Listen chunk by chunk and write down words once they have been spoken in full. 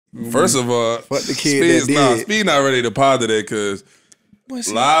First of all, fuck the kid Speed not ready to ponder that because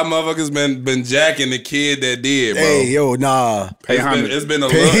a lot of motherfuckers been jacking the kid that did, bro. Hey, yo, nah. It's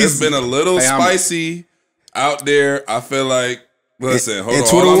been a little spicy out there. I feel like, listen, hold on. In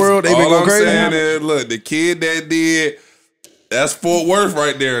Twitter world, they been going crazy. All I'm saying is, look, the kid that did, that's Fort Worth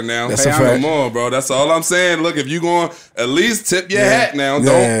right there now. That's a fact. Come on, bro. That's all I'm saying. Look, if you going, at least tip your hat now.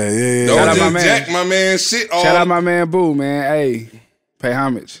 Don't Shout just jack my man shit off. Shout out my man Boo, man. Hey, pay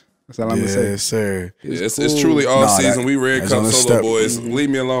homage. That's all I'm going to say. Yes, sir. It's truly off season. We Red Cup Solo boys. Leave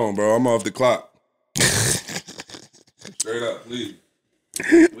me alone, bro. I'm off the clock. Straight up, please.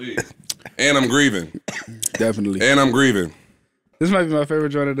 And I'm grieving. Definitely. And I'm grieving. This might be my favorite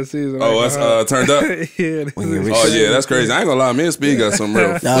joint of the season. Oh, that's Turned Up? Yeah. Oh, yeah, that's crazy. I ain't gonna lie. Me and Speed got some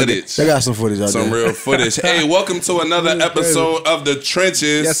real footage. They got some footage out there. Some real footage. Hey, welcome to another episode of The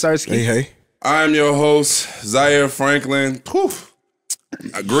Trenches. Yes, sir. Hey. I'm your host, Zaire Franklin.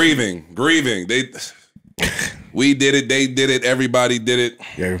 Grieving. We did it. They did it. Everybody did it.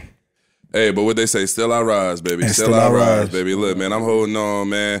 Yeah. Hey, but what they say, still I rise, baby. Still I rise, baby. Look, man, I'm holding on,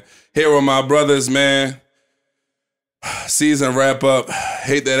 man. Here with my brothers, man. Season wrap up.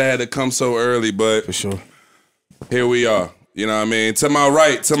 Hate that I had to come so early, but for sure. Here we are. You know what I mean? To my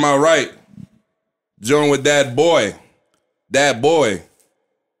right. Join with that boy.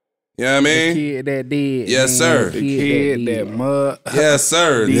 You know what I mean? The kid that did. Yes, sir. The kid that mud. Yes,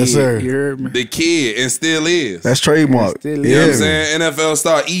 sir. Yes, sir. You heard me? The kid and still is. That's trademark. Still You know what I'm is. saying? NFL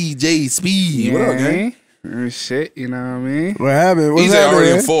star EJ Speed. What up, gang? Shit, you know what I mean? What happened? What's EJ happening, already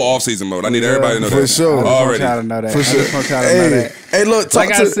in man? full off-season mode. I need everybody to know For that. sure. I Already. just want y'all to know that. For sure. I just want y'all to know that. Hey, look,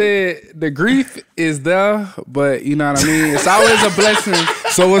 Like I said, the grief is there, but you know what I mean? It's always a blessing.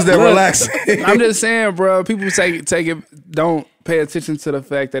 So what's that relaxing? I'm just saying, bro, people take it, don't pay attention to the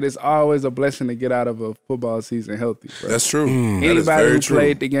fact that it's always a blessing to get out of a football season healthy, bro. That's true. That is Anybody very who true.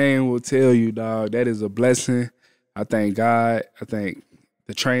 played the game will tell you, dog, that is a blessing. I thank God. I thank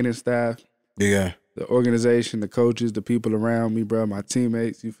the training staff. Yeah. The organization, the coaches, the people around me, bro, my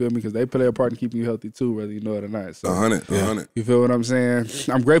teammates, you feel me? Because they play a part in keeping you healthy too, whether you know it or not. So, 100. you feel what I'm saying?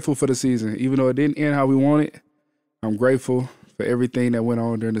 I'm grateful for the season. Even though it didn't end how we wanted, I'm grateful for everything that went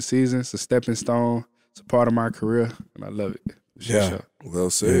on during the season. It's a stepping stone. It's a part of my career, and I love it. Yeah. Well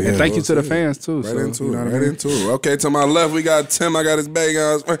said. And thank you to the fans too. Right so, into you know it. what I Right mean? into it. Okay, to my left, we got Tim. I got his bag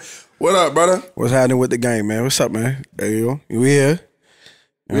on. What up, brother? What's happening with the game, man? What's up, man? There you go. We here.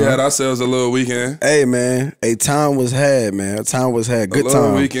 We had ourselves a little weekend. Hey, man. A time was had, man. A time was had. Good a little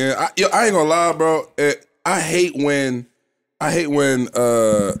time. weekend. I ain't gonna lie, bro. I hate when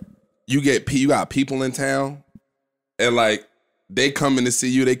you got people in town and like they coming to see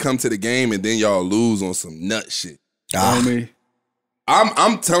you. They come to the game and then y'all lose on some nut shit. I mean,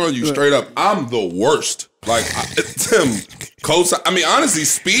 I'm telling you straight up, I'm the worst. Like Tim, Coach. I mean, honestly,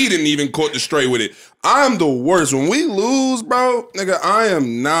 Speed didn't even caught the straight with it. I'm the worst. When we lose, bro, nigga, I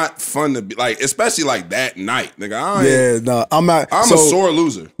am not fun to be like, especially like that night, nigga. I'm not. I'm a sore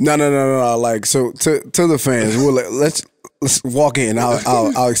loser. No. Like, so to the fans, let's walk in.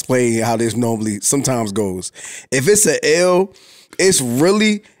 I'll explain how this normally sometimes goes. If it's an L, it's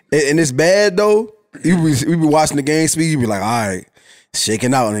really and it's bad though. We be watching the game, Speed. You be like, all right.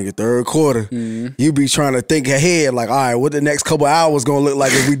 Shaking out, nigga, third quarter. Mm-hmm. You be trying to think ahead, like, all right, what the next couple hours gonna look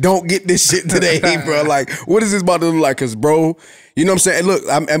like if we don't get this shit today, bro? Like, what is this about to look like? Cause, bro, you know what I'm saying? Look,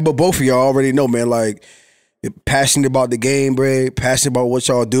 but both of y'all already know, man, like, you're passionate about the game, bro, passionate about what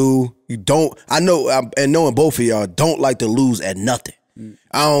y'all do. You don't, and knowing both of y'all, don't like to lose at nothing.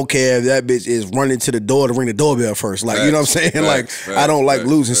 I don't care if that bitch is running to the door to ring the doorbell first. Like, you know what I'm saying? I don't like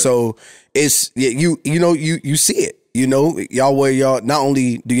losing. So it's, you know, you see it. You know, y'all not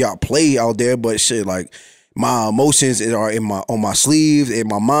only do y'all play out there, but shit, like my emotions are on my sleeves, in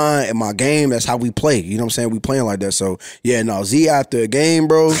my mind, in my game. That's how we play. You know what I'm saying? We playing like that. So yeah, no, Z after a game,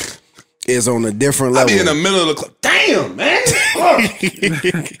 bro, is on a different level. I be in the middle of the club. Damn, man.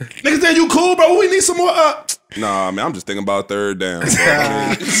 Niggas, then you cool, bro? We need some more Nah, man, I'm just thinking about third down.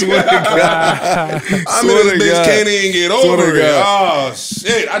 Swear to God. I mean, this bitch can't even get over it. Oh,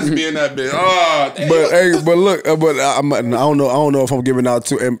 shit. I just be in that bitch. Oh, damn. But look, I don't know if I'm giving out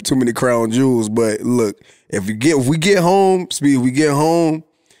too many crown jewels, but look, if we get home, Speed, we get home,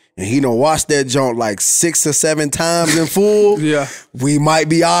 and he done watched that junk like 6 or 7 times in full, yeah, we might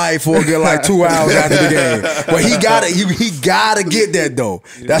be all right for a good like 2 hours after the game. But he gotta get that though.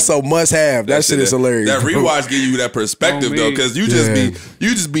 That's a must have. That shit is hilarious. That rewatch give you that perspective though, because you just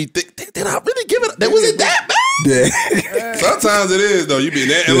be did I really give it? Was it that bad? Yeah. Sometimes it is though. You be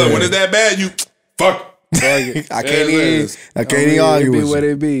there and look, when it's that bad, you fuck. I can't even argue with what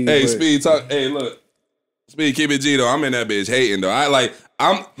you. it be. Hey, Speed, talk. Hey, look. Speed, keep it G though. I'm in that bitch hating though.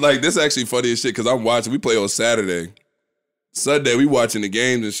 I'm like this actually funny as shit because I'm watching. We play on Saturday. Sunday we watching the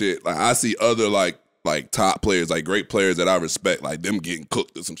games and shit. Like I see other like top players, like great players that I respect, like them getting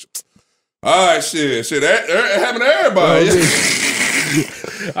cooked or some shit. All right, shit, that happened to everybody.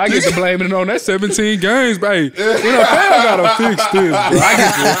 I get to blaming it on that 17 games, babe. NFL gotta fix this, bro.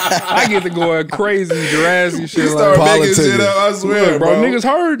 I get to going crazy, drastic shit. You start making shit up, I swear, bro. Niggas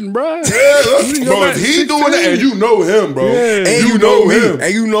hurting, bro. Yeah, bro, if he doing that, and you know him, bro. Yeah. And you know him.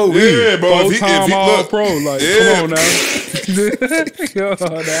 And you know me. Yeah, bro. If he all pro, like, come on now.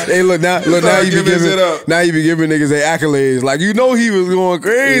 Hey, look now you be giving niggas their accolades. Like you know he was going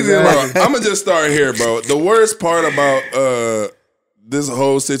crazy. Bro, I'm gonna just start here, bro. The worst part about this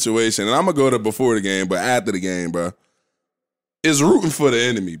whole situation, and I'm gonna go to before the game, but after the game, bro, is rooting for the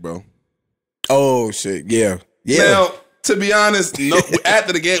enemy, bro. Oh shit, yeah. Now, to be honest,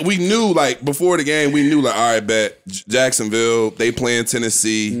 after the game, we knew like before the game, we knew like, all right, bet Jacksonville, they playing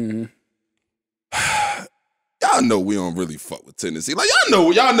Tennessee. Mm-hmm. Y'all know we don't really fuck with Tennessee. Like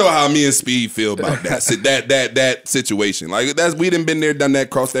y'all know how me and Speed feel about that situation. Like we done been there, done that,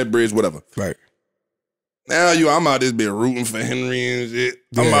 crossed that bridge, whatever. Right. Now I'm out this bitch rooting for Henry and shit.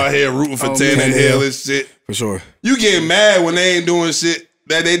 Yeah. I'm out here rooting for Tannehill and shit. For sure. You get mad when they ain't doing shit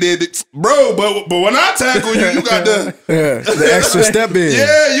that they did, bro. But when I tackle you, you got the extra step in.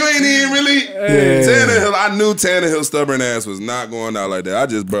 Yeah, you ain't even really. Yeah. Tannehill, I knew Tannehill's stubborn ass was not going out like that.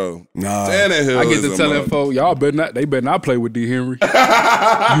 Tannehill. I get to telling folks, y'all they better not play with D. Henry. You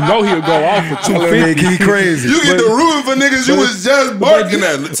know he'll go off for 250. He crazy. You get the rooting for niggas you was just barking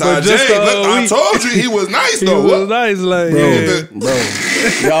at. I told you he was nice though. He was nice, like bro.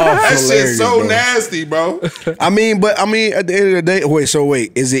 Y'all that shit's so nasty, bro. I mean, at the end of the day, wait.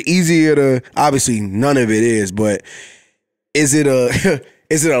 Is it easier to? Obviously, none of it is, but is it a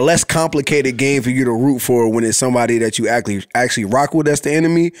less complicated game for you to root for when it's somebody that you actually rock with that's the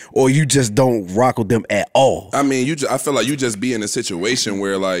enemy, or you just don't rock with them at all? I mean, I feel like you just be in a situation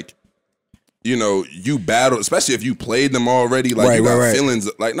where like, you know, you battle, especially if you played them already. Like you got feelings.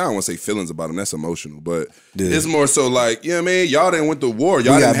 Like, I don't want to say feelings about them. That's emotional, but it's more so like, you know what I mean? Y'all done went to war.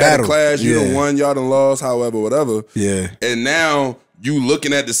 Y'all done had a clash. You done won. Y'all done lost. However, whatever. Yeah. And now you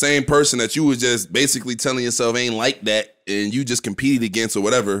looking at the same person that you was just basically telling yourself ain't like that, and you just competed against or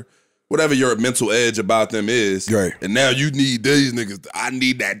whatever your mental edge about them is. Right. And now you need these niggas. I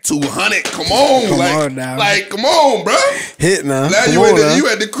need that 200. Come on. Come on now. Like, come on, bro. Hit now. Now you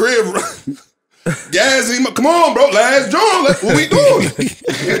at the crib. Gas him. Come on, bro. Last John. What we doing?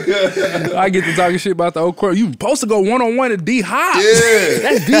 I get to talking shit about the old court. You supposed to go one-on-one at D-Hop. Yeah.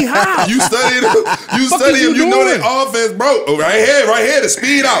 That's D-Hop. You study him. You know that offense, bro. Oh, right here. The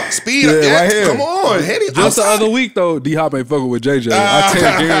speed out. Right here. Come on. Just the other week, though, D-Hop ain't fucking with JJ. I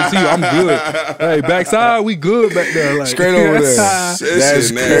guarantee you, I'm good. Hey, backside, we good back there. Like, straight over there. That's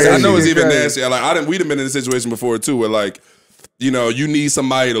nasty. Crazy. I know it's even nasty. Like, we done been in a situation before, too, where, like, you know, you need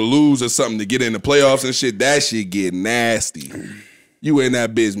somebody to lose or something to get in the playoffs and shit. That shit get nasty. You in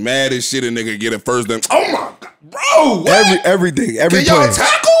that bitch mad as shit, a nigga get it first. Then, oh my God, bro, what? Everything. Can y'all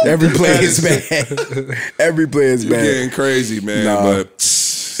tackle? Every play is bad. Every play is bad. You're getting crazy, man. But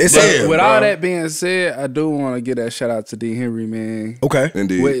with all that being said, I do want to give that shout out to D. Henry, man. Okay,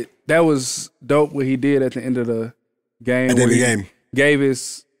 indeed. That was dope what he did at the end of the game. At the end of the game, gave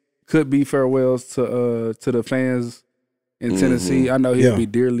his could-be farewells to the fans in Tennessee. I know he'll be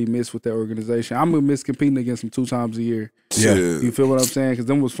dearly missed with that organization. I'm going to miss competing against him 2 times a year. Yeah. You feel what I'm saying? Because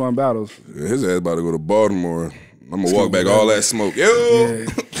them was fun battles. Yeah, his ass about to go to Baltimore. I'm going to walk back all that smoke. Yo!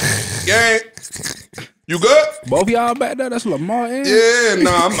 Gang! You good? Both y'all back there? That's Lamar and? Yeah,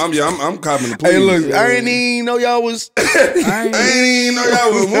 I'm copping the police. Hey, look, I ain't even know y'all was... I ain't even know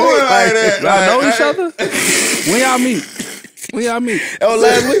y'all was more like that. Y'all know each other? When y'all meet? Oh,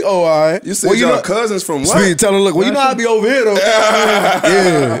 last week? Oh, all right. You said y'all cousins from what? Speed, tell her, look, well, you know I be over here, though.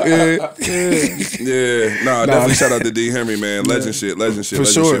 Yeah. Nah, definitely shout out to D. Henry, man. Legend shit. For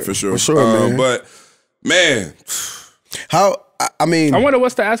sure, man. But, man. How, I mean. I wonder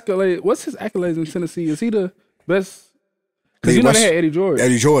what's his accolades in Tennessee? Is he the best? Because you know they had Eddie George.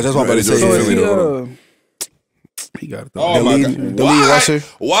 Eddie George, that's what I'm about to say. He got it. Oh my God! The lead rusher.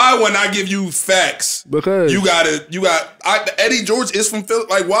 Why when I give you facts? Because you got Eddie George is from Philly.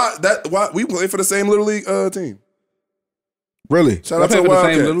 Like why we play for the same little league team? Really? Shout out to the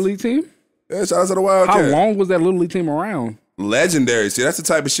Wildcats. Same little league team. Yeah, shout out to the Wildcats. How long was that little league team around? Legendary. See, that's the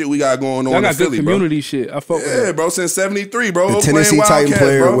type of shit we got going on in Philly, good community shit. I fuck with that. Bro, since '73, bro. The Tennessee Titan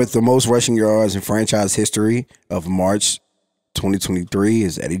player with the most rushing yards in franchise history of March 2023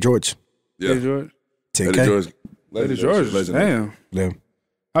 is Eddie George. Yeah. Eddie George. 10K. Eddie George. Eddie George. Damn. Yeah.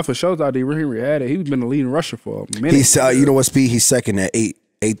 I for sure thought Derrick Henry had it. He's been the leading rusher for a minute. He's you know what speed? He's second at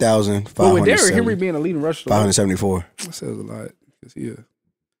 8,500. But with Derrick Henry being a leading rusher, 574. That says a lot. Yeah.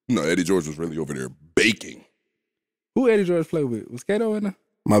 No, Eddie George was really over there baking. Who Eddie George played with? Was Kato in there?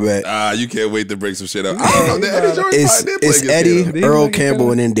 My bad. You can't wait to break some shit up. I don't know. Eddie George It's Eddie, Earl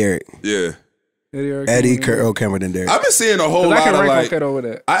Campbell, and then Derrick. Yeah. Eddie, Earl Campbell, and then Derrick. I've been seeing a whole lot of like. With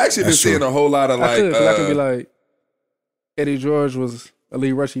that. I actually been seeing a whole lot of like. I could be like, Eddie George was a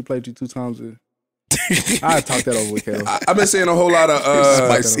lead rusher. He played you 2 times. I talked that over with Kato. I've been seeing a whole lot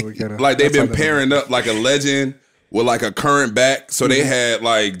of like they've been pairing up like a legend with like a current back. So they had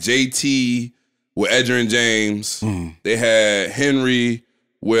like JT with Edgerrin James. They had Henry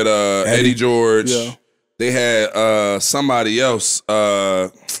with Eddie George. Yeah. They had somebody else. I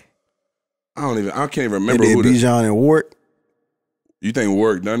can't even remember who. Bijan and Ward. You think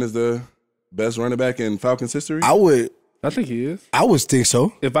Ward Dunn is the best running back in Falcons history? I think he is. I would think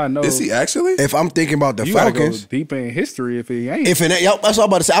so. If I know, is he actually? If I'm thinking about the Falcons, go deep in history. If he ain't, that's all I'm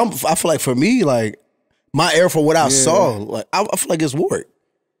about to say. I feel like for me, like my era for what I saw, like I feel like it's Ward.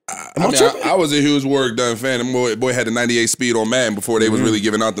 I was a huge Ward Dunn fan. The boy had the 98 speed on Madden before they was really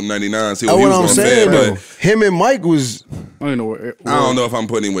giving out them 99s. That's what I'm saying, though. Him and Mike was. I don't know if I'm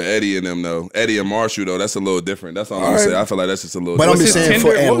putting him with Eddie and them though. Eddie and Marshall though, that's a little different. That's all I'm saying. I feel like that's just a little. But different. I'm just saying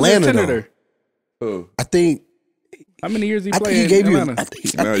for Atlanta though. I think. How many years he played? I think he gave you.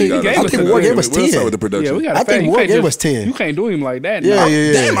 I think Ward gave us 10. What's up with the production? Yeah, we got. I think Ward gave us 10. You can't do him like that. Yeah.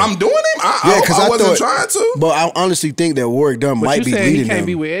 Damn, I'm doing him. I wasn't trying to. But I honestly think that Ward Dunn might be leading them. He can't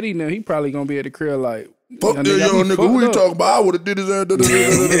be with Eddie now. He probably gonna be at the crib like. Fuck that young nigga. Who you talking about? I would have did his ass.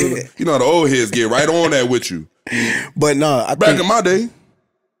 You know how the old heads get right on that with you. But no, back in my day.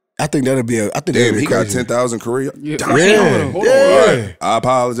 I think that'd be Damn, he got 10,000 career. Yeah. I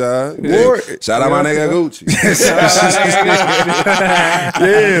apologize. Shout out my nigga Gucci.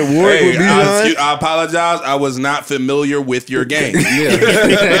 Ward would be I apologize. I was not familiar with your game.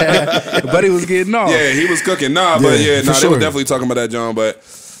 But he was getting off. Yeah, he was cooking. They were definitely talking about that, John. But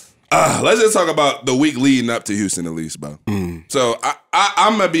let's just talk about the week leading up to Houston, at least, bro. So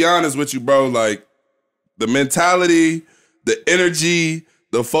I'm gonna be honest with you, bro. Like the mentality, the energy,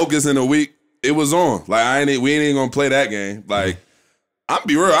 the focus in the week, it was on. Like we ain't even gonna play that game. Like I'm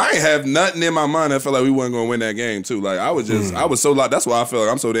be real, I ain't have nothing in my mind. I felt like we wasn't gonna win that game too. Like I was so like that's why I feel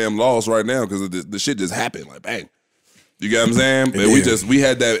like I'm so damn lost right now because the shit just happened. Like bang, you get what I'm saying? But we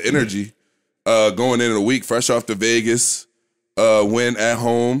had that energy going into the week, fresh off the Vegas win at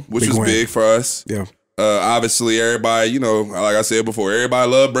home, which was big for us. Yeah. Obviously, everybody, like I said before, everybody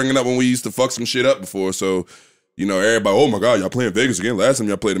loved bringing up when we used to fuck some shit up before. So. Everybody, oh my God, y'all playing Vegas again. Last time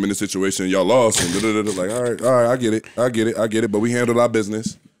y'all played them in this situation, y'all lost. And like, all right, I get it. But we handled our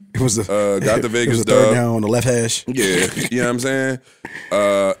business. It was got the Vegas it was third down on the left hash. Yeah, you know what I'm saying?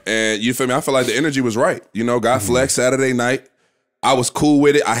 And you feel me? I feel like the energy was right. Got flex Saturday night. I was cool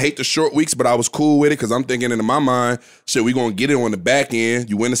with it. I hate the short weeks, but I was cool with it because I'm thinking in my mind, shit, we going to get it on the back end.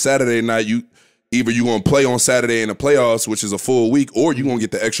 You win the Saturday night, either you going to play on Saturday in the playoffs, which is a full week, or you going to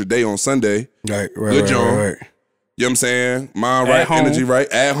get the extra day on Sunday. Right. Good job. Right. You know what I'm saying? Mind right, energy right,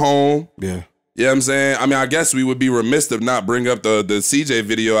 at home. Yeah. You know what I'm saying? I mean, I guess we would be remiss if not bring up the CJ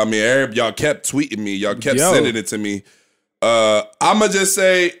video. I mean, y'all kept tweeting me. Y'all kept sending it to me. I'ma just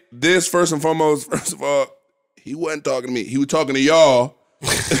say this first and foremost. First of all, he wasn't talking to me. He was talking to y'all.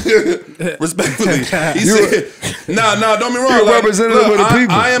 Respectfully. He said, nah, don't be wrong. You're like, representative of the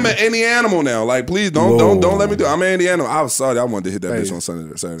people. I am an any animal now. Like, please don't let me do it. I'm an any animal. I was sorry. I wanted to hit that bitch on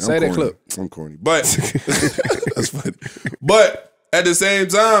Sunday. Say that clip. I'm corny. But that's funny. But at the same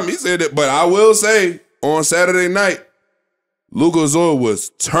time, he said that, but I will say on Saturday night, Luka Zoy was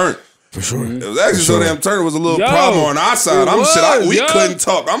turned. For sure. It was actually so damn turned. It was a little problem on our side. We couldn't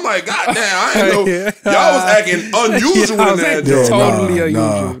talk. I'm like, God damn, I didn't know. Y'all was acting unusual in that joint. Totally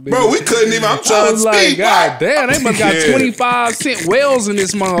unusual. Bro, we couldn't even. I'm trying to speak. Like, God damn, they must got 25-cent wells in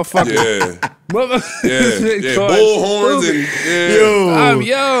this motherfucker. Yeah. Bullhorns and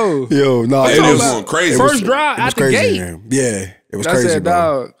Yo, nah. It was going crazy. First drive out the gate. Man. Yeah, it was crazy, said, bro.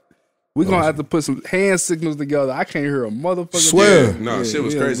 Dog, we're going to have to put some hand signals together. I can't hear a motherfucker. Swear. Shit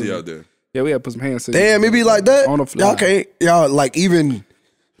was crazy out there. Yeah, we had to put some hand signals. Damn, it be like that? On the fly. Y'all like even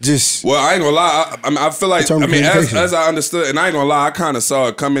just... Well, I ain't gonna lie. I feel like, as I understood, and I ain't gonna lie, I kind of saw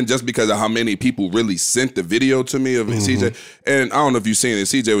it coming just because of how many people really sent the video to me of CJ. And I don't know if you've seen it.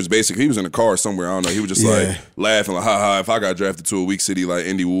 CJ was basically, he was in a car somewhere. I don't know. He was just like laughing like, ha, if I got drafted to a weak city like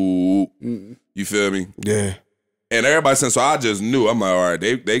Indy, woo. You feel me? Yeah. And everybody said, so I just knew. I'm like, all right,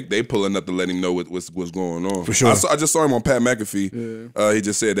 they pulling up to let him know what's going on. For sure. I just saw him on Pat McAfee. He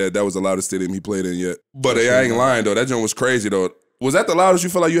just said that was the loudest stadium he played in yet. But I ain't lying, though. That joint was crazy, though. Was that the loudest you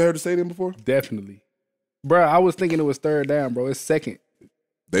felt like you heard the stadium before? Definitely. Bro, I was thinking it was third down, bro. It's second.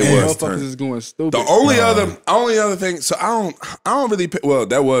 They was motherfuckers is going stupid. The only other thing, so I don't really well,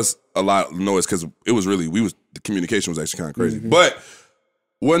 that was a lot of noise because it was really the communication was actually kind of crazy. Mm-hmm. But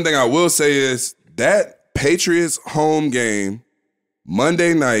one thing I will say is that Patriots home game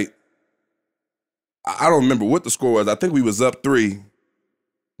Monday night, I don't remember what the score was. I think we was up 3.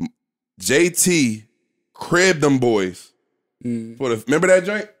 JT cribbed them boys. Remember that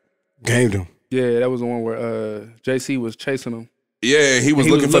joint? Gamed him. Yeah, that was the one where JC was chasing him. Yeah, he was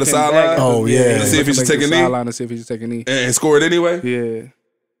looking for the sideline. Oh, yeah. To see if he should take a knee. Sideline to see if he should take a knee. And scored anyway? Yeah.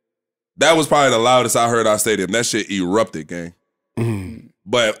 That was probably the loudest I heard our stadium. That shit erupted, gang. Mm-hmm.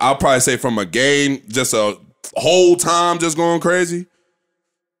 But I'll probably say from a game, just a whole time just going crazy.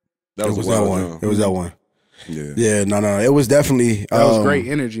 It was that one. It was that one. Yeah. Yeah, no. It was definitely that was great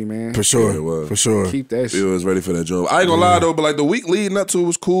energy, man. For sure. Yeah, it was. For sure. Keep that shit. It was ready for that job. I ain't gonna lie though, but like the week leading up to it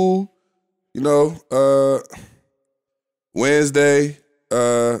was cool. You know, Wednesday,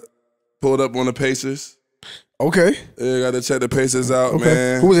 pulled up on the Pacers. Okay. Yeah, got to check the Pacers out,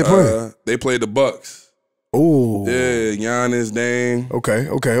 man. Who was they playing? They played the Bucks. Oh. Yeah, Giannis, Dame. Okay.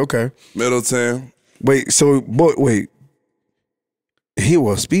 Middleton. Wait, Speed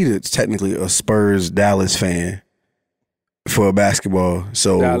is technically a Spurs Dallas fan for basketball.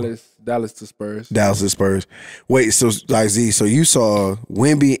 So Dallas to Spurs. Dallas to Spurs. Wait, so like Z, so you saw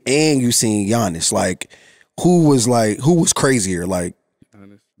Wemby and you seen Giannis. Who was crazier? Like,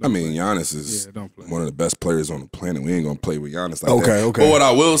 I mean, Giannis is one of the best players on the planet. We ain't gonna play with Giannis like that. Okay. But what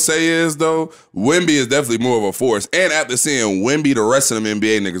I will say is though, Wemby is definitely more of a force. And after seeing Wemby, the rest of them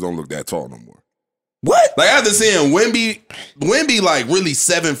NBA niggas don't look that tall no more. What? Like after seeing Wemby like really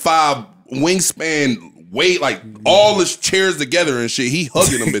 7'5" wingspan, weight, like all his chairs together and shit. He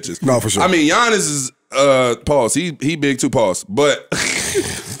hugging them bitches. No, for sure. I mean, Giannis is pause. He big too, pause. But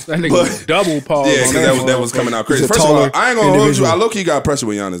that nigga double pause. Yeah, because that was coming out crazy. First of all, I ain't gonna hold you. I low-key got pressure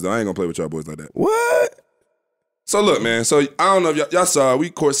with Giannis though. I ain't gonna play with y'all boys like that. What? So look, man. So I don't know if y'all saw.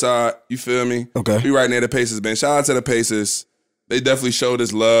 We courtside. You feel me? Okay. We right near the Pacers bench. Shout out to the Pacers. They definitely showed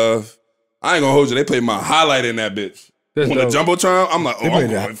us love. I ain't gonna hold you. They played my highlight in that bitch. That's On the dope. Jumbotron, I'm like, I'm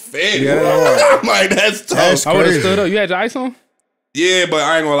going fed. Yeah. I'm like, that's tough. I would have stood up. You had your ice on? Yeah, but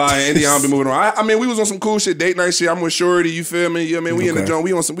I ain't gonna lie. Indiana be moving on. I mean, we was on some cool shit, date night shit. I'm with Shorty. You feel me? You know what I mean? We in the joint.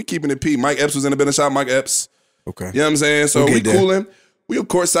 We keeping it P. Mike Epps was in the business shop. Mike Epps. Okay. You know what I'm saying? So we cooling. We were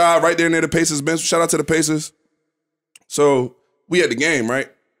courtside right there near the Pacers bench. Shout out to the Pacers. So we had the game, right?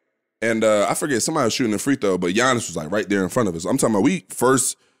 And I forget, somebody was shooting a free throw, but Giannis was like right there in front of us. I'm talking about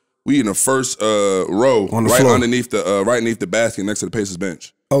we in the first row, on the right floor. underneath the basket next to the Pacers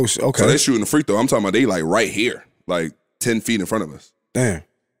bench. Oh, okay. So they shooting the free throw. I'm talking about they like right here, like 10 feet in front of us. Damn.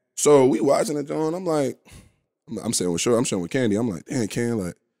 So we watching it, John. I'm like, I'm saying with Short, I'm showing with Candy. I'm like, damn, Candy,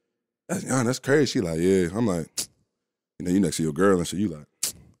 like, that's crazy. She like, yeah. I'm like, you next to your girl and shit. You like,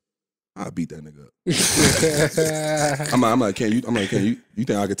 I'll beat that nigga up. I'm like, Candy, you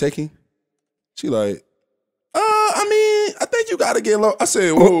think I could take him? She like, I mean, I think you gotta get low. I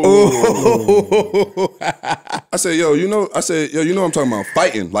said, whoa. I said, yo, you know I'm talking about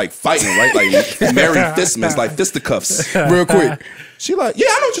fighting, right? Like Mary Fistmas, like fisticuffs. Real quick. She like, yeah,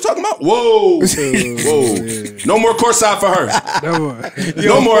 I know what you're talking about. Whoa. No more courtside for her.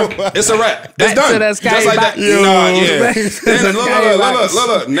 No more. It's a wrap. It's done. Just like that. Nah, yeah.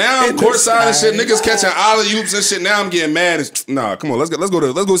 Look. Now I'm courtside and shit. Niggas catching alley-oops and shit. Now I'm getting mad. Nah, come on. Let's go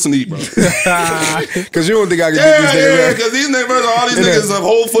to some eat, bro. Because you don't think I can get these niggas. Yeah, because these niggas, all these niggas a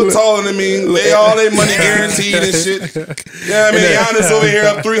whole foot taller than me. They all their money guaranteed and shit. Yeah, I mean, Giannis over here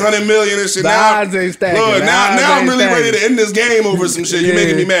up $300 million and shit. Now I'm really ready to end this game over some shit. You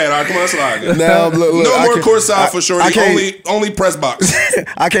making me mad. All right, come on, slide. Now, look, no more courtside for sure. Only press box.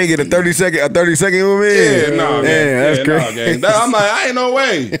 I can't get a 30 second with me. Yeah, nah, man. That's crazy. Nah, I'm like, I ain't no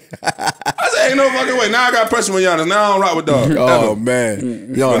way. I said, ain't no fucking way. Now I got pressure with Giannis. Now I don't rock with dog. Oh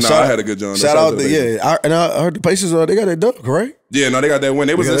man, yo, I had a good job. Shout out I heard the Pacers. They got that dunk, right? Yeah, no, they got that win.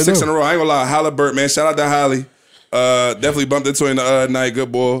 They was in 6 in a row. I ain't gonna lie. Halliburton, man. Shout out to Holly. Definitely bumped into him the night.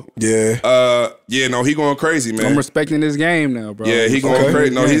 Good boy. Yeah. He going crazy, man. I'm respecting this game now, bro. Yeah, he going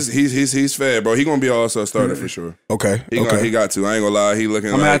crazy. No, he's fed, bro. He gonna be an all-star starter for sure. Okay. He got to. I ain't gonna lie. He looking.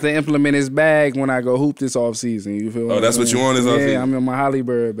 I'm gonna have to implement his bag when I go hoop this offseason. You feel? Oh, that's what you want is offseason? Yeah, I'm in my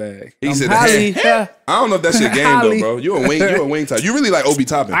Hollybird bag. He said, I don't know if that's your game though, bro. You a wing type. You really like Obi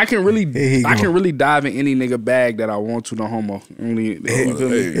Toppin. I can really dive in any nigga bag that I want to. No homo. Only.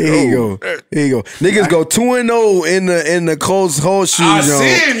 Here you go. Niggas go 2-0 in the Colts whole shoes. I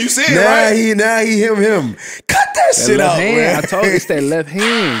see him. You see him, right? Now he him. Cut that shit out, hand. man. I told you it's that left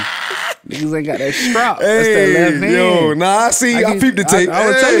hand. Niggas ain't got that strap. That's that left hand. Yo, nah, I peeped the tape. I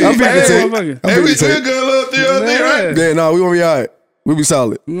would tell you. I peeped the tape. Hey, we good little thing, right? Yeah, nah, we gonna be all right. We be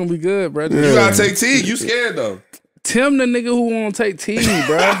solid. We gonna be good, bro. You gotta take T. You scared though. Tim the nigga who won't take T,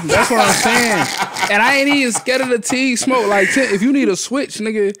 bro. That's what I'm saying. And I ain't even scared of the T smoke. Like, Tim, if you need a switch,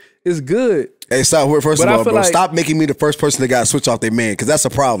 nigga, it's good. Hey, stop. First of all, bro, like, stop making me the first person that got to switch off their man, because that's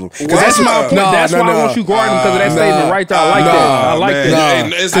a problem. Well, that's my point. That's why I want you guarding because of that statement right there. I like that. I like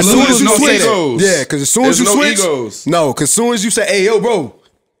that. As soon as you switch, yeah, because as soon as you switch, because as soon as you say, "Hey, yo, bro,"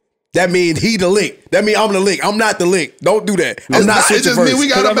 that means he the lick. That means I'm the lick. I'm not the lick. Don't do that. I'm not switching first. It just means we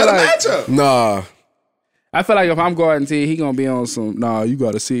got a better matchup. Nah. I feel like if I'm guarding T, he gonna be on some. Nah, you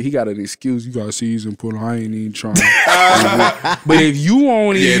gotta see. He got an excuse. You gotta see he's input. I ain't even trying. But if you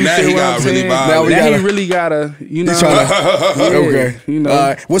won't even, now he got really now he really gotta. You know. Okay. You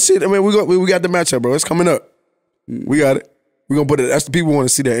know. What's it? I mean, we got the matchup, bro. It's coming up. We got it. We gonna put it. That's the people want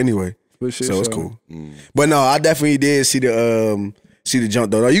to see that anyway. So it's cool. But no, I definitely did see the jump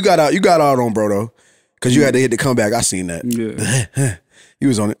though. No, you got out on bro though, because you had to hit the comeback. I seen that. Yeah. You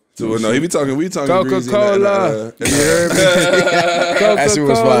was on it. So no, we talking Coca-Cola. That's who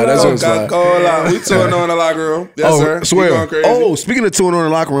was fine. Coca-Cola. We touring on the locker room. Yes, sir. Swear. Oh, speaking of touring on the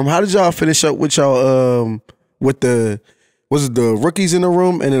locker room, how did y'all finish up with y'all was it the rookies in the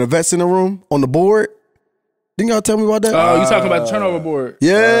room and then the vets in the room on the board? Didn't y'all tell me about that? Oh, you talking about the turnover board?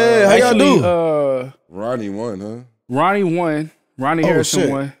 Yeah. How y'all do? Ronnie won, huh? Ronnie won. Ronnie Harrison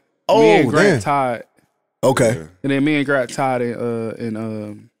won. Oh, me and Grant tied. Okay. And then me and Grant tied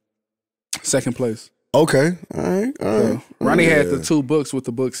in second place. Okay. All right. So Ronnie had the 2 books with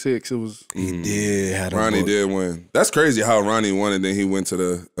the book 6. It was he did. Ronnie did win. That's crazy how Ronnie won and then he went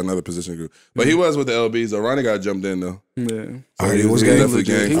to another position group. But he was with the LBs though. Ronnie got jumped in though. Yeah. I heard he was game.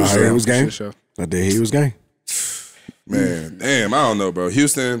 I heard he was game. I did. He was game. Man, damn. I don't know, bro.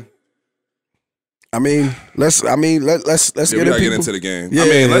 Houston. I mean, let's get into the game. Yeah, I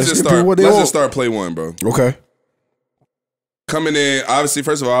mean, let's just start play one, bro. Okay. Coming in, obviously,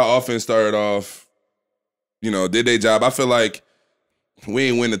 first of all, our offense started off, did their job. I feel like we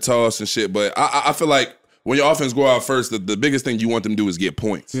ain't win the toss and shit, but I feel like when your offense go out first, the biggest thing you want them to do is get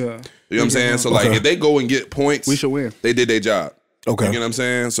points. Yeah. You know what I'm saying? So, like, if they go and get points, we should win. They did their job. Okay. You know what I'm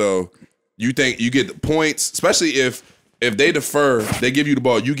saying? So, you think you get the points, especially if they defer, they give you the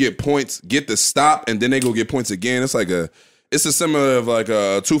ball, you get points, get the stop, and then they go get points again. It's a similar of like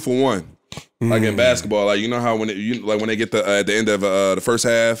a 2-for-1. Like in basketball, like you know how when they get at the end of the first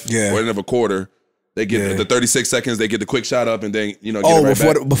half or end of a quarter, they get the 36 seconds, they get the quick shot up and then get it right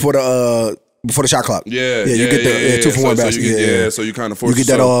back. before the shot clock. Yeah, you get the 2-for-1 basket. So you kind of force you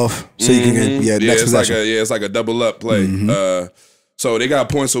get that off, so you can get next possession. It's like a double up play. So they got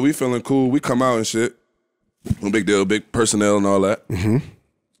points, so we feeling cool. We come out and shit. No big deal, big personnel and all that.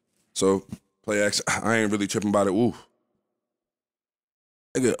 So play action. I ain't really tripping about it. Woo.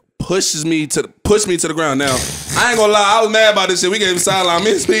 Nigga push me to the ground. Now, I ain't gonna lie, I was mad about this shit. We gave him sideline.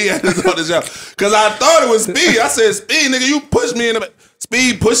 Me and Speed had to throw this out. Cause I thought it was Speed. I said, Speed, nigga, you push me in the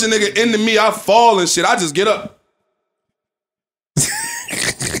Speed pushing nigga into me. I fall and shit. I just get up.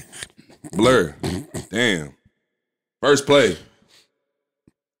 Blur. Damn. First play.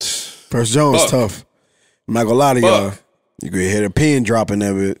 First Jones, tough. I'm not gonna lie to y'all. You could hear the pin dropping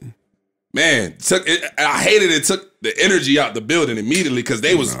of it. Man, I hated it. Took the energy out the building immediately because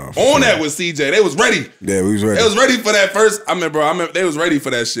they was on that with CJ. They was ready. Yeah, we was ready. They was ready for that first. I remember they was ready for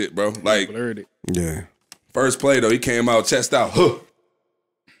that shit, bro. Like, yeah. First play though, he came out chest out. Huh.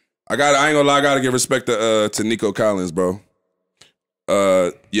 I ain't gonna lie. I gotta give respect to Nico Collins, bro.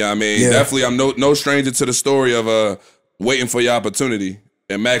 Definitely. I'm no stranger to the story of waiting for your opportunity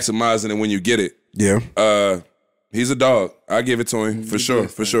and maximizing it when you get it. Yeah. He's a dog. I give it to him for sure.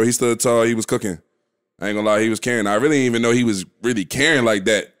 For sure. He stood tall. He was cooking. I ain't gonna lie. He was carrying. I really didn't even know he was really carrying like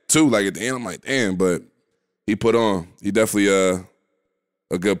that too. Like at the end, I'm like, damn. But he put on. He definitely a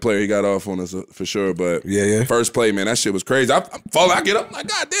good player. He got off on us for sure. But yeah. First play, man, that shit was crazy. I fall. I get up. I'm like,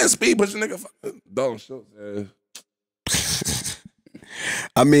 God damn, Speed pushing nigga. Dalton Schultz.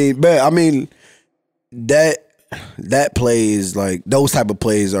 I mean, that play is like, those type of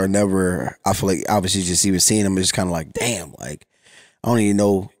plays are never, I feel like obviously just even seeing them is just kind of like, damn, like, I don't even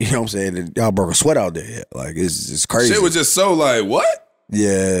know, you know what I'm saying, that y'all broke a sweat out there yet. Like, it's just crazy. Shit was just so like, what?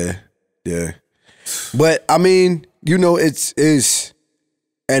 Yeah. But I mean, it's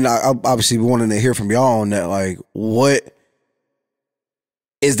and I obviously wanting to hear from y'all on that, like, what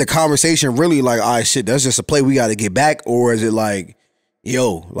is the conversation really like, all right, shit, that's just a play we got to get back, or is it like,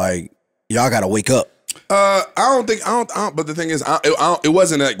 yo, like, y'all got to wake up? But the thing is, it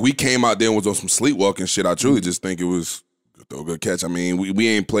wasn't like we came out there and was on some sleepwalking shit. I truly just think it was though. Good catch. I mean, we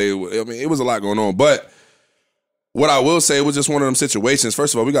ain't played. I mean, it was a lot going on. But what I will say, it was just one of them situations.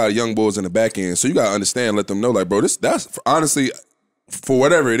 First of all, we got young boys in the back end, so you got to understand, let them know, like, bro, that's honestly, for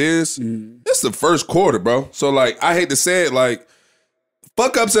whatever it is, it's the first quarter, bro. So, like, I hate to say it, like,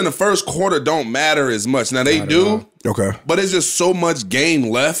 fuck-ups in the first quarter don't matter as much. Now, they do. Okay. But it's just so much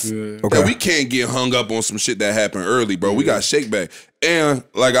game left that we can't get hung up on some shit that happened early, bro. We got shake back. And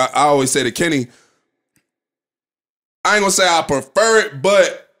like I always say to Kenny, I ain't gonna say I prefer it,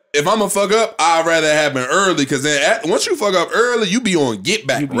 but if I'm gonna fuck up, I'd rather it happen early, because then once you fuck up early, you be on get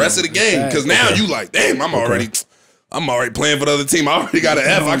back rest of the game. Because now you like, damn, I'm already playing for the other team. I already got an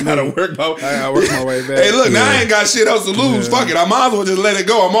F. I gotta work my way back. Hey, look, now I ain't got shit else to lose. Fuck it. I might as well just let it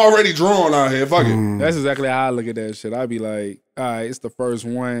go. I'm already drawn out here. Fuck it. That's exactly how I look at that shit. I'd be like, all right, it's the first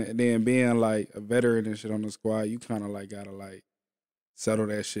one. And then being like a veteran and shit on the squad, you kind of like gotta like settle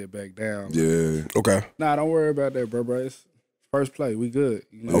that shit back down. Yeah. Okay. Nah, don't worry about that, bro. It's first play. We good.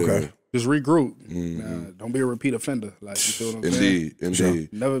 You know? Okay. Just regroup. Nah, don't be a repeat offender. Like, you feel what I'm saying? Indeed. Sure.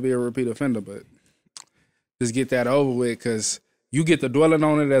 Never be a repeat offender, but just get that over with, because you get to dwelling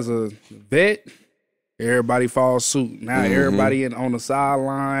on it as a vet, everybody falls suit. Now everybody on the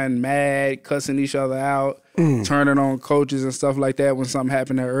sideline, mad, cussing each other out, turning on coaches and stuff like that when something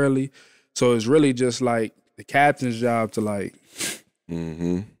happened there early. So it's really just like the captain's job to like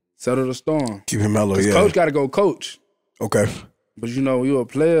settle the storm. Keep him mellow, yeah. Coach got to go coach. Okay. But you know, you a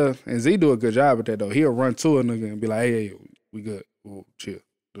player, and Z do a good job at that though. He'll run to a nigga and be like, hey, we good. We'll chill.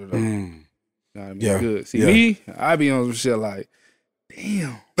 You know what I mean? Yeah. Good. See, me, I be on some shit like,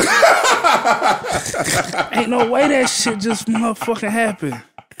 damn. Ain't no way that shit just motherfucking happened.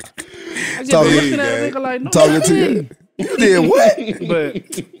 I just be looking at a nigga like, no. Talking to you. You did what?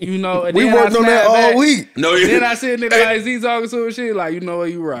 But, you know, and We then worked on that all week. No, then I see a nigga like Z talking to him shit, like, you know what,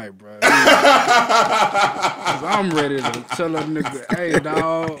 you right, bro. I'm ready to tell a nigga, hey,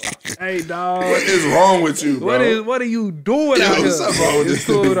 dog. What is wrong with you, bro? What are you doing out here? What's up, bro? It's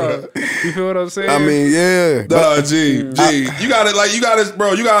cool, though. You feel what I'm saying? I mean, yeah. Nah, G. You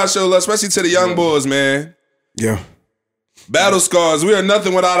gotta show love, especially to the young boys, man. Yeah. Battle scars. We are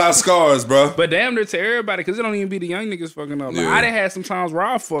nothing without our scars, bro. But damn near to everybody, because it don't even be the young niggas fucking up. Like, I done had some times where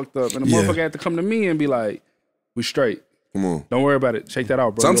I fucked up, and the motherfucker had to come to me and be like, we straight. Come on. Don't worry about it. Check that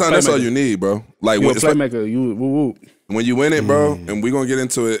out, bro. Sometimes that's all you need, bro. Like, you a playmaker. You woo. When you win it, bro, and we're going to get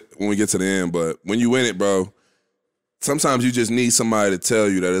into it when we get to the end, but when you win it, bro, sometimes you just need somebody to tell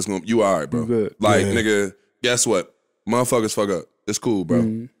you that you all right, bro. Good. Like, nigga, guess what? Motherfuckers fuck up. It's cool,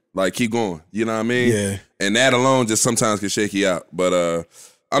 bro. Like, keep going. You know what I mean? Yeah. And that alone just sometimes can shake you out. But,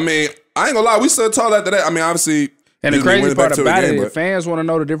 I mean, I ain't gonna lie. We still talk after that. I mean, obviously. And the crazy part about it, if fans want to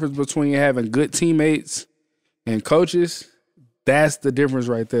know the difference between having good teammates and coaches, that's the difference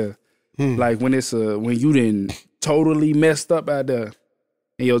right there. Like, when when you didn't totally messed up out there,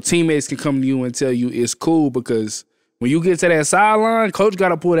 and your teammates can come to you and tell you it's cool, because when you get to that sideline, coach got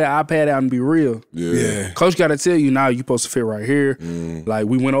to pull that iPad out and be real. Yeah. Coach got to tell you, now you supposed to fit right here. Like,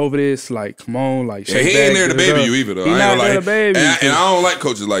 we went over this. Like, come on. Like, he ain't there to baby you either, though. He not there to baby you. And I don't like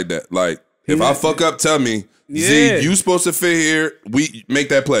coaches like that. Like, if I fuck up, tell me, Z, you supposed to fit here. We make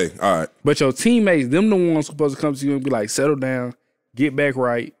that play. All right. But your teammates, them the ones supposed to come to you and be like, settle down. Get back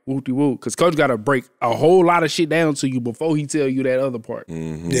right, whoop-de-whoop. Because coach got to break a whole lot of shit down to you before he tell you that other part.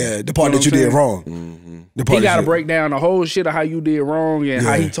 Yeah, the part that you did wrong. He got to break down the whole shit of how you did wrong and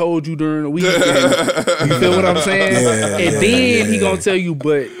how he told you during the week. You feel what I'm saying? And then he going to tell you,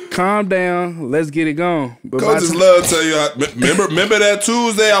 but calm down, let's get it going. But coaches love to tell you, remember that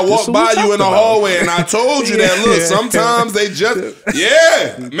Tuesday I walked by you in the hallway and I told you that, look, sometimes they just,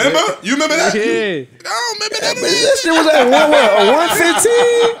 remember? You remember that? Yeah. I don't remember that. That shit was at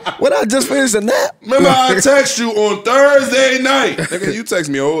 1:15. What, I just finished a nap? Remember I text you on Thursday night. Nigga, you text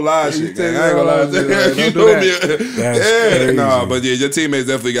me a whole lot of shit. I ain't gonna lie. You know me. Yeah, nah, but yeah, your teammates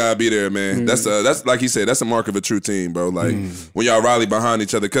definitely gotta be there, man. That's like he said, that's a mark of a true team, bro. Like when y'all rally behind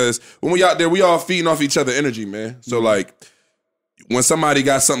each other, because when we out there, we all feeding off each other energy, man. So like when somebody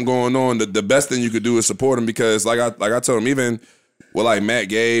got something going on, the best thing you could do is support them, because like I told him, even with like Matt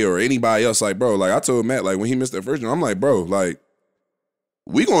Gay or anybody else, like bro, like I told Matt, like when he missed that first one, I'm like, bro, like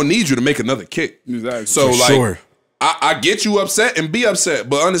we gonna need you to make another kick. Exactly. So like I get you upset and be upset,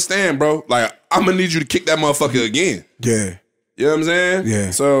 but understand, bro, like I'm gonna need you to kick that motherfucker again. Yeah. You know what I'm saying?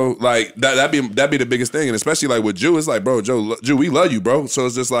 Yeah. So like that'd be the biggest thing, and especially like with Jew, it's like, bro, Jew, we love you, bro. So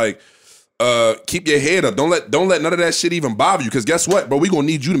it's just like, keep your head up. Don't let none of that shit even bother you, because guess what, bro, we gonna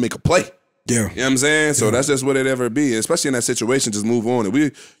need you to make a play. Yeah. You know what I'm saying? So that's just what it ever be. Especially in that situation, just move on. And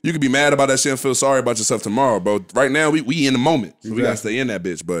you could be mad about that shit and feel sorry about yourself tomorrow, bro. Right now, we in the moment. So we got to stay in that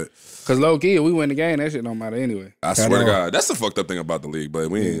bitch. But because low key, if we win the game, that shit don't matter anyway. I swear to God, that's the fucked up thing about the league. But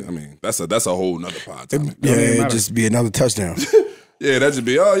we ain't, I mean, that's a whole nother pod topic. It'd just be another touchdown. Yeah, that just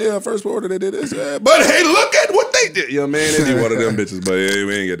be, first quarter they did this. Yeah. But hey, look at what they did. You know what I mean? They be one of them bitches, but yeah,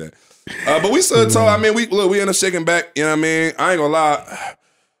 we ain't get that. But we still talk. I mean, we end up shaking back. You know what I mean? I ain't gonna lie.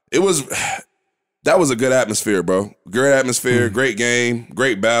 That was a good atmosphere, bro. Great atmosphere, great game,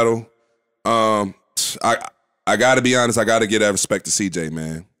 great battle. I gotta be honest, I gotta give that respect to CJ,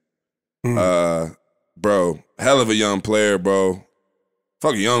 man. Bro, hell of a young player, bro.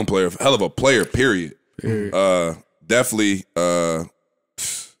 Fuck a young player, hell of a player, period. Definitely a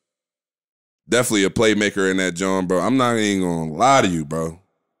playmaker in that joint, bro. I'm not even gonna lie to you, bro.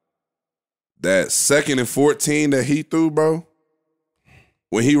 That 2nd and 14 that he threw, bro,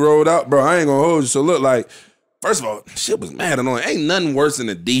 when he rolled out, bro, I ain't gonna hold you. So look, like, first of all, shit was mad annoying. Ain't nothing worse in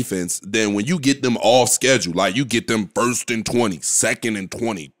the defense than when you get them off schedule. Like, you get them 1st and 20, 2nd and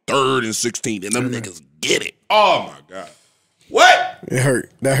 20, 3rd and 16, and them niggas get it. Oh my God. What? It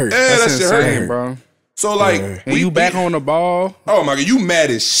hurt. That hurt. Yeah, that shit hurt, bro. So, like, and you back on the ball. Oh my God, you mad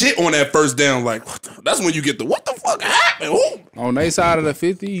as shit on that first down. Like, that's when you get what the fuck happened? Ooh. On their side of the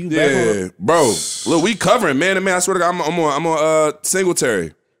 50, you back on. Bro. Look, we covering man to man. I swear to God, I'm on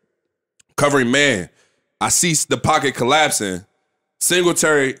Singletary. Covering man. I see the pocket collapsing.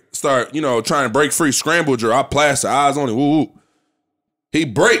 Singletary start, trying to break free, scramble drill. I plaster, eyes on it. Woo, woo. He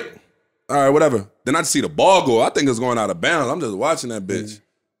break. All right, whatever. Then I see the ball go. I think it's going out of bounds. I'm just watching that bitch.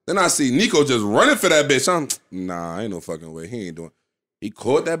 Then I see Nico just running for that bitch. Nah, ain't no fucking way. He ain't doing. He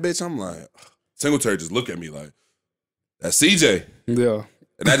caught that bitch. I'm like, Singletary just look at me like, that's CJ. Yeah.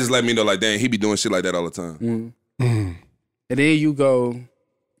 And that just let me know, like, dang, he be doing shit like that all the time. And then you go,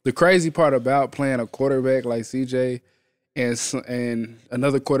 the crazy part about playing a quarterback like CJ and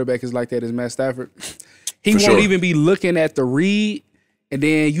another quarterback is like that is Matt Stafford. He won't even be looking at the read, and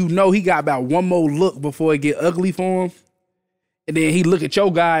then he got about one more look before it get ugly for him. And then he look at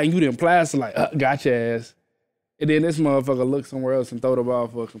your guy and you didn't plaster like, got your ass. And then this motherfucker look somewhere else and throw the ball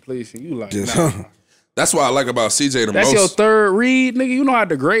for a completion. You like, nah. That's what I like about CJ the most. That's your third read, nigga. You know how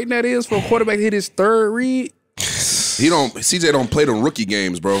degrading that is for a quarterback to hit his third read? CJ don't play them rookie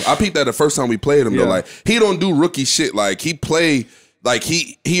games, bro. I peeped that the first time we played him, though. Like, he don't do rookie shit. Like, he play, like,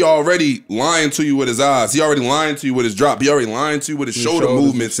 he already lying to you with his eyes. He already lying to you with his drop. He already lying to you with his shoulder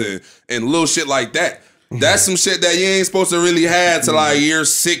movements and little shit like that. That's some shit that you ain't supposed to really have till like year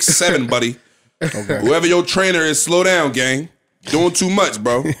 6, 7, buddy. Okay. Whoever your trainer is, slow down, gang. Doing too much,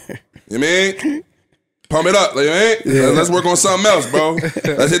 bro. You know what I mean? Pump it up, like, let's work on something else, bro.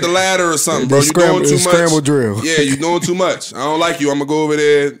 Let's hit the ladder or something, bro. You doing too much. Scramble drill. Yeah, you doing too much. I don't like you. I'm gonna go over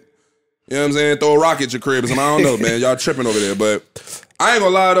there. You know what I'm saying? Throw a rock at your crib or something. I don't know, man. Y'all tripping over there, but I ain't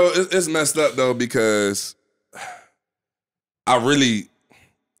gonna lie though. It's messed up though because I really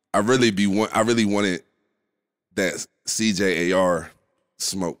wanted that CJAR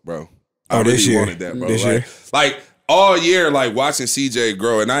smoke, bro. I really wanted that, bro. Like all year, like watching CJ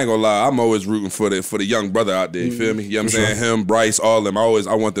grow, and I ain't gonna lie, I'm always rooting for the young brother out there. You feel me? You know what I'm saying? Him, Bryce, all of them. I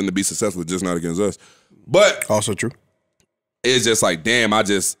want them to be successful, just not against us. But also true. It's just like, damn, I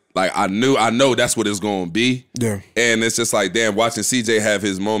know that's what it's gonna be. Yeah. And it's just like, damn, watching CJ have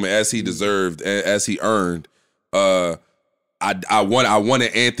his moment as he deserved, as he earned. I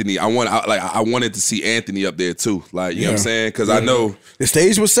wanted Anthony. I wanted to see Anthony up there too. Like, you know what I'm saying? Because I know the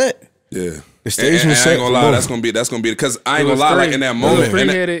stage was set. Yeah. The stage was set. I ain't gonna lie, that's gonna be because I ain't gonna lie, like in that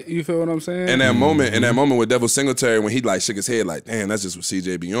moment. You feel what I'm saying? In that moment with Devil Singletary, when he like shook his head like, damn, that's just what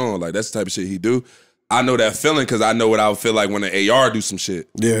CJ be on. Like, that's the type of shit he do. I know that feeling because I know what I would feel like when the AR do some shit.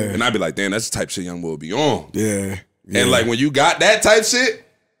 Yeah. And I'd be like, damn, that's the type of shit young boy be on. Yeah. And like when you got that type shit,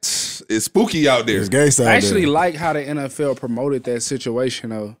 it's spooky out there. It's gangsta out there. I actually like how the NFL promoted that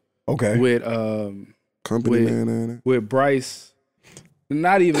situation though. Okay. With company man with Bryce.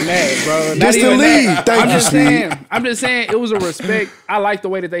 Not even that, bro. That's the lead. I'm just saying it was a respect. I like the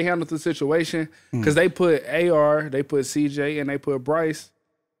way that they handled the situation because they put AR, they put CJ, and they put Bryce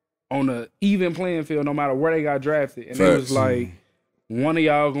on an even playing field no matter where they got drafted. And it was like, one of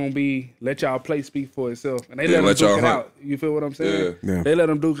y'all gonna let y'all play speak for itself. And they let them duke it out. You feel what I'm saying? Yeah. They let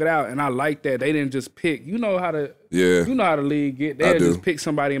them duke it out. And I like that. They didn't just pick. You know how the league get. They just pick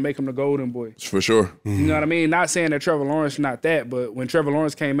somebody and make them the golden boy. For sure. You know what I mean? Not saying that Trevor Lawrence not that, but when Trevor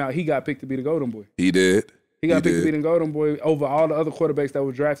Lawrence came out, he got picked to be the golden boy. He did. He got picked to be the golden boy over all the other quarterbacks that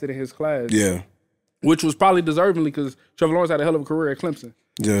were drafted in his class. Yeah. Which was probably deservingly because Trevor Lawrence had a hell of a career at Clemson.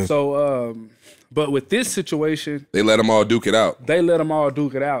 Yeah. So, but with this situation, they let them all duke it out.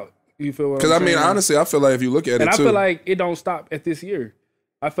 You You feel what I'm Because, I saying? mean, honestly, I feel like if you look at and it, I too. feel like it don't stop at this year.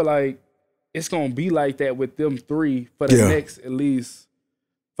 I feel like it's going to be like that with them three for the next at least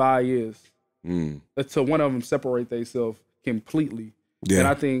 5 years. Until one of them separate themselves completely. Yeah. And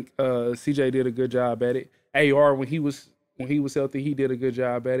I think CJ did a good job at it. AR, when he was healthy, he did a good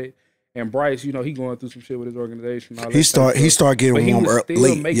job at it. And Bryce, you know, he going through some shit with his organization. He start getting warm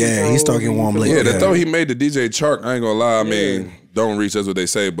late. Yeah, he started getting warm late. Yeah, the throw he made to DJ Chark, I ain't gonna lie. I mean, don't reach, that's what they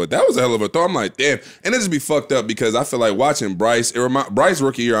say. But that was a hell of a throw. I'm like, damn. And it just be fucked up because I feel like watching Bryce, Bryce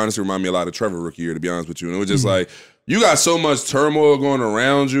rookie year honestly remind me a lot of Trevor rookie year, to be honest with you. And it was just like, you got so much turmoil going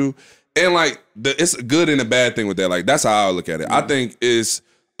around you. And like, it's a good and a bad thing with that. Like, that's how I look at it. I think it's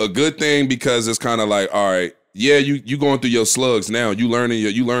a good thing because it's kind of like, all right, yeah, you going through your slugs now. You learning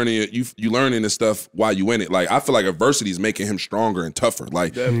this stuff while you in it. Like, I feel like adversity is making him stronger and tougher.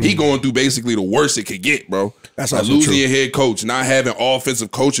 Like, he going through basically the worst it could get, bro. That's like also losing true. your head coach, not having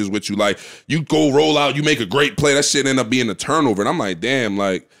offensive coaches with you. Like, you go roll out, you make a great play, that shit end up being a turnover. And I'm like, damn,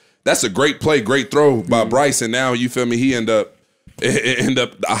 like, that's a great play, great throw by Bryce. And now, you feel me, he end up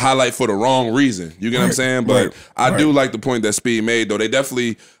a highlight for the wrong reason. You get what I'm saying? But I do like the point that Speed made, though. They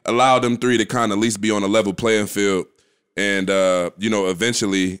definitely allowed them three to kind of at least be on a level playing field. And, you know,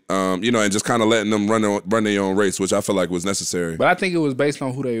 eventually, you know, and just kind of letting them run their own race, which I feel like was necessary. But I think it was based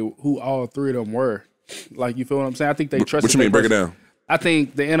on who all three of them were. Like, you feel what I'm saying? I think they trusted. What you mean? Break it down. I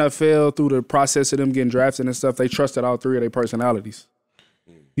think the NFL, through the process of them getting drafted and stuff, they trusted all three of their personalities.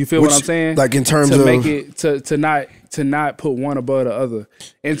 You feel what I'm saying? Like, in terms to of make it to not put one above the other.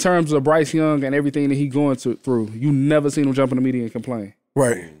 In terms of Bryce Young and everything that he going through, you never seen him jump in the media and complain.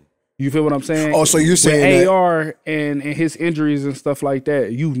 Right. You feel what I'm saying? Oh, so you're saying with AR and his injuries and stuff like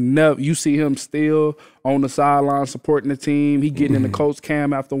that, you see him still on the sideline supporting the team. He getting in the coach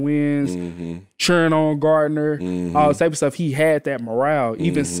cam after wins, cheering on Gardner, all this type of stuff. He had that morale.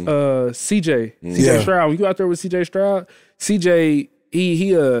 Even CJ Stroud. When you out there with CJ Stroud, CJ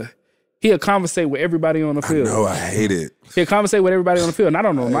he'll conversate with everybody on the field. No, I hate it. He'll conversate with everybody on the field. And I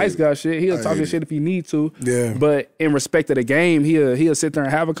don't know, nice guy shit. He'll talk his shit if he need to. Yeah. But in respect of the game, he'll sit there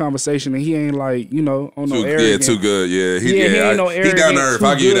and have a conversation, and he ain't like, you know, on no arrogant. Yeah, too good. Yeah, he ain't no arrogant. He down to earth.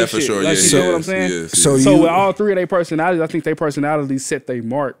 I'll give you that for sure. Like, Yeah, you know what I'm saying? Yes. So with all three of their personalities, I think their personalities set their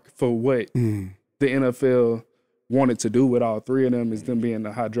mark for what the NFL wanted to do with all three of them, is them being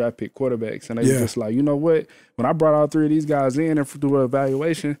the high draft pick quarterbacks. And they were just like, you know what? When I brought all three of these guys in and through an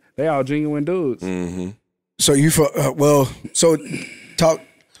evaluation, they all genuine dudes. So you feel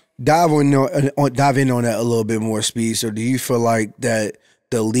dive in on that a little bit more, Speed. So do you feel like that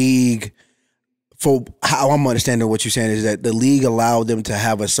the league, for how I'm understanding what you're saying, is that the league allowed them to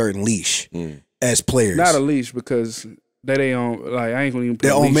have a certain leash as players? Not a leash, because they own, like, I ain't gonna even put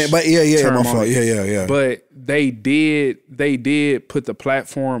their own man, but my fault. Yeah. But they did put the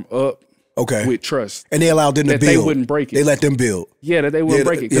platform up with trust. And they allowed them to build. They wouldn't break it. They let them build. Yeah, that they wouldn't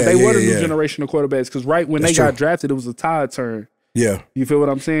break it. Because they were the new generation of quarterbacks. Because right when they got drafted, it was a tide turn. Yeah. You feel what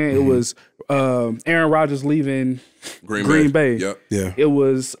I'm saying? It was Aaron Rodgers leaving Green Bay. Yep. Yeah. It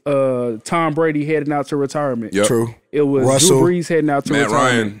was Tom Brady heading out to retirement. Yep. True. It was Russell, Drew Brees heading out to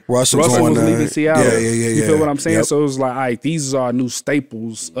retirement. Russell was leaving Seattle. Yeah. You feel what I'm saying? So it was like, all right, these are our new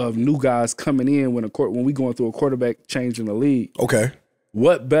staples of new guys coming in when we going through a quarterback change in the league. Okay.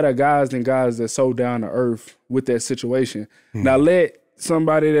 What better guys than guys that's so down to earth with that situation? Now let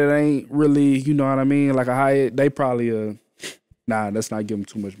somebody that ain't really, you know what I mean, like a Hyatt, they probably let's not give them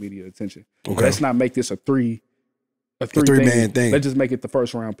too much media attention. Okay. Let's not make this a three-man thing. Let's just make it the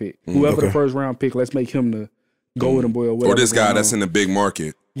first round pick. Whoever the first round pick, let's make him the golden boy or whatever. Or this guy that's in the big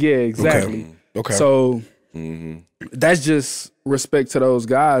market. Yeah, exactly. Okay. So that's just respect to those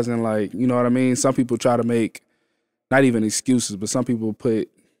guys, and, like, you know what I mean? Some people try to make not even excuses, but some people put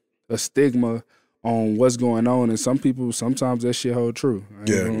a stigma on what's going on, and sometimes that shit hold true.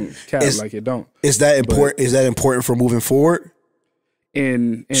 I ain't gonna like it don't. Is that important? Is that important for moving forward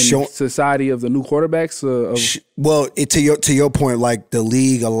in society of the new quarterbacks? To your point, like the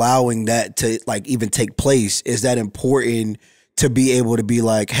league allowing that to like even take place, is that important to be able to be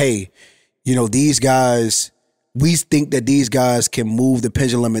like, hey, you know, these guys, we think that these guys can move the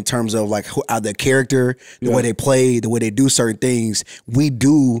pendulum in terms of like their character, the way they play, the way they do certain things. We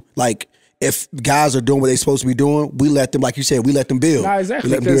do, like, if guys are doing what they're supposed to be doing, we let them, like you said, we let them build. Nah,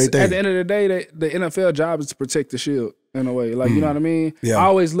 exactly. Because at the end of the day, the NFL job is to protect the shield in a way. Like, you know what I mean? Yeah. I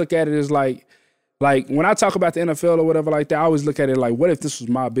always look at it as like when I talk about the NFL or whatever like that, I always look at it like, what if this was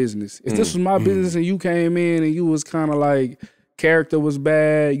my business? If this was my business and you came in and you was kind of like, character was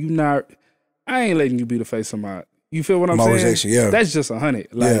bad, I ain't letting you be the face of my. You feel what I'm saying? Yeah. That's just 100.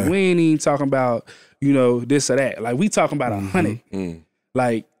 Like, we ain't even talking about, you know, this or that. Like, we talking about 100.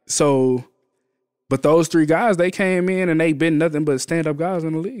 Like, So, but those 3 guys, they came in and they been nothing but stand-up guys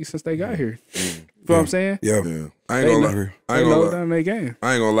in the league since they got here. You know what I'm saying? Yeah. I ain't gonna lie. I ain't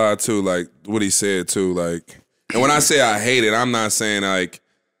gonna lie too. Like what he said too. Like, and when I say I hate it, I'm not saying like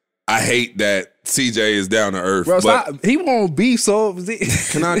I hate that CJ is down to earth. Bro, but he won't be so.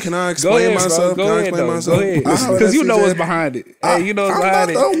 Can I explain myself? Go ahead, because you know what's behind it. Hey, you know what's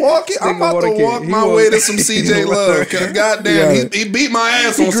behind it. I'm about to walk my way to some CJ love. Goddamn, he beat my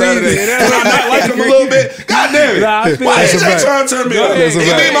ass on Saturday. And I not like him a little bit. Goddamn it. Why is that trying to turn me up? He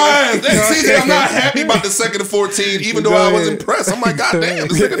beat my ass. CJ, I'm not happy about the 2nd to 14, even though I was impressed. I'm like, goddamn,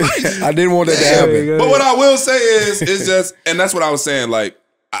 this nigga nice. I didn't want that to happen. But what I will say is, it's just, and that's what I was saying, like,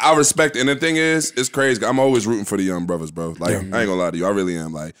 I respect it. And the thing is, it's crazy. I'm always rooting for the young brothers, bro. Like, I ain't gonna lie to you. I really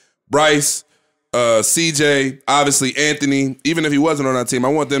am. Like, Bryce, CJ, obviously Anthony, even if he wasn't on our team, I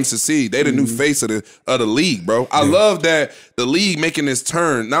want them to succeed. They the new face of the league, bro. I love that the league making this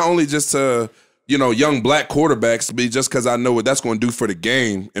turn, not only just to, you know, young black quarterbacks, but just because I know what that's going to do for the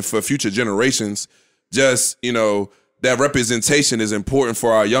game and for future generations. Just, you know, that representation is important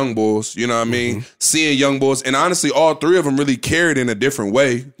for our young boys. You know what I mean? Seeing young boys. And honestly, all 3 of them really carried in a different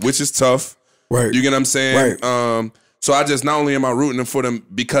way, which is tough. Right. You get what I'm saying? Right. So I just, not only am I rooting for them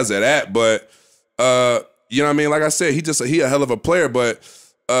because of that, but, you know what I mean? Like I said, he a hell of a player, but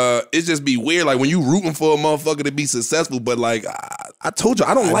it just be weird. Like when you rooting for a motherfucker to be successful, but like I told you,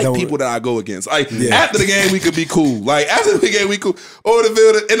 I don't like people that I go against. Like after the game, we could be cool. Like after the game, we cool. Over the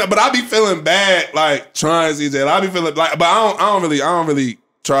field, but I be feeling bad, like trying CJ. I be feeling like, but I don't really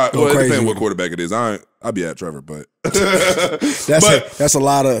try. Well, it depends what quarterback it is. I'll be at Trevor, but that's a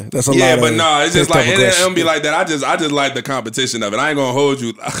lot of yeah. But no, it's just like it don't be like that. I just like the competition of it. I ain't gonna hold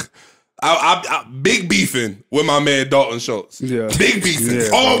you. I big beefing with my man Dalton Schultz. Yeah, big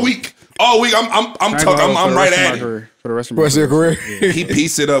beefing all week. All week, I'm talking. I'm right at him for the rest of your career. He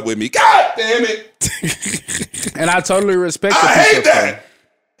pieced it up with me. God damn it! And I totally respect. I hate that.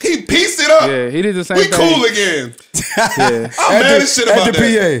 He pieced it up. Yeah, he did the same we thing. We cool again. Yeah, I'm mad as shit about at the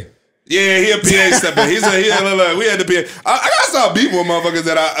that. PA. Yeah, he a PA stepping. We had the PA. I gotta stop beefing with motherfuckers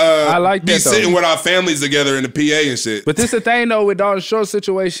that I like be sitting with our families together in the PA and shit. But this the thing though with Dalton Schultz's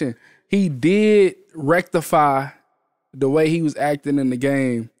situation. He did rectify the way he was acting in the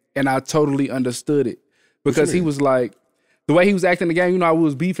game, and I totally understood it. Because he was like, the way he was acting in the game, you know, I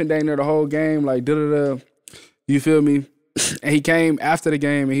was beefing down there the whole game, like, da-da-da. You feel me? And he came after the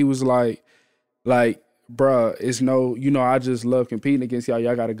game, and he was like, bruh, it's no, you know, I just love competing against y'all.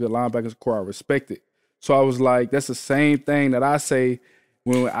 Y'all got a good linebackers core. I respect it. So I was like, that's the same thing that I say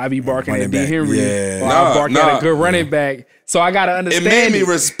when I be barking at D. Henry, or I bark at a good running back. So I gotta understand. It made me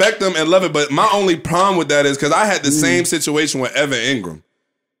respect them and love it. But my only problem with that is because I had the same situation with Evan Ingram.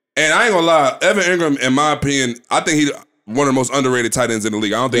 And I ain't gonna lie, Evan Ingram, in my opinion, I think he's one of the most underrated tight ends in the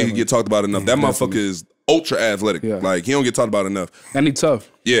league. I don't think he get talked about enough. That motherfucker is ultra athletic. Yeah. Like, he don't get talked about enough. And he tough.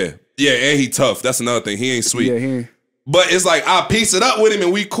 Yeah. Yeah, and he tough. That's another thing. He ain't sweet. Yeah, he ain't. But it's like, I piece it up with him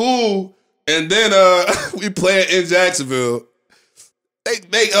and we cool. And then we play in Jacksonville.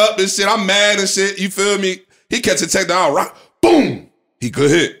 They up and shit. I'm mad and shit. You feel me? He catch a check down. Right. Boom. He good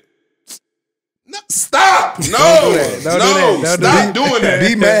hit. No, stop. No. Stop doing that.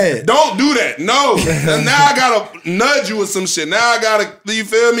 Be mad. Don't do that. No. And now I gotta nudge you with some shit. Now I gotta, you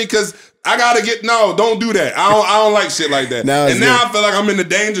feel me? Because I gotta get, no, don't do that. I don't like shit like that. Now I feel like I'm in the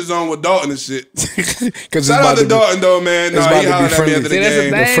danger zone with Dalton and shit. Shout out to Dalton though, man. No, he hollered at me after the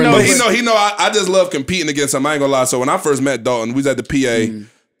game. But he know I just love competing against him. I ain't gonna lie. So when I first met Dalton, we was at the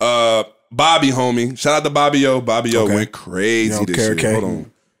PA. Bobby, homie. Shout out to Bobby O. Bobby O went crazy this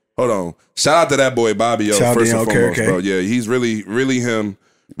year. Hold on. Shout out to that boy, Bobby O. First and foremost, bro. Yeah, he's really him.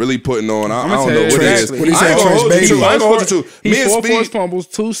 Really putting on. I don't know what it is. What he said, I ain't gonna hold you to. He 4 forced fumbles,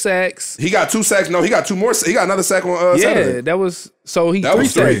 2 sacks. He got 2 sacks. No, he got 2 more. He got another sack on Saturday. Yeah, that was 3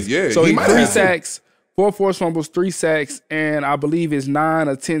 sacks. Yeah, so he 3 sacks, 4 forced fumbles, 3 sacks, and I believe it's 9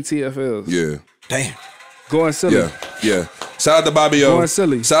 or 10 TFLs. Yeah. Damn. Going silly. Yeah. Shout out to Bobby O. Going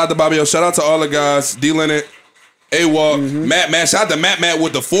silly. Shout out to Bobby O. Shout out to all the guys. D. Leonard. A-Walk, Matt, shout out to Matt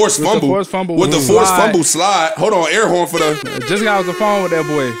with the forced fumble. With the forced fumble slide. Hold on, air horn for the. Just got off the phone with that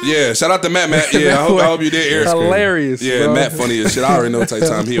boy. Yeah, shout out to Matt. Yeah, I hope you did air. Hilarious. Yeah, bro. Matt funny as shit. I already know what type of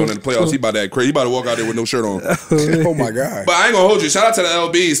time he on in the playoffs. He about to act crazy. He about to walk out there with no shirt on. Oh my God. But I ain't gonna hold you. Shout out to the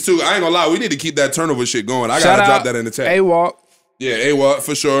LBs too. I ain't gonna lie. We need to keep that turnover shit going. I gotta drop that in the chat. A-Walk. Yeah, A-Walk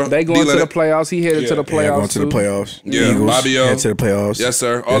for sure. They going to the playoffs. He headed to the playoffs. Going to the playoffs. Yeah, Bobby O. Head to the playoffs. Yes,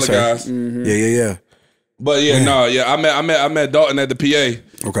 sir. All the guys. Yeah. But I met Dalton at the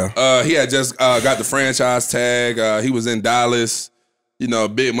PA. Okay. He had just got the franchise tag. He was in Dallas, you know,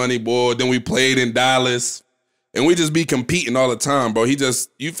 big money boy. Then we played in Dallas. and we just be competing all the time, bro. He just,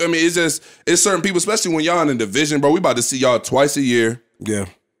 you feel me? It's certain people, especially when y'all in the division, bro. We about to see y'all twice a year. Yeah.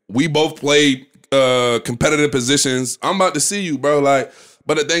 We both play competitive positions. I'm about to see you, bro. Like,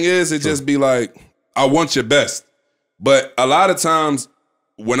 but the thing is, it just be like, I want your best. But a lot of times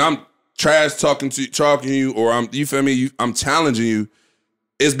when I'm trash talking you, or you feel me? I'm challenging you.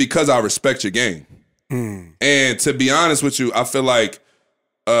 It's because I respect your game. And to be honest with you, I feel like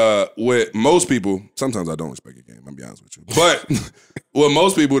with most people, sometimes I don't respect your game. I'll be honest with you. But with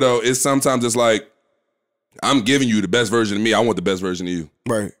most people though, it's sometimes it's like I'm giving you the best version of me. I want the best version of you.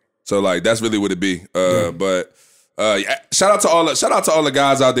 Right. So like that's really what it be. But shout out to all the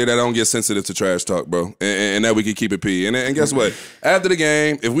guys out there that don't get sensitive to trash talk, bro, and that we can keep it P. And guess what? After the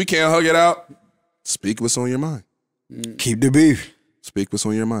game, if we can't hug it out, speak what's on your mind. Keep the beef. Speak what's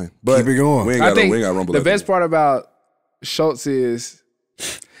on your mind. But keep it going. We ain't got rumble. The best part about Schultz is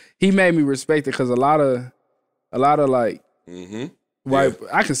he made me respect it because a lot of like white,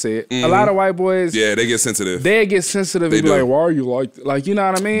 I can say it. A lot of white boys, they get sensitive. They get sensitive and be like, "Why are you like you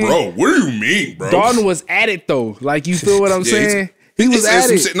know what I mean?" Bro, what do you mean, bro? Dalton was at it though. Like you feel what I'm saying? He was at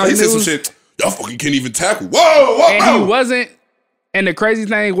it. Shit. No, he said some shit. Y'all fucking can't even tackle. Whoa, and bro. He wasn't. And the crazy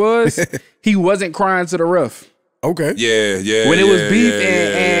thing was, he wasn't crying to the ref. Okay. Yeah. When it was beef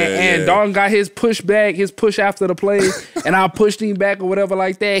and Dalton got his push after the play, and I pushed him back or whatever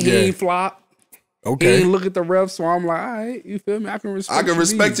like that, he ain't flop. Okay. He ain't look at the ref, so I'm like, all right, you feel me? I can respect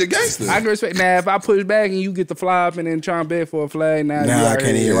your gangster. I can respect. Now, if I push back and you get the fly up and then try and beg for a flag, now I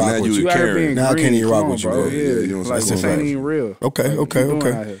can't even rock with you. Now I can't even rock with you, bro. Yeah, like this ain't even real.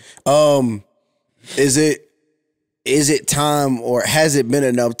 Okay. Is it time, or has it been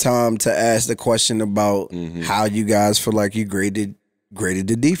enough time to ask the question about how you guys feel like you graded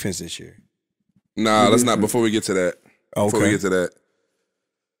the defense this year? Nah, let's not. Before we get to that.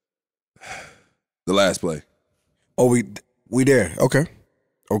 The last play. Oh, we there. Okay.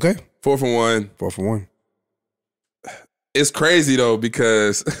 4 for 1. 4 for 1. It's crazy though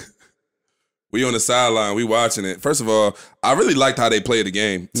because we on the sideline, we watching it. First of all, I really liked how they played the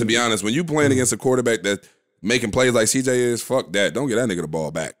game. To be honest, when you playing against a quarterback that making plays like CJ is, fuck that. Don't get that nigga the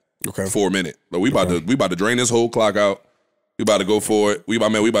ball back. Okay. 4 minutes. But we about to drain this whole clock out. We about to go for it. We about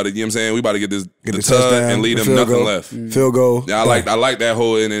to, you know what I'm saying? We about to get the tug and lead them nothing left. Field goal. Yeah, I like that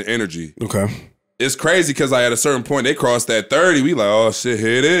whole energy. Okay. It's crazy because at a certain point they crossed that 30. We like, oh shit,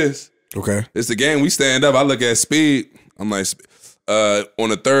 here it is. Okay. It's the game. We stand up. I look at speed. I'm like, on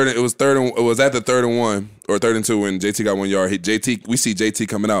the third, it was at the 3rd and 1 or 3rd and 2 when JT got 1 yard. We see JT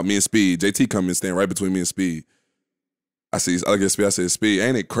coming out. Me and Speed. JT coming, stand right between me and Speed. I look at Speed. I said, Speed,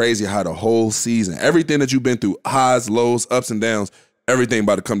 ain't it crazy how the whole season, everything that you've been through, highs, lows, ups and downs, everything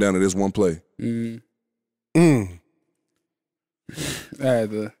about to come down to this one play.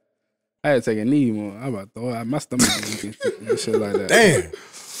 I had to take a knee more. I'm about to throw out my stomach and shit like that. Damn.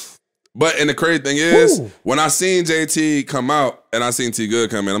 But and the crazy thing is, when I seen JT come out and I seen T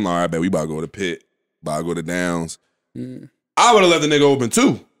Good come in, I'm like, all right, bet we about to go to pit, about to go to downs. I would have left the nigga open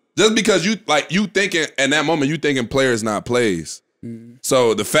too. Just because you thinking in that moment, you thinking players not plays.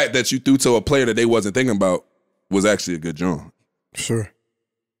 So the fact that you threw to a player that they wasn't thinking about was actually a good job. Sure.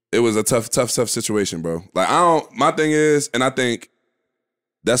 It was a tough situation, bro. Like my thing is, and I think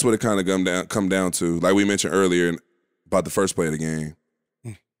that's what it kind of come down to. Like we mentioned earlier about the first play of the game.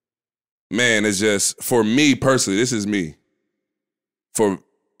 Man, it's just, for me personally, this is me.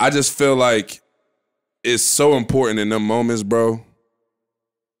 I just feel like it's so important in them moments, bro,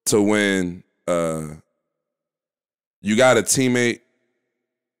 to when you got a teammate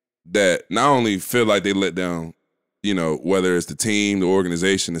that not only feel like they let down, you know, whether it's the team, the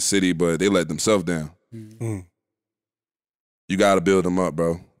organization, the city, but they let themselves down. You got to build them up,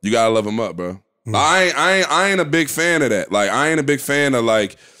 bro. You got to love them up, bro. I ain't a big fan of that. Like, I ain't a big fan of,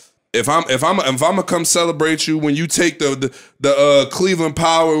 like, if I'm gonna come celebrate you when you take the Cleveland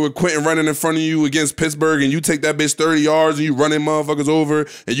Power with Quentin running in front of you against Pittsburgh, and you take that bitch 30 yards and you running motherfuckers over,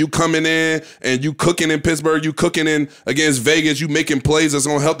 and you coming in and you cooking in Pittsburgh, you cooking in against Vegas, you making plays that's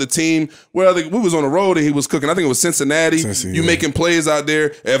gonna help the team. Well, we was on the road and he was cooking. I think it was Cincinnati. You making plays out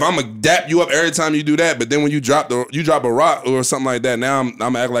there. If I'm gonna dap you up every time you do that, but then when you drop a rock or something like that, now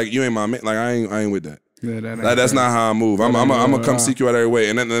I'm acting like you ain't my man. Like I ain't with that. Yeah, that's not how I move. I'm gonna come seek you out every way.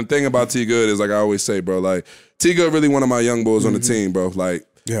 And then the thing about T Good is, like I always say, bro, like T Good really one of my young boys on the team, bro. Like,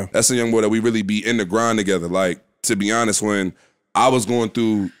 that's a young boy that we really be in the grind together. Like, to be honest, when I was going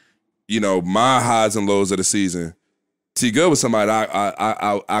through, you know, my highs and lows of the season, T Good was somebody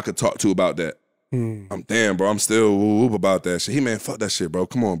I could talk to about that. I'm damn, bro. I'm still whoop about that shit. Man, fuck that shit, bro.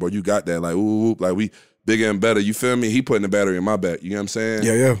 Come on, bro. You got that. Like, whoop, like we bigger and better. You feel me? He putting the battery in my back. You know what I'm saying?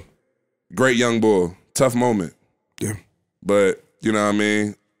 Yeah. Great young boy. Tough moment. Yeah. But you know what I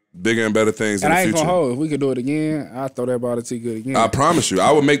mean. Bigger and better things And in the I ain't future. gonna hold. If we could do it again, I'd throw that ball to T Good again. I promise you, I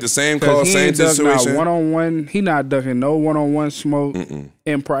would make the same call, Cause he same ain't duck situation. not one-on-one. He not ducking no one-on-one smoke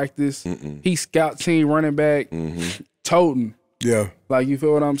in practice. He scout team running back, toting. Yeah. Like, you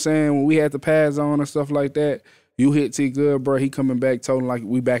feel what I'm saying? When we had the pads on and stuff like that, you hit T Good, bro. He coming back toting like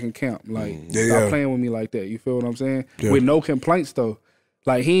we back in camp. Like, stop playing with me like that. You feel what I'm saying? Yeah. With no complaints though.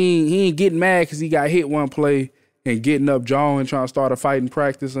 Like he ain't getting mad because he got hit one play and getting up jawing, trying to start a fight in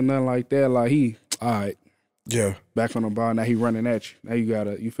practice or nothing like that. Like he, all right, Yeah. back on the ball. Now he running at you. Now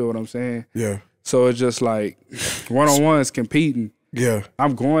you feel what I'm saying? Yeah. So it's just like one-on-ones competing. Yeah.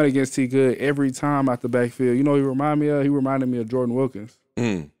 I'm going against T Good every time out the backfield. You know, he reminded me of Jordan Wilkins.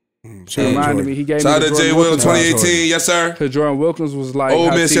 Shout out Reminded me, he gave Shout me out the to J. Jordan Will Wilkins. 2018, yes sir. Because Jordan Wilkins was like Ole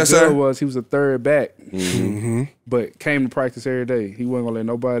how Miss, T yes, Good sir. was. He was a third back, but came to practice every day. He wasn't gonna let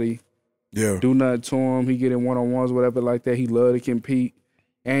nobody Yeah. do nothing to him. He get in one-on-ones, whatever like that. He loved to compete,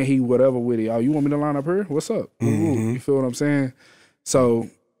 and he whatever with it. Oh, you want me to line up here? What's up? Ooh, you feel what I'm saying? So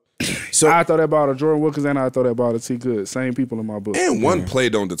I throw that ball to Jordan Wilkins and I throw that ball to T Good. Same people in my book. And one play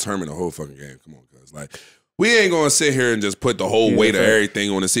don't determine the whole fucking game. Come on, guys. Like, we ain't gonna sit here and just put the whole weight of everything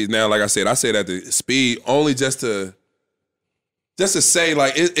on the season. Now, like I said at the speed only just to say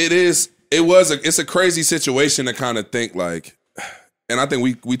like it's a crazy situation to kind of think like, and I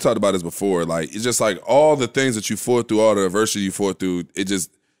think we talked about this before. Like, it's just like all the things that you fought through, all the adversity you fought through.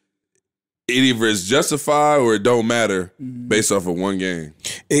 It either is justified or it don't matter based off of one game.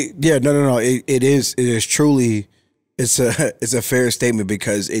 No. It is truly. It's a fair statement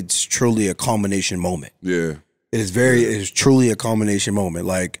because it's truly a culmination moment. Yeah. It is truly a culmination moment.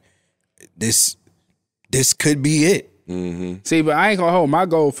 Like this could be it. See, but I ain't gonna hold. My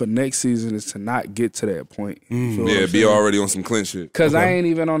goal for next season is to not get to that point. You feel what Yeah, I'm be saying? already on some clinch shit. Cause I ain't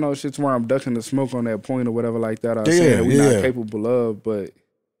even on those shits where I'm ducking the smoke on that point or whatever like that. I was Yeah, saying that we're yeah. not capable of, but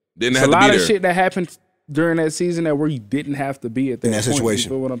Didn't it's have a to lot be of there. shit that happened during that season that where you didn't have to be at that, In that point.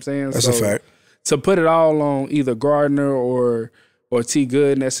 situation. You feel what I'm saying? That's a fact. To put it all on either Gardner or T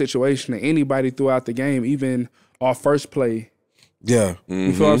Good in that situation, or anybody throughout the game, even our first play. Yeah.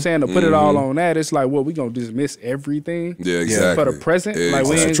 You feel what I'm saying? To put it all on that, it's like, what, we gonna dismiss everything Yeah, exactly. for the present? Yeah, Like,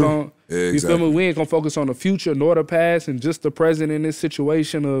 we ain't exactly. gonna, Yeah, you feel exactly. me? We ain't gonna focus on the future nor the past and just the present in this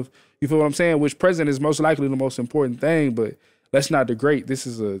situation of, you feel what I'm saying? Which present is most likely the most important thing, but let's not degrade. This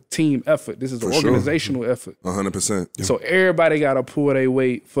is a team effort. This is an sure. organizational effort. 100%. So everybody got to pull their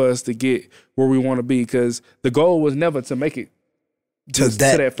weight for us to get where we want to be, because the goal was never to make it To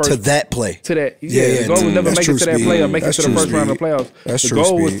that play. to that. Yeah, the goal was never that's make true, it to that Speed. play or make That's it to the true, first round of the Speed. playoffs. That's the true,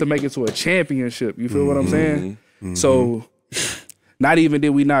 goal was Speed. to make it to a championship. You feel what I'm saying? So not even did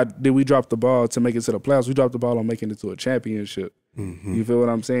we drop the ball to make it to the playoffs. We dropped the ball on making it to a championship. You feel what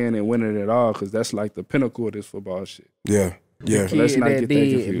I'm saying? And winning it all, because that's like the pinnacle of this football shit. Yeah. Yeah. So let's not get that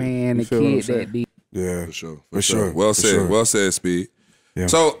confused. Man, You the feel what I'm kid saying? that did. Yeah. For sure. For sure. Well For said. sure. Well said, Speed. Yeah.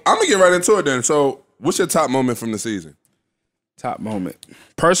 So I'm gonna get right into it then. So what's your top moment from the season? Top moment.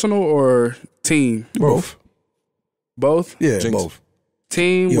 Personal or team? Both. Both? Yeah, Jinx. both.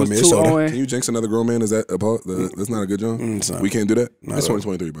 Team You was want me a soda? 2-0. Can you jinx another grown man? Is that that's not a good job? it's not. We can't do that. Not It's at all.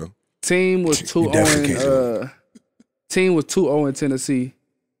 2023, bro. Team was definitely 2-0. can't do Team was 2-0 in Tennessee.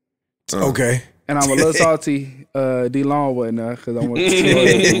 Okay. And I'm a little salty. D-Long wasn't there because I went to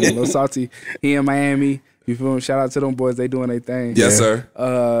 2-0. I'm a little salty. He in Miami. You feel me? Shout out to them boys. They doing their thing. Yes, sir.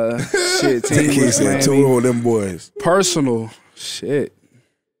 Shit, team He was said two Miami. of them boys. Personal. Shit.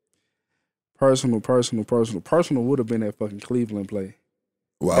 Personal would have been that fucking Cleveland play.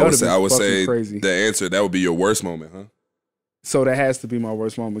 Well, That I would've been would fucking say crazy. the answer that would be your worst moment, huh? So that has to be my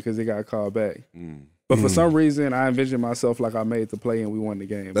worst moment because it got called back. But for some reason, I envisioned myself like I made the play and we won the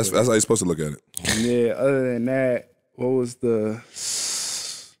game. That's But how you're supposed to look at it. yeah, other than that, what was the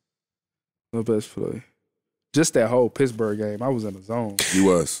best play? Just that whole Pittsburgh game. I was in the zone. You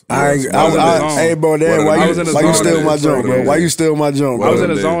was. Hey, bro, One Dan, of the why days. you steal my jump, bro? days. Why you steal my jump, I was bro? in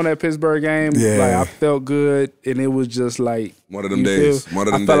the days. zone at Pittsburgh game. Yeah. Like I felt good, and it was just like One of them you days. feel? One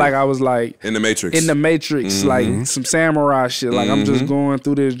of them I felt days. like I was like In the Matrix. in the Matrix, like some samurai shit. Like I'm just going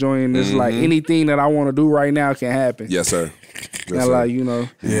through this joint. And it's like anything that I want to do right now can happen. Yes, sir. Yes, And sir. like, you know,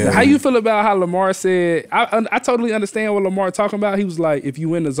 Yeah. how you feel about how Lamar said? I totally understand what Lamar talking about. He was like, if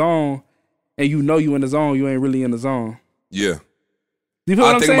you in the zone and you know you in the zone, you ain't really in the zone. Yeah. You feel I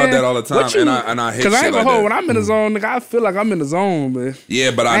what I'm think saying? about that all the time, What you- and I hate Because I shit ain't like gonna hold. that. When I'm in the zone, nigga, I feel like I'm in the zone, man.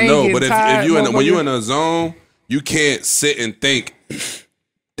 Yeah, but I I ain't know. getting But if tired, you when you motherfucker. in a zone, you can't sit and think,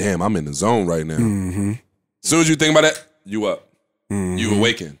 damn, I'm in the zone right now. As soon as you think about that, you up. You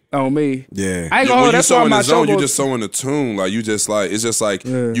awaken. On me. Yeah. I ain't gonna When hold. you That's so why in my the zone, show you goes- just so in the tune. Like you just like it's just like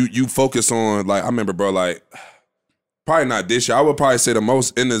Yeah. you focus on like I remember, bro. Like probably not this year. I would probably say the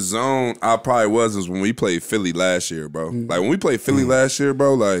most in the zone I probably was when we played Philly last year, bro. Like when we played Philly last year,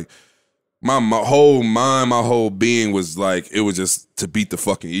 bro, like my whole mind, my whole being was like, it was just to beat the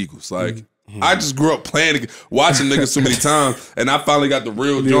fucking Eagles. Like I just grew up playing, watching niggas so many times, and I finally got the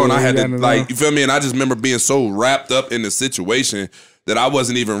real joint. I had to, like, you feel me? And I just remember being so wrapped up in the situation that I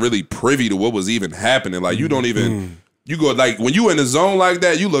wasn't even really privy to what was even happening. Like, you don't even, you go, like, when you in the zone like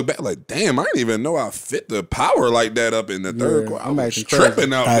that, you look back like, damn, I didn't even know I fit the power like that up in the third quarter. I was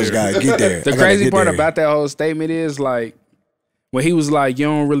tripping out there. I just gotta get there. The crazy part about that whole statement is, like, when he was like, you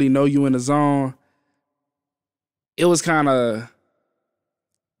don't really know you in the zone, it was kind of,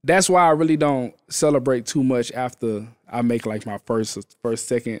 that's why I really don't celebrate too much after I make like my first,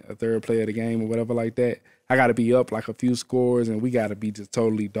 second, or third play of the game or whatever like that. I got to be up like a few scores and we got to be just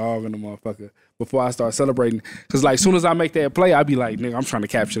totally dogging the motherfucker before I start celebrating. Because like soon as I make that play, I be like, nigga, I'm trying to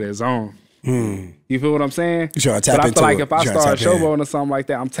capture that zone. You feel what I'm saying? You trying to tap but I into feel like it. if I start showboating or something like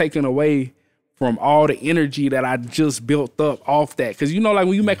that, I'm taking away from all the energy that I just built up off that. Because you know, like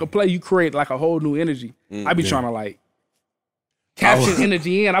when you make a play, you create like a whole new energy. I be trying to like capture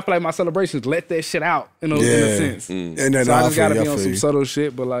energy in. I feel like my celebrations let that shit out in a sense. And so I just gotta be on some subtle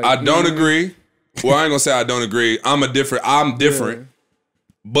shit. But like, I don't agree. Well, I ain't gonna say I don't agree. I'm different. Yeah.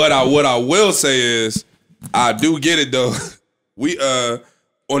 But what I will say is I do get it though. We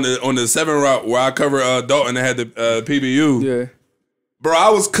on the 7 route where I cover Dalton and had the PBU. Yeah. Bro,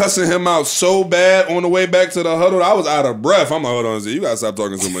 I was cussing him out so bad on the way back to the huddle. I was out of breath. I'm like, hold on, you gotta stop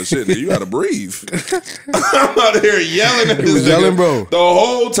talking so much shit. You gotta breathe. I'm out here yelling at this nigga bro, the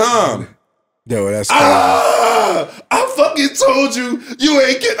whole time. Yo, that's I fucking told you, you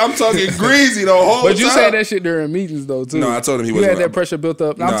ain't get. I'm talking greasy the whole time. But you said that shit during meetings though too. No, I told him he was. You had that pressure built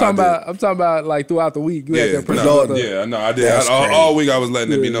up. I'm talking about like throughout the week. You had that pressure built up. Yeah, no, I did. All week I was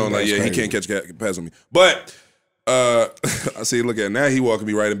letting it be known like, he can't catch pass on me. But I see. Look at now. He walking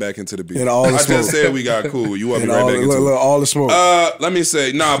me right back into the beat. I just said we got cool. You walking me right back into all the smoke. Let me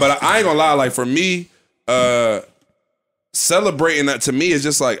say but I ain't gonna lie. Like for me, celebrating that to me is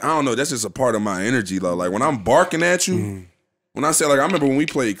just like, I don't know. That's just a part of my energy, though. Like when I'm barking at you, when I say like, I remember when we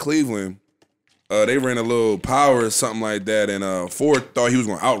played Cleveland, they ran a little power or something like that, and Ford thought he was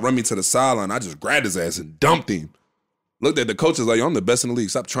gonna outrun me to the sideline. I just grabbed his ass and dumped him. Looked at the coaches like, yo, I'm the best in the league.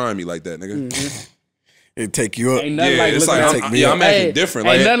 Stop trying me like that, nigga. It take you up. Ain't nothing like it's like I'm acting different.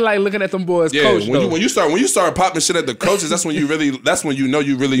 Ain't nothing like looking at them boys. Coach. When you start popping shit at the coaches, that's when you know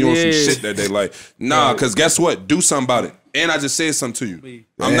you really on some shit that day. Like, nah, because guess what? Do something about it. And I just said something to you.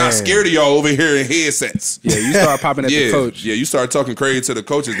 I'm not scared of y'all over here in headsets. Yeah, you start popping at the coach. Yeah, you start talking crazy to the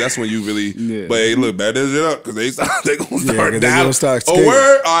coaches. That's when you really. But hey, look, back this it up because they gonna start down. Oh,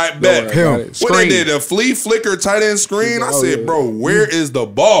 word. All right, bet. What they did, a flea flicker tight end screen. I said, bro, where is the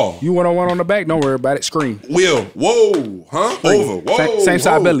ball? You 1-on-1 on the back. Don't worry about it. Screen. Whoa, huh? Over. Whoa. Same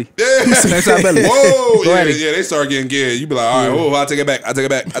side belly. Yeah. Same side belly. Whoa. Yeah, they start getting geared. You be like, all right, I take it back. I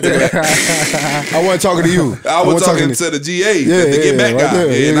wasn't talking to you. I was talking to the GA. Get back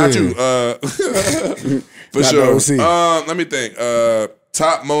guy. Not you. For sure. Let me think.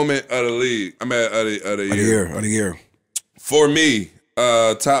 Top moment of the league. I'm at of the year. For me,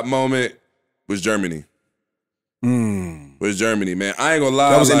 top moment was Germany. Was Germany, man. I ain't gonna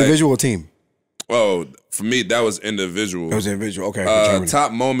lie. That was individual or team? Oh, for me, that was individual. That was individual. Okay.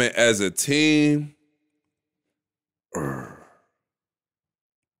 Top moment as a team.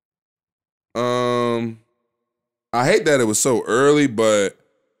 I hate that it was so early, but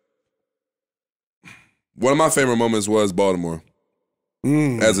one of my favorite moments was Baltimore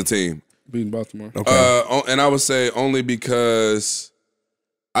as a team. Beating Baltimore. Okay. And I would say only because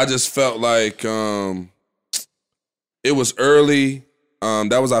I just felt like it was early.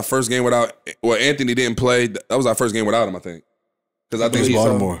 That was our first game without. Well, Anthony didn't play. That was our first game without him, I think. Because I think he's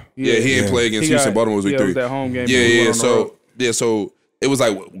Baltimore. He didn't play against Houston. Baltimore was week 3. It was that home game. So it was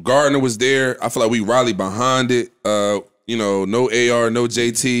like Gardner was there. I feel like we rallied behind it. No AR, no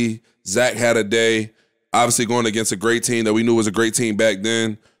JT. Zach had a day. Obviously going against a great team that we knew was a great team back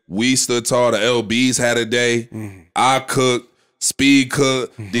then. We stood tall. The LBs had a day. I cooked. Speed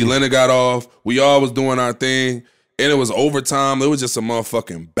cooked. D-Leonard got off. We all was doing our thing. And it was overtime. It was just a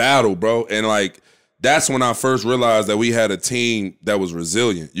motherfucking battle, bro. And like, that's when I first realized that we had a team that was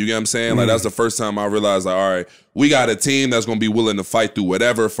resilient. You get what I'm saying? Like, that's the first time I realized, like, all right, we got a team that's going to be willing to fight through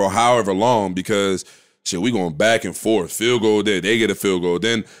whatever for however long because, shit, we going back and forth. Field goal there, they get a field goal.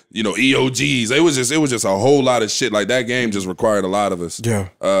 Then, EOGs. It was just a whole lot of shit. Like, that game just required a lot of us. Yeah.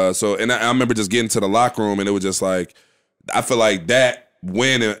 And I remember just getting to the locker room, and it was just like, I feel like that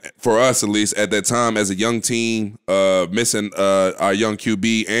win, for us at least, at that time as a young team, missing our young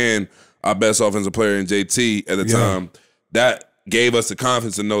QB and our best offensive player in JT at the time, that gave us the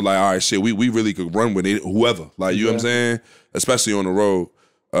confidence to know, like, all right, shit, we really could run with it, whoever. Like, you know what I'm saying? Especially on the road.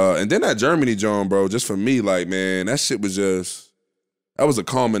 And then that Germany joint, bro, just for me, like, man, that shit was just, that was a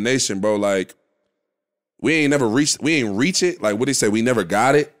culmination, bro. Like, we ain't reach it. Like, what they say, we never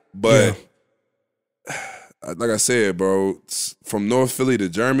got it. But, like I said, bro, from North Philly to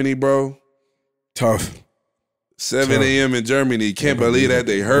Germany, bro. Tough. 7 a.m. in Germany. Can't believe that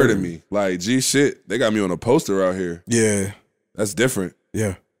they heard of me. Like, gee, shit. They got me on a poster out here. Yeah. That's different.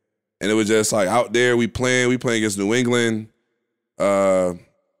 Yeah. And it was just like out there, we playing against New England.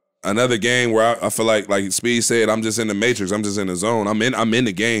 Another game where I feel like Speed said, I'm just in the matrix. I'm just in the zone. I'm in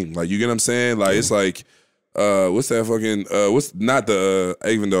the game. Like, you get what I'm saying? Like, it's like, what's that fucking, what's not the,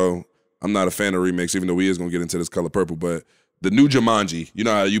 even though I'm not a fan of remakes, even though we is going to get into this Color Purple, but the new Jumanji, you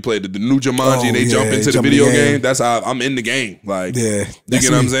know how you played the new Jumanji and they jump into the video game? That's how I'm in the game. Like, you get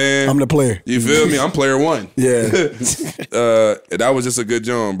what I'm saying? I'm the player. You feel me? I'm player one. Yeah. That was just a good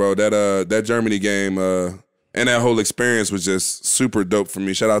joint, bro. That Germany game and that whole experience was just super dope for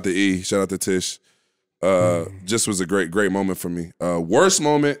me. Shout out to E. Shout out to Tish. Just was a great moment for me. Worst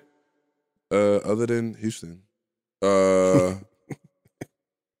moment, other than Houston.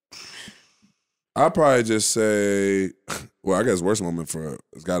 I'll probably just say, well, I guess worst moment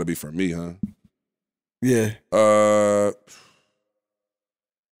it's got to be for me, huh? Yeah.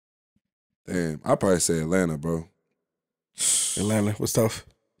 Damn, I'll probably say Atlanta, bro. Atlanta was tough.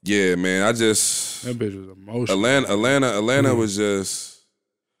 Yeah, man, That bitch was emotional. Atlanta was just.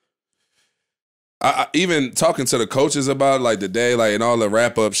 I even talking to the coaches about like the day, like and all the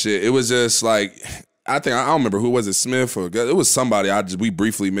wrap up shit. It was just like. I don't remember who was it, Smith or it was somebody we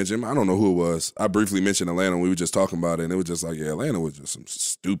briefly mentioned. I don't know who it was. I briefly mentioned Atlanta when we were just talking about it, and it was just like, yeah, Atlanta was just some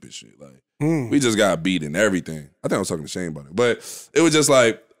stupid shit. Like we just got beat in everything. I think I was talking to Shane about it, but it was just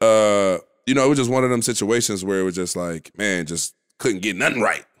like, it was just one of them situations where it was just like, man, just couldn't get nothing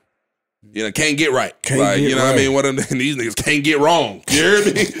right. You know, can't get right. What I mean? One of them, these niggas can't get wrong. You hear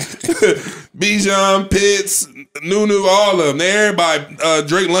me? Bijan, Pitts, Nunu, all of them. Everybody,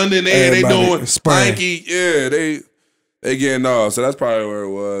 Drake London, they doing Spanky. Yeah, they getting off. So that's probably where it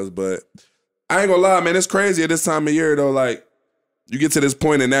was. But I ain't gonna lie, man. It's crazy at this time of year, though. Like, you get to this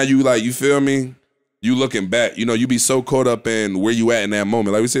point and now you feel me? You looking back. You know, you be so caught up in where you at in that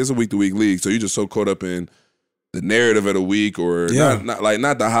moment. Like we say, it's a week-to-week league. So you just so caught up in the narrative of the week or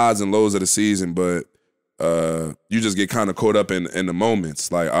not the highs and lows of the season, but you just get kind of caught up in the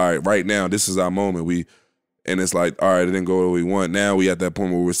moments. Like, all right, right now, this is our moment. And it's like, all right, it didn't go where we want. Now we at that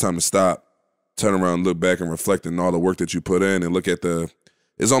point where it's time to stop, turn around, look back and reflect on all the work that you put in and look at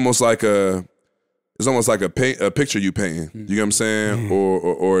it's almost like a picture you painting. You know what I'm saying?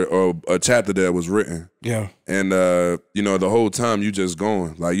 Or a chapter that was written. Yeah. And the whole time you just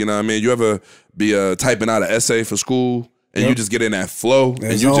going. Like, you know what I mean? You ever be typing out an essay for school and you just get in that flow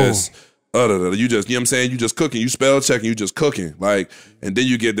and you just you know what I'm saying? You just cooking, you spell checking, you just cooking. Like, and then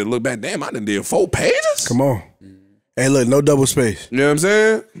you get to look back, damn, I done did 4 pages? Come on. Hey, look, no double space. You know what I'm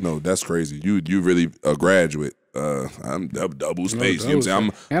saying? No, that's crazy. You really a graduate. I'm double space. You know what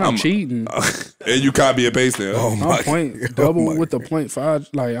I'm saying? I'm cheating. And you copy and paste it. Oh my double with the 0.5.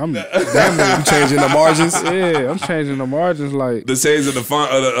 Like I'm damn near you changing the margins? Yeah, I'm changing the margins. Like the shades of the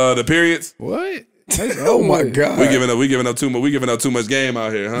font of the periods. What? Oh my God. We giving up too much game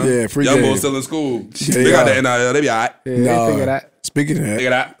out here, huh? Yeah, free young game. boys still in school. They got the NIL. They be all right. Yeah, they figure that. Speaking of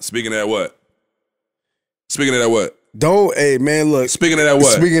that. Speaking of that what? Don't, hey man, look. Speaking of that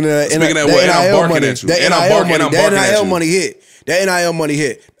what? Speaking of that, and I'm barking at you. That NIL money hit. That NIL money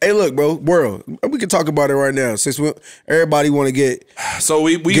hit. Hey, look, bro, world. We can talk about it right now since everybody want to get. So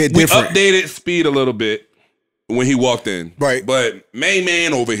we updated Speed a little bit when he walked in, right? But main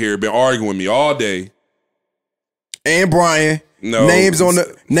man over here been arguing with me all day. And Brian. No names on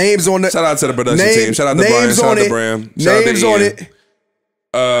the. Shout out to the production team. Shout out to Brian. Shout out to Bram. Shout names out to on Ian. it.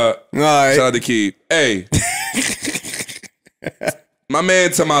 All right. Shout out to Keith. Hey. My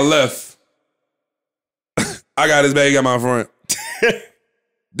man to my left, I got his bag at my front.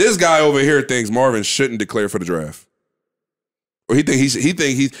 This guy over here thinks Marvin shouldn't declare for the draft, or he thinks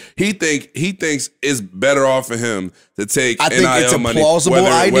it's better off for him to take I think NIL it's a money, plausible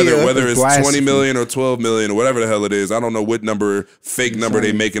idea. whether it's 20 million or 12 million or whatever the hell it is. I don't know what fake number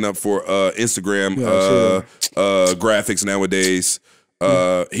they making up for Instagram graphics nowadays.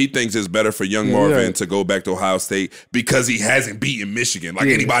 He thinks it's better for young Marvin to go back to Ohio State because he hasn't beaten Michigan. Like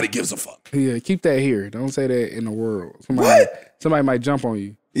anybody gives a fuck. Yeah, keep that here. Don't say that in the world. Somebody might jump on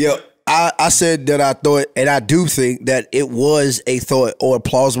you. Yo, I said that I thought, and I do think that it was a thought or a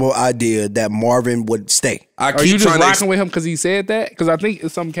plausible idea that Marvin would stay. Are you just rocking with him because he said that? Because I think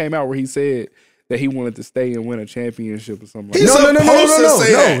something came out where he said that he wanted to stay and win a championship or something like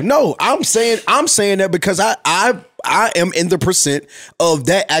that. No. I'm saying that because I am in the percent of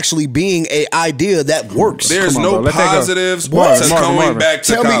that actually being an idea that works. There's no positives to going back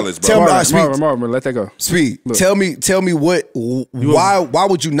to college, bro. Marvin, let that go. Speed. Tell me why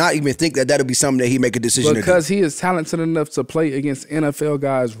would you not even think that that'll be something that he make a decision because he is talented enough to play against NFL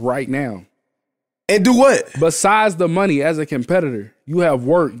guys right now. And do what? Besides the money, as a competitor, you have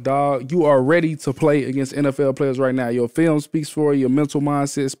work, dog. You are ready to play against NFL players right now. Your film speaks for it. Your mental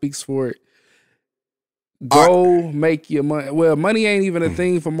mindset speaks for it. Go make your money. Well, money ain't even a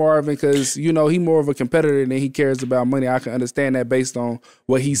thing for Marvin because, you know, he more of a competitor than he cares about money. I can understand that based on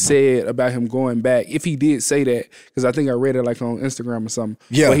what he said about him going back. If he did say that, because I think I read it like on Instagram or something.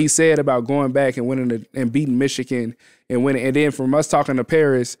 Yeah. What he said about going back and winning and beating Michigan and winning. And then from us talking to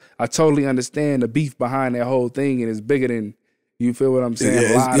Paris, I totally understand the beef behind that whole thing, and it's bigger than, you feel what I'm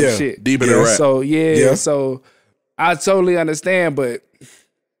saying? A lot of shit. Deep in the rap. So, so I totally understand, but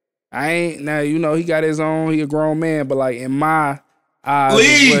I ain't, now, you know, he got his own, he a grown man, but like in my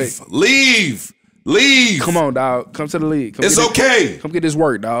eyes. Leave. Come on, dog. Come to the league. It's okay. Come get this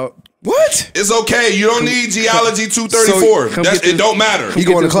work, dog. What? It's okay. You don't need Geology 234. It don't matter. He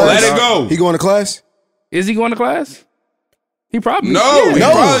going to class? Let it go. He going to class? Is he going to class? He probably he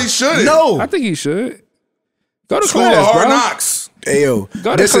probably shouldn't. No. I think he should. Go to School class, of Hard bro. Knocks. Hey, yo.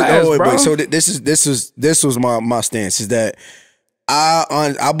 Go to class, bro. So this was my stance is that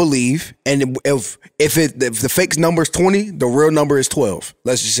I believe, and if the fake number is 20, the real number is 12.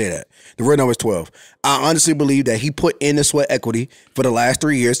 Let's just say that. The real number is 12. I honestly believe that he put in the sweat equity for the last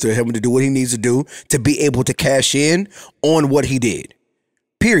 3 years to him to do what he needs to do to be able to cash in on what he did.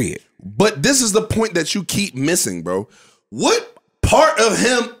 Period. But this is the point that you keep missing, bro. What part of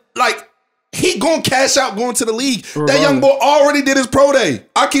him, like, he gonna cash out going to the league? That young boy already did his pro day.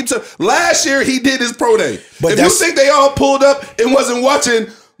 Last year he did his pro day. But if you think they all pulled up and wasn't watching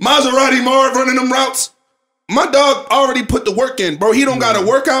Maserati Marv running them routes, my dog already put the work in, bro. He don't gotta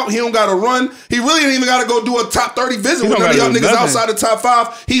work out. He don't gotta run. He really ain't even gotta go do a top 30 visit with none of y'all niggas outside the top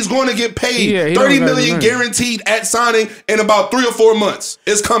 5. He's going to get paid $30 million guaranteed at signing in about 3 or 4 months.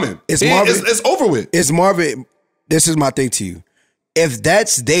 It's coming. It's over with. It's Marvin. This is my thing to you. If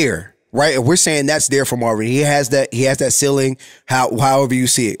that's there, right? If we're saying that's there for Marvin, he has that ceiling, however you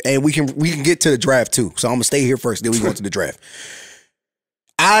see it. And we can get to the draft too. So I'm gonna stay here first, then we go to the draft.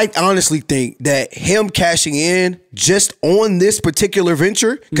 I honestly think that him cashing in just on this particular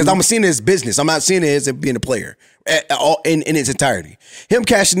venture, because I'm seeing it as business. I'm not seeing it as being a player in its entirety. Him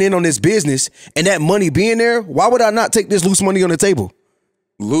cashing in on this business and that money being there, why would I not take this loose money on the table?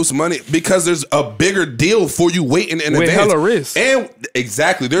 Loose money because there's a bigger deal for you waiting in advance. With hella risk. And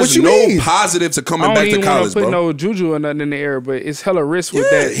exactly, there's no positive to coming back to college, bro. I don't even want to put no juju or nothing in the air, but it's hella risk with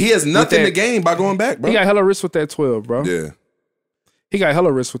that. He has nothing to gain by going back, bro. He got hella risk with that 12, bro. Yeah. He got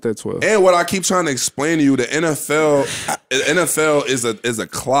hella risk with that 12. And what I keep trying to explain to you, the NFL is a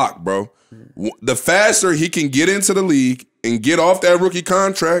clock, bro. The faster he can get into the league and get off that rookie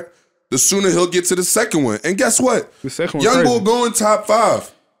contract, the sooner he'll get to the second one. And guess what? The second one Young bull going top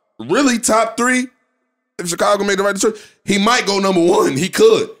 5. Really top 3. If Chicago made the right decision, he might go number 1. He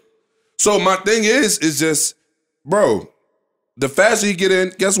could. So my thing is just, bro, the faster he get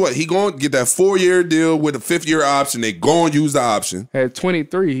in, guess what? He going to get that 4-year deal with a 5th-year option. They going to use the option. At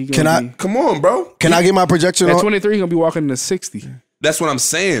 23, he come on, bro. Can I get my projection at 23, he going to be walking into 60. That's what I'm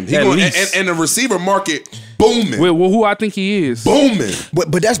saying. And the receiver market booming. Well, who I think he is booming.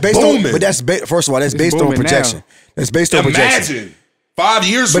 But that's based on. But that's first of all, that's based on projection. Now. That's based on projection. Imagine 5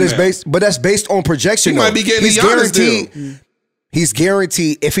 years from now. But that's based on projection. He might be getting the Giannis deal. He's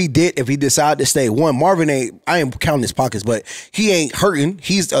guaranteed if he decided to stay. One, Marvin ain't. I ain't counting his pockets, but he ain't hurting.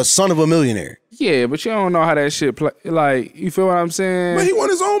 He's a son of a millionaire. Yeah, but you don't know how that shit play. Like, you feel what I'm saying? But he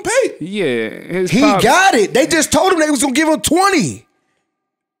want his own pay. Yeah, he got it. They just told him they was gonna give him 20.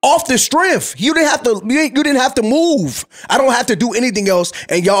 Off the strength. You didn't have to move. I don't have to do anything else,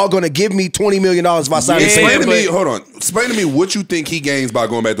 and y'all gonna give me $20 million if I sign Hold on. Explain to me what you think he gains by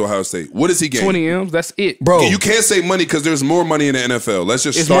going back to Ohio State. What does he gain? 20 M's. That's it, bro. You can't say money because there's more money in the NFL. Let's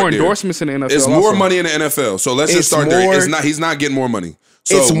just start there. It's more endorsements in the NFL. It's more money in the NFL. So let's just start there. He's not getting more money.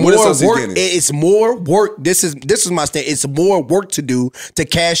 So it's what else more work. He getting? It's more work. This is my stand. It's more work to do to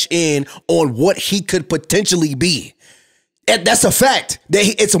cash in on what he could potentially be. And that's a fact.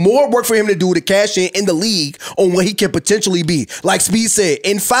 That it's more work for him to do to cash in the league on what he can potentially be. Like Speed said,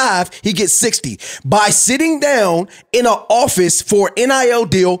 in 5, he gets 60. By sitting down in an office for an NIL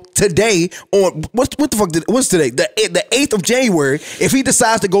deal today on, what's today? The 8th of January, if he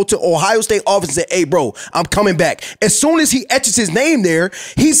decides to go to Ohio State office and say, hey, bro, I'm coming back. As soon as he etches his name there,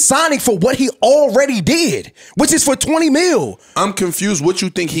 he's signing for what he already did, which is for $20 million. I'm confused what you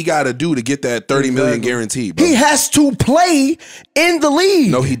think he got to do to get that $30 million guaranteed, bro. He has to play in the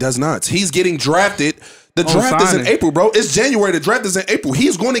league. No, he does not. He's getting drafted. The draft is in April, bro. It's January. The draft is in April.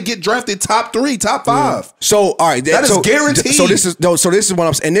 He's going to get drafted top 3, top 5. Yeah. So, all right, that is guaranteed. So this is what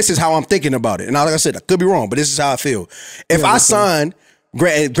I'm saying, and this is how I'm thinking about it. And like I said, I could be wrong, but this is how I feel. If I sign,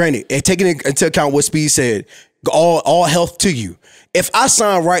 granted, and taking into account what Speed said, all health to you. If I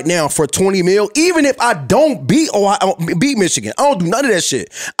sign right now for $20 million, even if I don't beat Michigan, I don't do none of that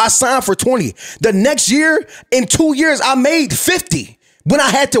shit. I signed for 20. The next year, in 2 years, I made 50. When I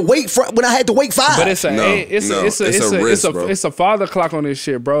had to wait 5. But it's a father clock on this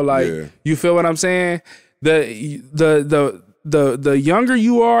shit, bro. Like, you feel what I'm saying? The younger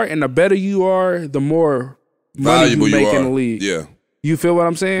you are and the better you are, the more money you make in the league. Yeah. You feel what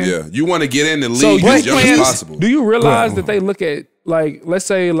I'm saying? Yeah. You want to get in the league as young as possible. Do you realize that they look at, like, let's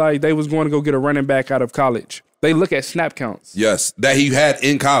say like they was going to go get a running back out of college. They look at snap counts. Yes. That he had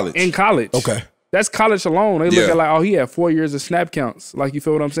in college. Okay. That's college alone. They look at like, oh, he had 4 years of snap counts. Like, you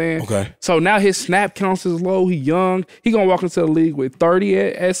feel what I'm saying? Okay. So now his snap counts is low. He young. He going to walk into the league with 30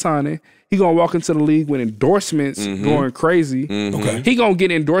 at signing. He going to walk into the league with endorsements going crazy. Okay. He going to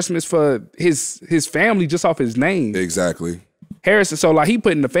get endorsements for his family just off his name. Exactly. Harrison, so like he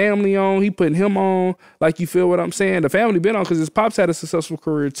putting the family on, he putting him on, like, you feel what I'm saying? The family been on because his pops had a successful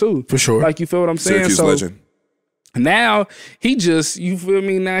career too. For sure. Like, you feel what I'm saying? Syracuse legend. Now he just, you feel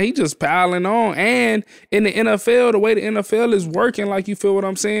me? Now he just piling on. And in the NFL, the way the NFL is working, like, you feel what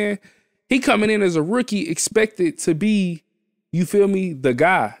I'm saying? He coming in as a rookie, expected to be, you feel me, the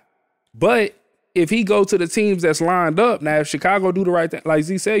guy. But if he go to the teams that's lined up, now if Chicago do the right thing, like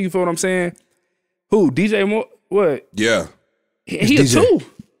Z said, you feel what I'm saying? Who? DJ Moore? What? Yeah. He a 2.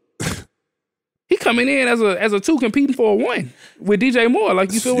 He coming in as a 2 competing for a 1 with DJ Moore.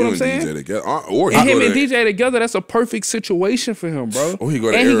 Like, you feel what I'm saying? DJ together. Or and him and DJ together, that's a perfect situation for him, bro. Or he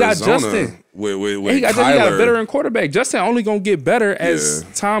go to and Arizona he got Justin. With he got a veteran quarterback. Justin only gonna get better as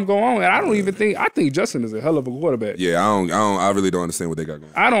time go on. And I don't even think, I think Justin is a hell of a quarterback. Yeah, I really don't understand what they got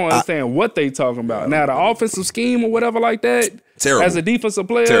going on. I don't understand what they talking about. Now, the offensive scheme or whatever like that, terrible. As a defensive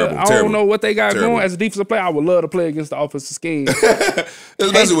player, I don't know what they got going. As a defensive player, I would love to play against the offensive scheme.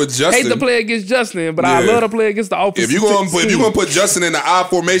 Especially with Justin. Hate to play against Justin, but I love to play against the offensive scheme. If you're going to put Justin in the I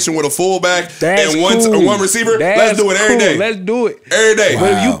formation with a fullback and one receiver, let's do it every day. Let's do it. Every day.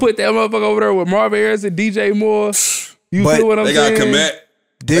 But if you put that motherfucker over there with Marvin Harrison, DJ Moore, you feel what I'm saying? They got Komet.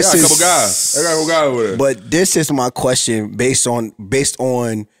 They got a couple guys. They got a couple guys over there. But this is my question based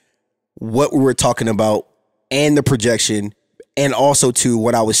on what we were talking about and the projection, and also to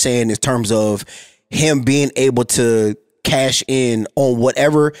what I was saying in terms of him being able to cash in on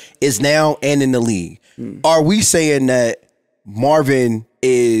whatever is now and in the league. Are we saying that Marvin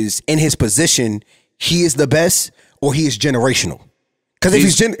is in his position, he is the best, or he is generational? Because if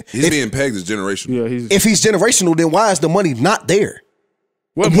he's being pegged as generational. Yeah, if he's generational, then why is the money not there?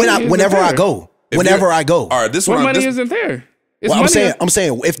 Whenever I go. All right, what money isn't there? Well, I'm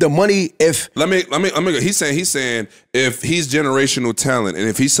saying if the money, let me go. He's saying if he's generational talent and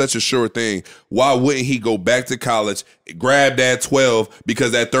if he's such a sure thing, why wouldn't he go back to college, grab that 12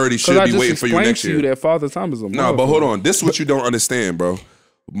 because that 30 should be waiting for you next year? That Father Time is a no, but hold on. This is what you don't understand, bro.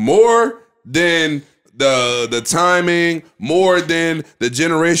 More than the timing, more than the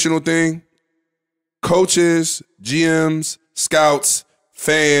generational thing, coaches, GMs, scouts,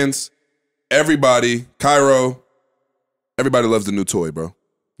 fans, everybody, Cairo, everybody loves the new toy, bro.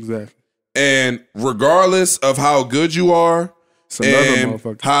 Exactly. And regardless of how good you are and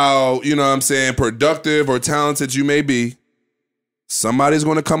how, you know what I'm saying, productive or talented you may be, somebody's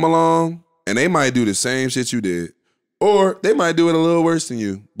going to come along and they might do the same shit you did. Or they might do it a little worse than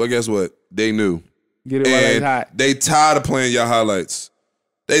you. But guess what? They knew. Get it while it's hot. They tired of playing your highlights.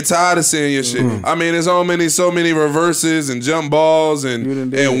 They tired of seeing your shit. I mean, there's so many reverses and jump balls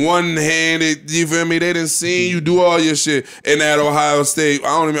and one-handed, you feel me? They didn't see you do all your shit in that Ohio State.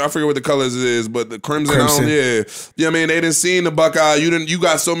 I forget what the colors it is, but the crimson. You know what I mean? They didn't see in the Buckeye. You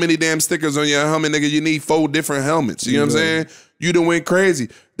got so many damn stickers on your helmet, nigga. You need 4 different helmets. You know what I'm saying? You done went crazy.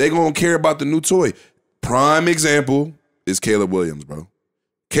 They gonna care about the new toy. Prime example is Caleb Williams, bro.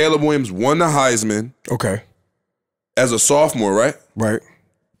 Caleb Williams won the Heisman. Okay. As a sophomore, right? Right.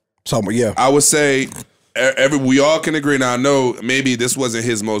 Sophomore, yeah. I would say we all can agree. Now, I know maybe this wasn't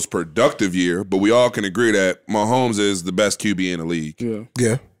his most productive year, but we all can agree that Mahomes is the best QB in the league.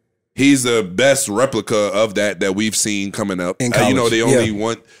 Yeah. He's the best replica of that we've seen coming up. In college. They only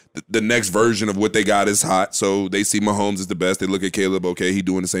want the next version of what they got is hot, so they see Mahomes as the best. They look at Caleb, okay, he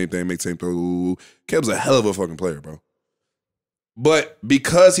doing the same thing, make the same throw. Ooh. Caleb's a hell of a fucking player, bro. But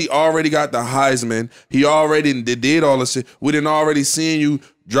because he already got the Heisman, he already did all this shit. We didn't already seen you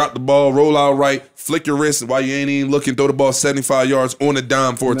drop the ball, roll out right, flick your wrist while you ain't even looking, throw the ball 75 yards on a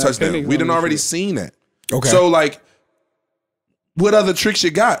dime for a touchdown. We didn't already seen that. Okay. So, like, what other tricks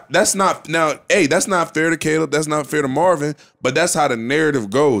you got? That's not fair to Caleb. That's not fair to Marvin, but that's how the narrative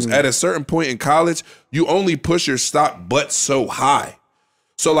goes. At a certain point in college, you only push your stock but so high.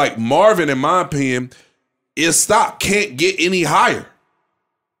 So, like, Marvin, in my opinion, his stock can't get any higher.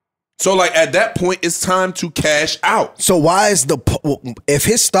 So, like, at that point, it's time to cash out. So why is if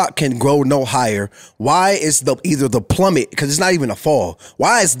his stock can grow no higher, why is either the plummet, because it's not even a fall,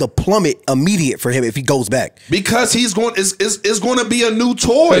 why is the plummet immediate for him if he goes back? Because it's going to be a new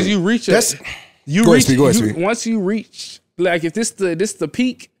toy. Because you reach once you reach, like, if this the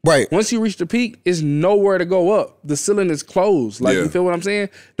peak, right? Once you reach the peak, it's nowhere to go up. The ceiling is closed. Like, you feel what I'm saying?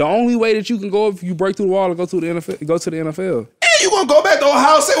 The only way that you can go if you break through the wall and go to the NFL. You gonna go back to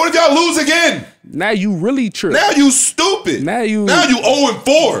Ohio State? What if y'all lose again? Now you really trip. Now you stupid. Now you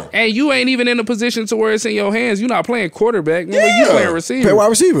 0-4. And you ain't even in a position to where it's in your hands. You're not playing quarterback. You playing receiver. Play wide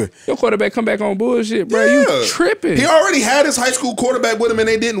receiver. Your quarterback come back on bullshit, bro. You tripping. He already had his high school quarterback with him and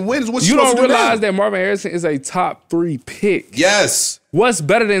they didn't win. What you don't realize that Marvin Harrison is a top 3 pick. Yes. What's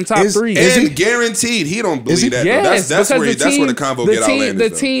better than top 3? And guaranteed. He don't believe that. Yes, that's where the convo get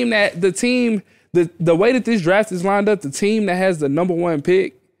outlandish. The way that this draft is lined up, the team that has the number 1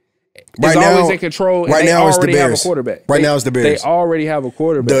 pick is always in control. And they already have a quarterback. Right now it's the Bears. They already have a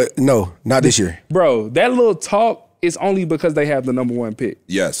quarterback. No, not this year. Bro, that little talk is only because they have the number 1 pick.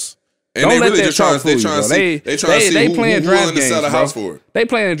 Yes. And don't they really just trying to see who willing to sell a house for it. They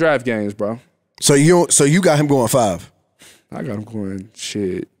playing draft games, bro. So you got him going 5. I got him going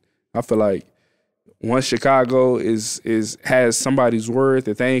shit. I feel like once Chicago has somebody's worth,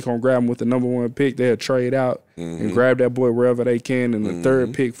 if they ain't gonna grab him with the number 1 pick, they'll trade out and grab that boy wherever they can in the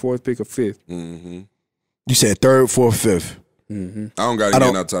 3rd pick, 4th pick, or 5th. You said 3rd, 4th, 5th. I don't got him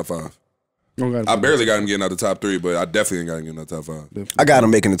getting out the top 5. I barely got him getting out the top 3, but I definitely ain't got him getting out the top 5. Definitely. I got him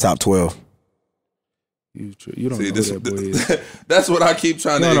making the top 12. You don't know who that boy is. That's what I keep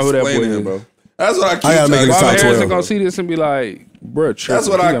trying to explain to him, bro. That's what I keep trying to explain. Marvin Harrison gonna see this and be like, bro, that's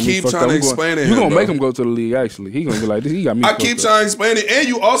what I keep trying to explain to him. You gonna make him go to the league, actually. He gonna be like, he got me. I keep trying to explain it. And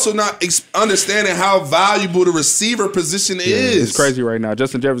you also not understanding how valuable the receiver position is. It's crazy right now.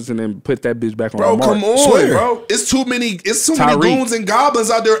 Justin Jefferson and put that bitch back on. Bro, come on, bro. It's too many goons and goblins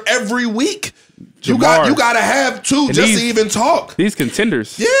out there every week. You gotta have 2 just to even talk. These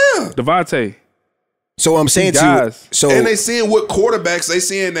contenders. Yeah. Devontae. So I'm saying to you. And they seeing what quarterbacks, they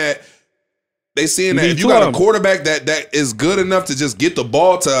seeing that if you got a quarterback that is good enough to just get the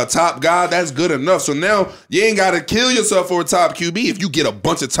ball to a top guy, that's good enough. So now you ain't got to kill yourself for a top QB if you get a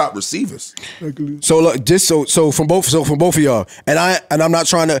bunch of top receivers. So look, so from both of y'all, and I'm not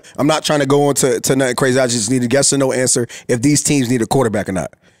trying to go into nothing crazy. I just need a yes or no answer if these teams need a quarterback or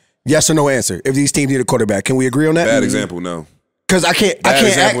not. Yes or no answer if these teams need a quarterback. Can we agree on that? Bad example, no. Because I can't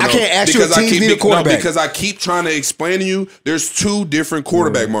ask you if teams need a quarterback. Because I keep trying to explain to you, there's 2 different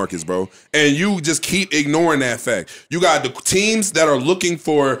quarterback markets, bro. And you just keep ignoring that fact. You got the teams that are looking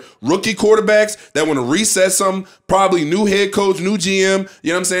for rookie quarterbacks that want to reset something, probably new head coach, new GM.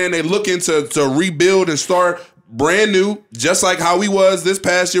 You know what I'm saying? They looking to rebuild and start brand new, just like how we was this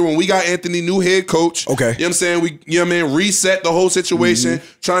past year when we got Anthony, new head coach. Okay. You know what I'm saying? Reset the whole situation,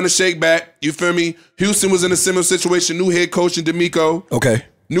 trying to shake back. You feel me? Houston was in a similar situation, new head coach in D'Amico. Okay.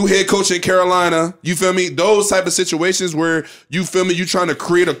 New head coach in Carolina. You feel me? Those type of situations where, you feel me, you trying to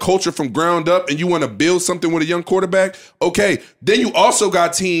create a culture from ground up and you want to build something with a young quarterback. Okay. Then you also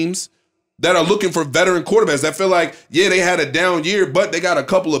got teams that are looking for veteran quarterbacks that feel like, yeah, they had a down year, but they got a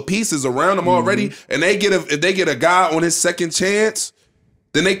couple of pieces around them already, and if they get a guy on his second chance,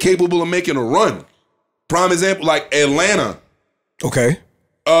 then they capable of making a run. Prime example, like Atlanta. Okay.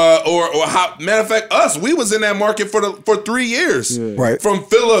 Or how, matter of fact, we was in that market for 3 years. Yeah. Right. From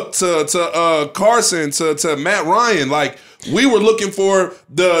Phillip to Carson to Matt Ryan. Like, we were looking for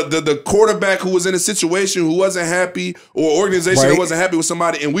the quarterback who was in a situation who wasn't happy, or organization that wasn't happy with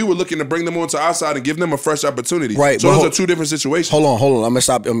somebody, and we were looking to bring them onto our side and give them a fresh opportunity. Right. So those are 2 different situations. Hold on. I'm gonna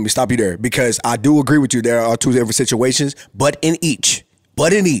stop you there, because I do agree with you. There are 2 different situations, but in each,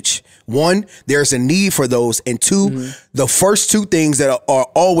 One, there's a need for those. And two, the first two things that are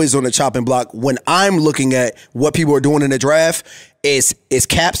always on the chopping block when I'm looking at what people are doing in the draft is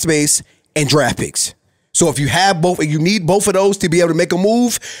cap space and draft picks. So if you have both and you need both of those to be able to make a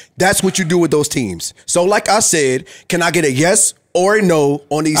move, that's what you do with those teams. So like I said, can I get a yes or a no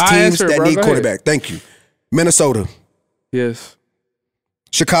on these teams that need quarterback? Thank you. Minnesota. Yes.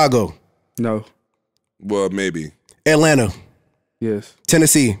 Chicago. No. Well, maybe. Atlanta. Yes.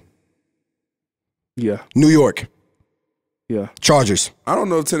 Tennessee. Yeah. New York. Yeah. Chargers. I don't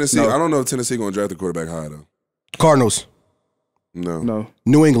know if Tennessee. No. I don't know if Tennessee going to draft the quarterback high though. Cardinals. No. No.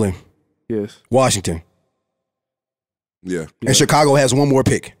 New England. Yes. Washington. Yeah. And Chicago has one more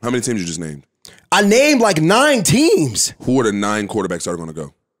pick. How many teams you just named? I named like 9 teams. Who are the 9 quarterbacks that are going to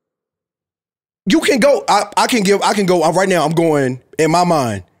go? You can go. I can go. Right now, I'm going in my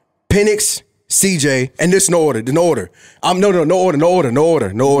mind. Penix, CJ, and this no order. No order. No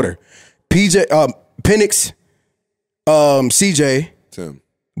order. PJ, Penix, CJ, Tim,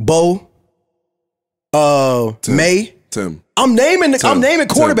 Bo, Tim. May. Tim. I'm naming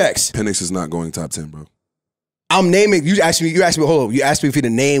quarterbacks. Penix is not going top 10, bro. I'm naming. You asked me. Hold on. You asked me if you to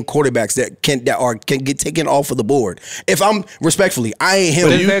name quarterbacks that can get taken off of the board. If I'm respectfully, I ain't him.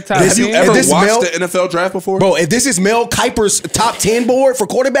 Have you ever watched the NFL draft before, bro? If this is Mel Kiper's top 10 board for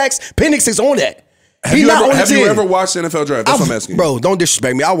quarterbacks, Penix is on that. Have you ever watched the NFL draft? That's what I'm asking you. Bro, don't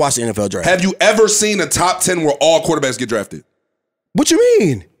disrespect me. I watched the NFL draft. Have you ever seen a top 10 where all quarterbacks get drafted? What you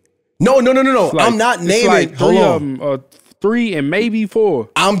mean? No. Like, I'm not naming. Like hold on. 3 and maybe 4.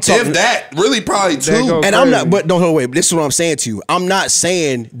 I'm talking if that, really probably 2. And I'm not, but no, wait. This is what I'm saying to you. I'm not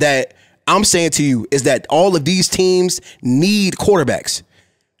saying that. I'm saying to you is that all of these teams need quarterbacks.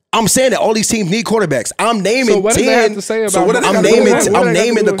 I'm saying that all these teams need quarterbacks. I'm naming so what 10. Does that have to say about I'm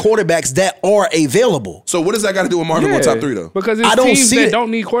naming the quarterbacks that are available. So what does that got to do with Marvin going top 3 though? Because it's teams that don't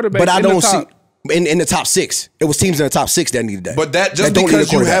need quarterbacks. But I don't see. In the top 6. It was teams in the top 6 that needed that. But that just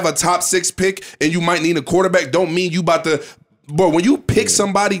because you have a top 6 pick and you might need a quarterback don't mean you about to. Bro, when you pick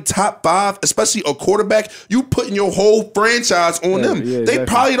somebody top 5, especially a quarterback, you putting your whole franchise on them. Yeah, they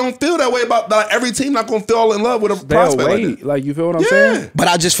probably don't feel that way about every team. Not gonna fall in love with a prospect like that. Like you feel what I'm saying? But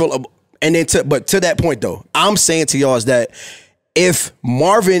I just feel, and then to that point though, I'm saying to y'all is that if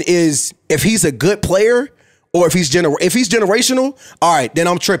Marvin if he's a good player. Or if he's generational, all right, then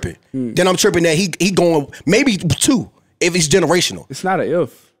I'm tripping. Then I'm tripping that he going maybe 2 if he's generational. It's not an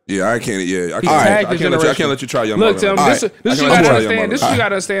if. Yeah, I can't. Yeah, I can't let you try young. Look, Tim, this you gotta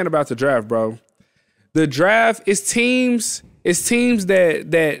understand about the draft, bro. The draft is teams. It's teams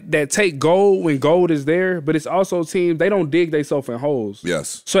that take gold when gold is there, but it's also teams they don't dig themselves in holes.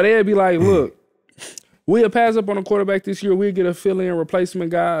 Yes. So they'll be like, look. We'll pass up on a quarterback this year. We'll get a fill-in replacement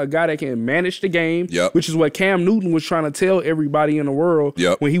guy, a guy that can manage the game, which is what Cam Newton was trying to tell everybody in the world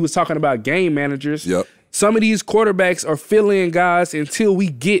when he was talking about game managers. Some of these quarterbacks are fill-in guys until we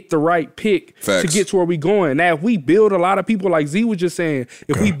get the right pick to get to where we going. Now, if we build a lot of people, like Z was just saying,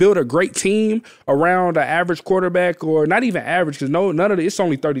 if we build a great team around an average quarterback, or not even average, because none of it's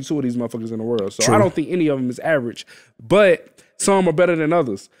only 32 of these motherfuckers in the world. So I don't think any of them is average. But some are better than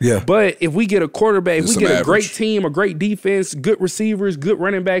others. Yeah. But if we get a quarterback, if we get a great team, a great defense, good receivers, good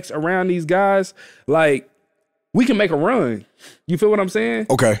running backs around these guys, like, we can make a run. You feel what I'm saying?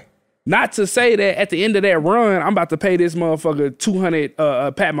 Okay. Not to say that at the end of that run, I'm about to pay this motherfucker 200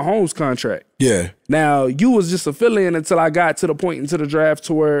 Pat Mahomes contract. Yeah. Now, you was just a fill-in until I got to the point into the draft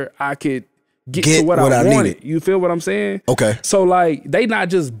to where I could get to what I wanted. Needed. You feel what I'm saying? Okay. So, like, they not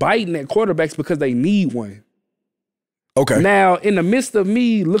just biting at quarterbacks because they need one. Okay. Now, in the midst of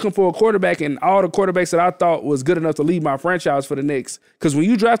me looking for a quarterback and all the quarterbacks that I thought was good enough to lead my franchise for the next, because when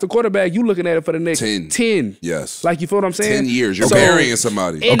you draft a quarterback, you looking at it for the next 10. Yes. Like, you feel what I'm saying? 10 years. You're burying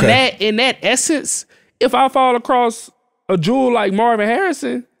somebody. In that essence, if I fall across a jewel like Marvin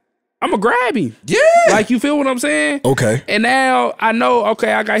Harrison, I'm going to grab him. Yeah. Like, you feel what I'm saying? Okay. And now I know,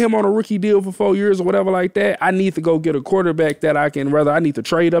 okay, I got him on a rookie deal for 4 years or whatever like that. I need to go get a quarterback that I can, whether I need to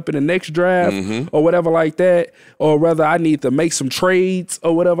trade up in the next draft or whatever like that, or whether I need to make some trades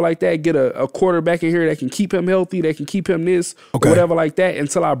or whatever like that, get a quarterback in here that can keep him healthy, that can keep him this, or whatever like that,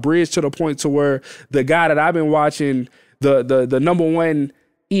 until I bridge to the point to where the guy that I've been watching, the number one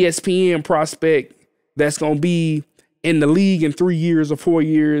ESPN prospect that's going to be in the league in 3 years or 4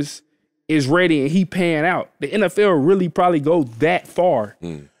 years, is ready and he pan out. The NFL really probably go that far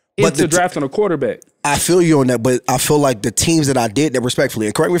into drafting a quarterback. I feel you on that, but I feel like the teams that I did that, respectfully,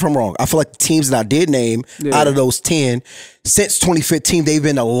 and correct me if I'm wrong, I feel like the teams that I did name out of those 10, since 2015, they've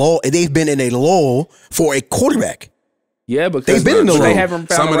been in a lull for a quarterback. Yeah, because they've been in the lull.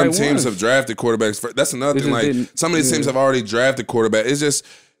 Some of them teams have drafted quarterbacks. That's another thing. Like, some of these teams have already drafted quarterback. It's just,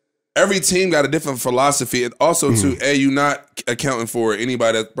 every team got a different philosophy. And also, too, you not accounting for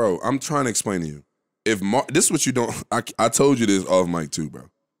anybody that, bro, I'm trying to explain to you. This is what you don't, I told you this off mic too, bro.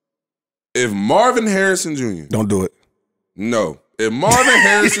 If Marvin Harrison Jr. Don't do it. No. If Marvin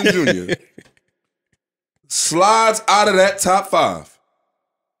Harrison Jr. slides out of that top 5,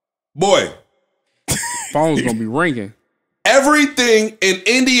 boy. Phone's going to be ringing. Everything in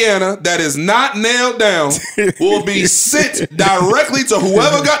Indiana that is not nailed down will be sent directly to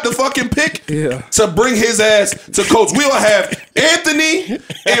whoever got the fucking pick to bring his ass to coach. We'll have Anthony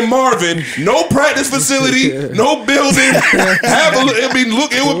and Marvin, no practice facility, no building.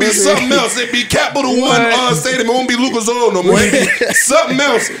 It would be something else. It'd be Capital One Stadium. It won't be Lucas Oil no more. It'd be something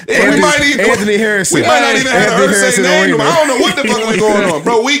else. Anthony Harrison. We might not even have an Irsay name. I don't know what the fuck is going on,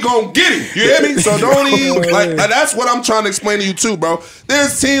 bro. We gonna get him. You hear me? So don't even like. That's what I'm trying to explain to you too, bro.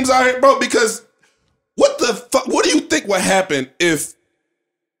 There's teams out here, bro, because what the fuck? What do you think would happen if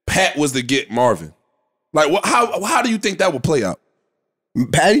Pat was to get Marvin? Like, how do you think that would play out?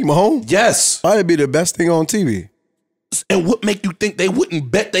 Patty Mahomes? Yes. That'd be the best thing on TV. And what make you think they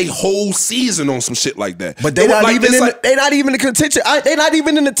wouldn't bet their whole season on some shit like that? But they're not even in the contention. They're not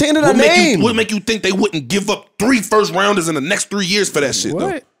even in the 10 of the name. What make you think they wouldn't give up 3 first rounders in the next 3 years for that shit,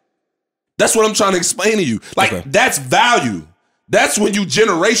 though? That's what I'm trying to explain to you. Like, that's value. That's when you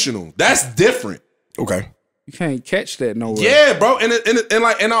generational. That's different. Okay. You can't catch that nowhere. Yeah, bro. And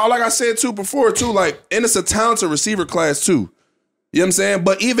like I said too before too, like, and it's a talented receiver class too. You know what I'm saying?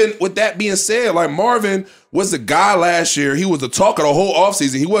 But even with that being said, like, Marvin was the guy last year. He was the talk of the whole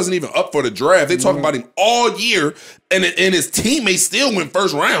offseason. He wasn't even up for the draft. They talking about him all year, and his teammates still went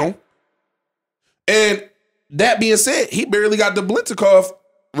first round. And that being said, he barely got the Blintikoff,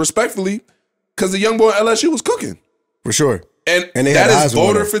 respectfully, because the young boy at LSU was cooking. For sure. And that is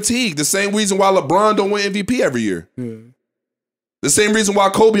voter fatigue. The same reason why LeBron don't win MVP every year. The same reason why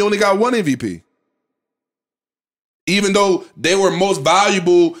Kobe only got 1 MVP. Even though they were most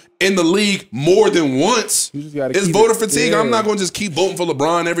valuable in the league more than once, it's voter fatigue. I'm not going to just keep voting for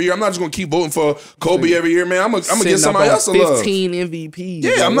LeBron every year. I'm not just going to keep voting for Kobe every year, man. I'm going to get somebody else to love. 15 MVPs.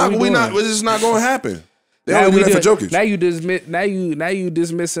 Yeah, it's just not going to happen. They only do that for Jokic. Now you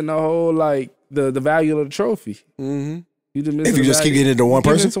dismissing the whole, like, the value of the trophy. Mm-hmm. If you just keep getting it to one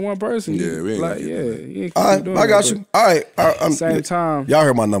person? To one person. Yeah, we ain't like, you all right, I got you. All right. Same time. Y'all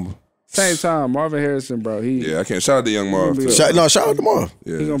heard my number. Same time. Marvin Harrison, bro. I can't. Shout out to young Marv. Shout out to Marv.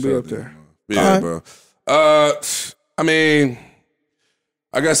 Yeah, he's going to be up there. Yeah, bro. I mean,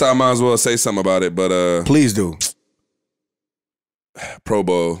 I guess I might as well say something about it, but please do. Pro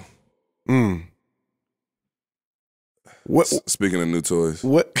Bowl. What? Speaking of new toys.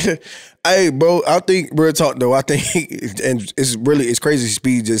 What? Hey, bro, I think real talk though. I think, and it's crazy.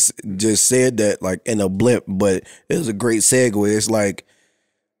 Speed just said that like in a blip, but it was a great segue. It's like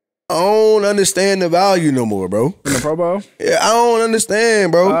I don't understand the value no more, bro. In the Pro Bowl? Yeah, I don't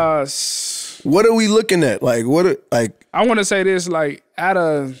understand, bro. What are we looking at? Like, I want to say this, like, out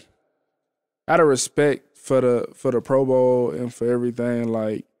of respect for the Pro Bowl and for everything,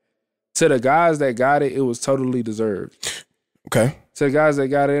 like, to the guys that got it, it was totally deserved. Okay. To the guys that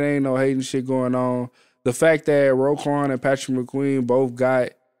got it, ain't no hating shit going on. The fact that Roquan and Patrick McQueen both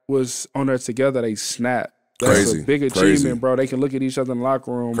was on there together, they snapped. That's a big achievement, bro. They can look at each other in the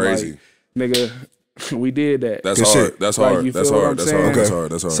locker room like, nigga, we did that. That's hard. That's hard. That's hard.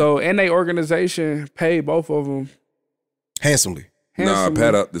 That's hard. So, and they organization paid both of them handsomely. Nah,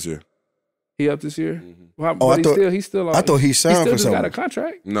 Pat up this year. He up this year? Mm-hmm. He's still on. I thought he signed for something. Got a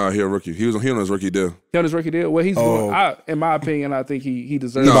contract. No, he a rookie. He on his rookie deal. He on his rookie deal? Well, he's doing, in my opinion, I think he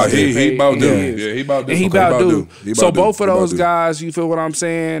deserves it. No, he about due. Yeah, he about due. And he about due. So both of those guys, you feel what I'm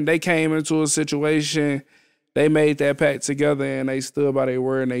saying? They came into a situation, they made that pact together, and they stood by their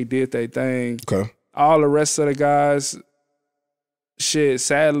word, and they did their thing. Okay. All the rest of the guys, shit,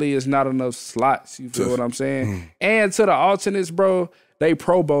 sadly, it's not enough slots. You feel what I'm saying? And to the alternates, bro, they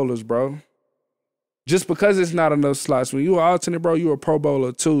Pro Bowlers, bro. Just because it's not enough slots. When you an alternate, bro, you a Pro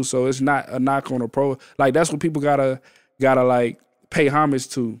Bowler too. So it's not a knock on a pro. Like, that's what people gotta like pay homage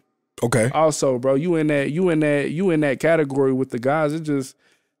to. Okay. Also, bro, you in that category with the guys. It just,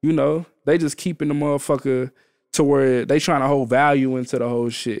 you know, they just keeping the motherfucker to where they trying to hold value into the whole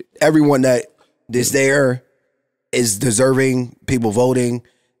shit. Everyone that is there is deserving, people voting,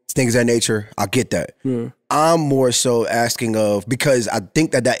 things of that nature. I get that. Yeah. I'm more so asking of, because I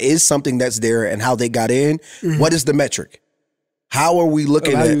think that is something that's there and how they got in. Mm-hmm. What is the metric? How are we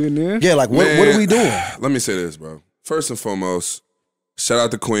looking at? Yeah, like what are we doing? Let me say this, bro. First and foremost, shout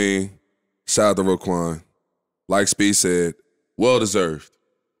out to Queen, shout out to Roquan. Like Speed said, well deserved.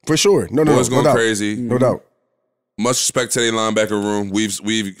 For sure. No, Boys going doubt. crazy. No doubt. much respect to their linebacker room.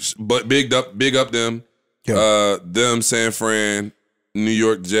 But big up them. Yeah. Them, San Fran, New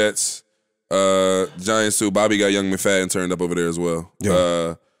York Jets, Giants too. Bobby got Young McFadden turned up over there as well.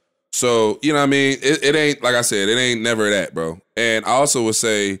 Yeah. So, you know what I mean? It ain't, like I said, it ain't never that, bro. And I also would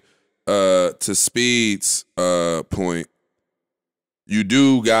say, to Speed's point, you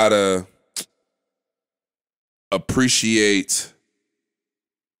do gotta appreciate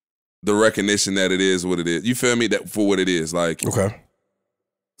the recognition that it is what it is. You feel me? That for what it is. Like, Okay.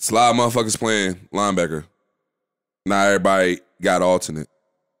 it's a lot of motherfuckers playing linebacker. Not everybody got alternate.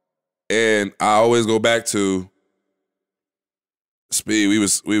 And I always go back to Speed. We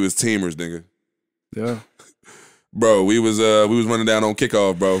was teamers, nigga. Yeah. Bro, we was running down on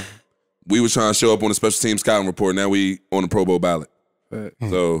kickoff, bro. We was trying to show up on the special team scouting report. Now we on the Pro Bowl ballot. But,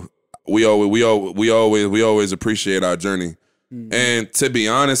 So we always appreciate our journey. And to be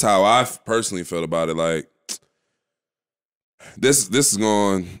honest, how I personally felt about it, like this is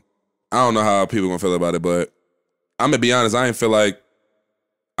going. I don't know how people gonna feel about it, but I'm gonna be honest. I ain't feel like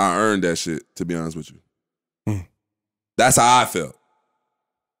I earned that shit. To be honest with you, that's how I felt.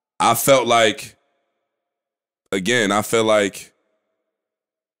 I felt like, again, I felt like,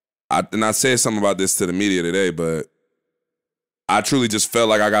 I said something about this to the media today, but I truly just felt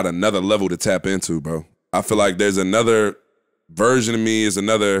like I got another level to tap into, bro. I feel like there's another version of me, is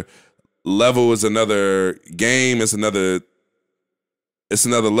another level, is another game, it's another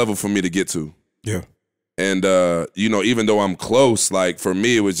level for me to get to. Yeah. And even though I'm close, like for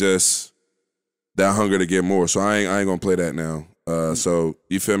me, it was just that hunger to get more. So I ain't gonna play that now. So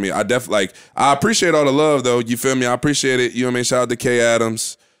you feel me? I appreciate all the love though. You feel me? I appreciate it. You know what I mean? Shout out to Kay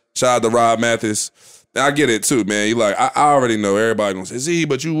Adams. Shout out to Rob Mathis. And I get it too, man. You like, I already know everybody gonna say, Z,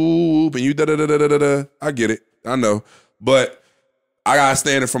 but you whoop and you da da da da da da. I get it. I know. But I gotta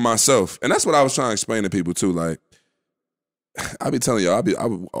stand it for myself. And that's what I was trying to explain to people too. Like, I be telling y'all,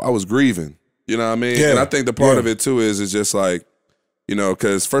 I was grieving. You know what I mean? Yeah. And I think the part of it too is just like, you know,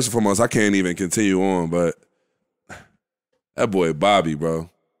 because first and foremost, I can't even continue on, but that boy Bobby, bro.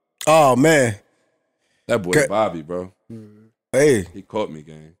 Oh man. That boy Bobby, bro. Hey. He caught me,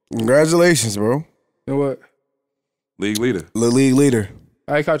 gang. Congratulations, bro. you know what? League leader. The league leader.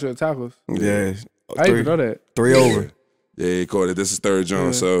 I caught you at tackles. Yeah. I didn't even know that. 3 over. Yeah, he caught it. This is third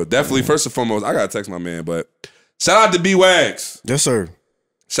Jones. So definitely, first and foremost, I gotta text my man. But shout out to B Wags. Yes, sir.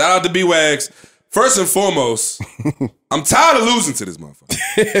 Shout out to B Wags. First and foremost, I'm tired of losing to this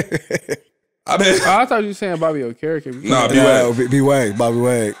motherfucker. I thought you were saying Bobby O'Carrick. Nah, B Wags. B Wag, Bobby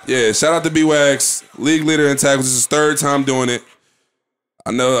Wag. Yeah, shout out to B Wags, league leader in tackles. This is his third time doing it.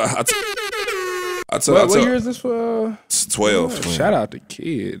 I know. What year is this for? It's 12. Shout out to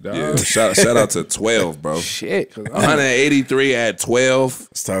Kid, dog. Yeah, shout out to 12, bro. Shit. 183 at 12.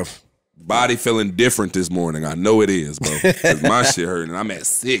 It's tough. Body feeling different this morning. I know it is, bro. Cause my shit hurting. I'm at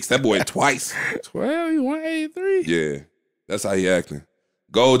 6. That boy twice. 12, you 183? Yeah, that's how he acting.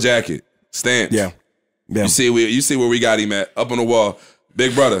 Gold jacket, stamps. Yeah. You see where we got him at, up on the wall.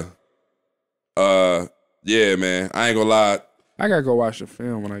 Big brother. Yeah, man. I ain't gonna lie. I gotta go watch the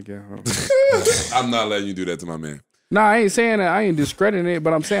film when I get home. I'm not letting you do that to my man. Nah, I ain't saying that. I ain't discrediting it,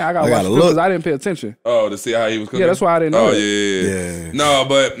 but I'm saying I gotta watch the film because I didn't pay attention. Oh, to see how he was cooking? Yeah, that's why I didn't know. Oh, yeah.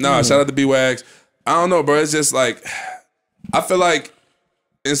 No, shout out to B-Wags. I don't know, bro. It's just like, I feel like,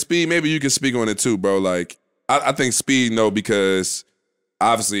 in Speed, maybe you can speak on it too, bro. Like, I think Speed, because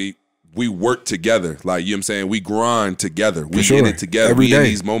obviously we work together. Like, you know what I'm saying? We grind together. We in it together. Every we day. in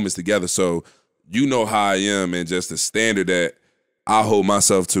these moments together. So, you know how I am, and just the standard that I hold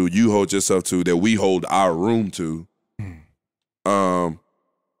myself to, you hold yourself to, that we hold our room to.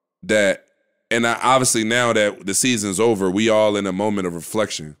 Obviously now that the season's over, we all in a moment of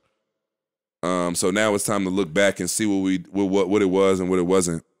reflection. So now it's time to look back and see what it was and what it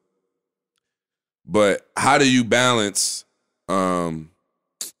wasn't. But how do you balance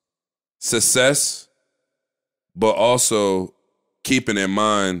success, but also keeping in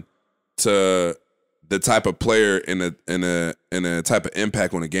mind to the type of player and a type of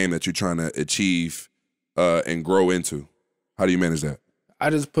impact on the game that you're trying to achieve and grow into? How do you manage that? I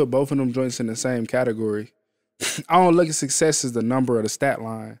just put both of them joints in the same category. I don't look at success as the number of the stat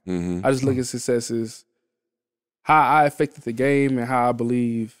line. Mm-hmm. I just look at success as how I affected the game and how I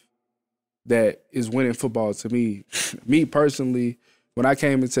believe that is winning football to me. Me personally, when I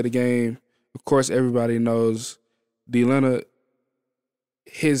came into the game, of course everybody knows D. Leonard.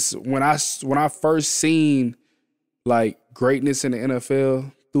 When I first seen like greatness in the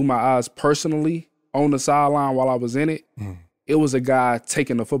NFL through my eyes personally on the sideline while I was in it, it was a guy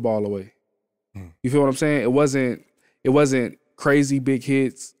taking the football away. You feel what I'm saying? It wasn't crazy big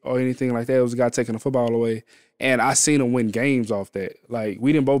hits or anything like that. It was a guy taking the football away. And I seen him win games off that. Like,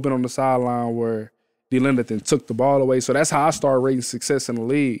 we didn't both been on the sideline where D. Linderton took the ball away. So that's how I started rating success in the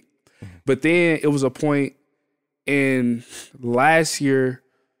league. But then it was a point in last year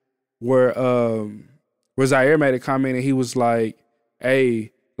where Zaire made a comment and he was like,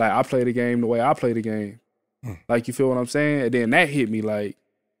 hey, like, I play the game the way I play the game. Like, you feel what I'm saying? And then that hit me, like,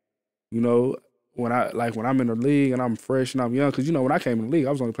 you know, when I'm in the league and I'm fresh and I'm young, because, you know, when I came in the league, I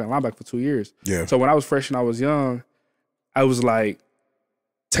was only playing linebacker for 2 years. Yeah. So when I was fresh and I was young, I was like,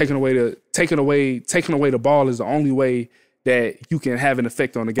 taking away the ball is the only way that you can have an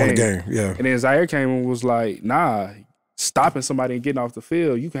effect on the game. Yeah. And then Zaire came and was like, nah, stopping somebody and getting off the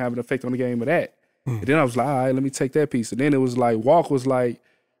field, you can have an effect on the game of that. And then I was like, all right, let me take that piece. And then it was like, Walk was like,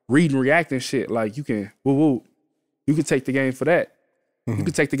 reading, reacting shit. Like, you can, you can take the game for that. You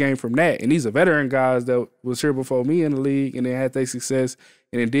can take the game from that. And these are veteran guys that was here before me in the league and they had their success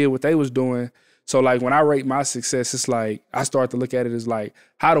and then did what they was doing. So, like, when I rate my success, it's like, I start to look at it as like,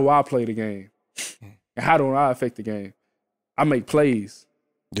 how do I play the game? And how do I affect the game? I make plays.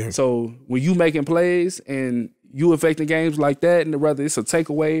 Yeah. So when you making plays and you affecting games like that, and whether it's a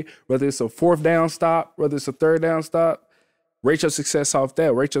takeaway, whether it's a 4th down stop, whether it's a 3rd down stop, rate your success off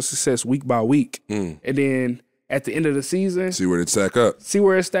that. Rate your success week by week. And then at the end of the season, see where it stack up. See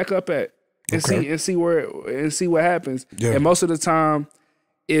where it stack up at. And see what happens. Yeah. And most of the time,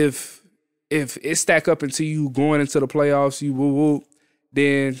 if it stack up into you going into the playoffs, you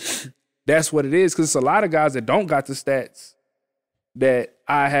then that's what it is. Because it's a lot of guys that don't got the stats that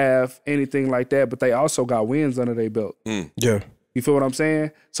I have, anything like that, but they also got wins under their belt. Yeah. You feel what I'm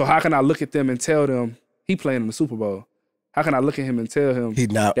saying? So how can I look at them and tell them he playing in the Super Bowl? How can I look at him and tell him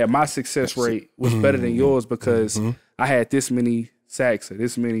that my success rate was better than yours because I had this many sacks or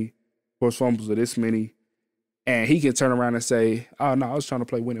this many forced fumbles or this many, and he can turn around and say, oh, no, I was trying to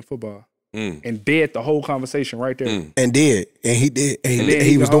play winning football. And dead the whole conversation right there. And did. And he did. And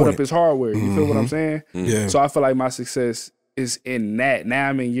he was hold doing up his hardware. You feel what I'm saying? Yeah. So I feel like my success is in that. Now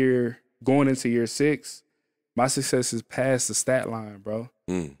I'm going into year 6. My success is past the stat line, bro.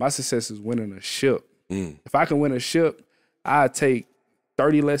 My success is winning a ship. If I can win a ship, I'd take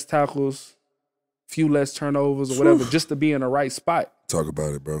 30 less tackles, few less turnovers or whatever, just to be in the right spot. Talk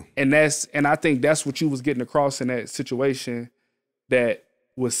about it, bro. And I think that's what you was getting across in that situation that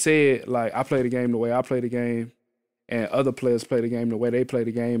was said, like, I play the game the way I play the game, and other players play the game the way they play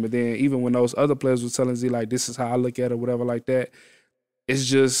the game. And then even when those other players was telling Z, like, this is how I look at it, whatever like that, it's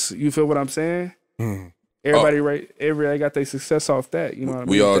just, you feel what I'm saying? Everybody got their success off that. You know what I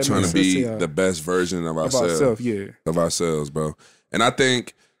mean? We all trying to be the best version of ourselves. Of ourselves, bro. And I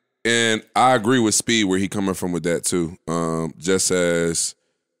think, and I agree with Speed where he coming from with that too. Just as,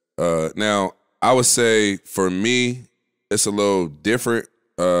 now, I would say for me, it's a little different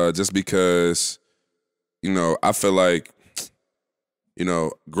just because, you know, I feel like, you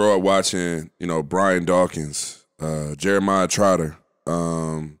know, grow up watching, you know, Brian Dawkins, Jeremiah Trotter,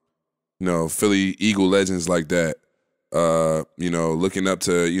 you know, Philly Eagle legends like that. You know, looking up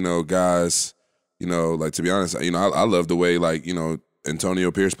to, you know, guys, you know, like, to be honest, you know, I love the way, like, you know,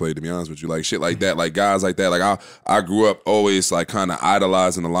 Antonio Pierce played, to be honest with you. Like, shit like that. Like, guys like that. Like, I grew up always, like, kind of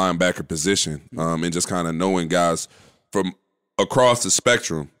idolizing the linebacker position and just kind of knowing guys from across the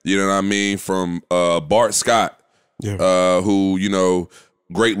spectrum. You know what I mean? From Bart Scott, who, you know,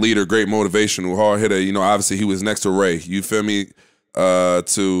 great leader, great motivational, hard hitter. You know, obviously he was next to Ray. You feel me?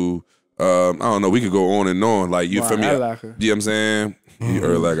 To I don't know. We could go on and on. Like, you feel me? You know what I'm saying?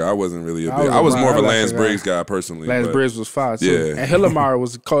 I wasn't really a big. I was more of a Lance Briggs guy personally. Lance Briggs was fire too. Yeah. And Hillamar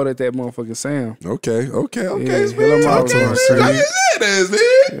was called at that motherfucking Sam. Okay. Yeah, Hillamar was going crazy.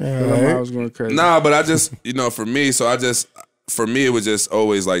 Hillamar was going crazy. Nah, but I just, you know, for me, for me, it was just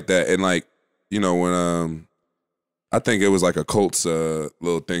always like that. And, like, you know, when I think it was like a Colts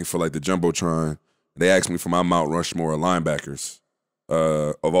little thing for, like, the Jumbotron. They asked me for my Mount Rushmore of linebackers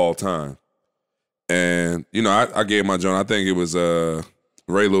of all time. And, you know, I gave my joint. I think it was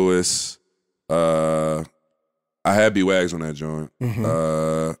Ray Lewis. I had B. Wags on that joint.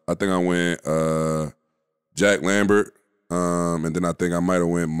 I think I went Jack Lambert. And then I think I might have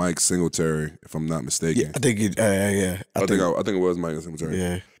went Mike Singletary, if I'm not mistaken. Yeah, I think it. I think it was Mike Singletary.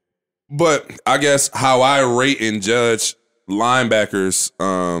 Yeah. But I guess how I rate and judge linebackers,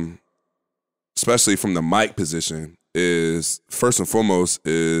 especially from the Mike position, is first and foremost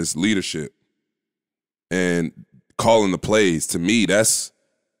is leadership and calling the plays. To me, that's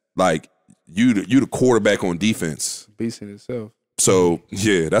like you the quarterback on defense. Beast in itself. So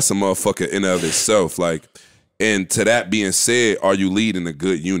yeah, that's a motherfucker in and of itself. Like, and to that being said, are you leading a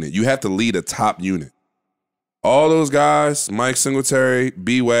good unit? You have to lead a top unit. All those guys, Mike Singletary,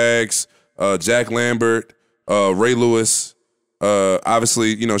 B. Wags, Jack Lambert, Ray Lewis,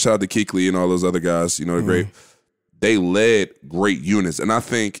 obviously, shout out to Kuechly and all those other guys, they're great. They led great units. And I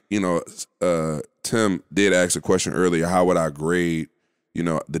think, Tim did ask a question earlier, how would I grade,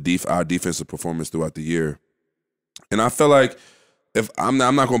 our defensive performance throughout the year? And I feel like if I'm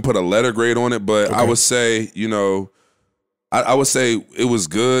not going to put a letter grade on it, but I would say, I would say it was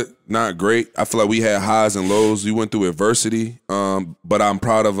good, not great. I feel like we had highs and lows. We went through adversity, but I'm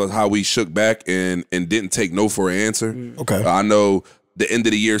proud of how we shook back and didn't take no for an answer. Okay. I know the end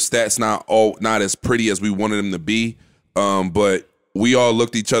of the year stats not as pretty as we wanted them to be, but we all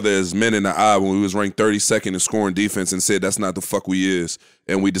looked each other as men in the eye when we was ranked 32nd in scoring defense and said that's not the fuck we is,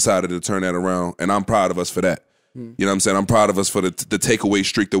 and we decided to turn that around, and I'm proud of us for that. You know what I'm saying? I'm proud of us for the takeaway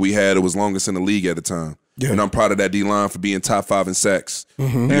streak that we had. It was longest in the league at the time. Yeah. And I'm proud of that D-line for being top 5 in sacks. You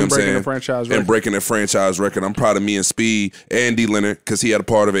know what I'm saying? The franchise record. And breaking the franchise record. I'm proud of me and Speed and D. Leonard because he had a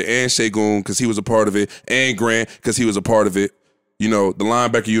part of it, and Shagun because he was a part of it, and Grant because he was a part of it. The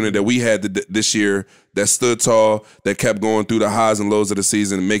linebacker unit that we had this year that stood tall, that kept going through the highs and lows of the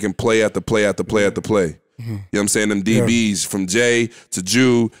season and making play after play after play after play. You know what I'm saying? Them DBs from Jay to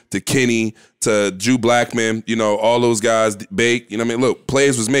Jew to Kenny to Jew Blackman, all those guys, Bake, look,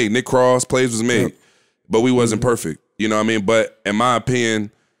 plays was made. Nick Cross, plays was made. But we wasn't perfect. You know what I mean? But in my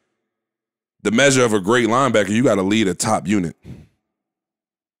opinion, the measure of a great linebacker, you got to lead a top unit.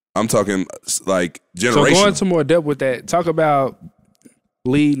 I'm talking like generational. So going to more depth with that, talk about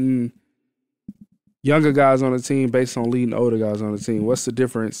leading younger guys on the team based on leading older guys on the team. What's the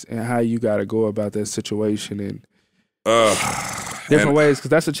difference in how you got to go about that situation and different ways? Because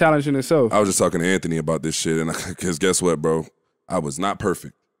that's a challenge in itself. I was just talking to Anthony about this shit, and because guess what, bro? I was not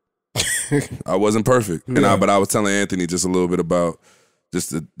perfect. I wasn't perfect, but I was telling Anthony just a little bit about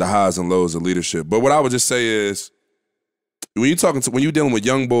just the highs and lows of leadership. But what I would just say is, when you're dealing with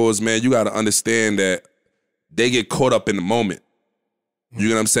young boys, man, you got to understand that they get caught up in the moment. You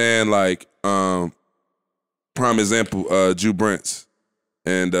know what I'm saying? Like, prime example, Jew Brents,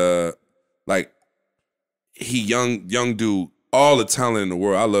 and like he young dude, all the talent in the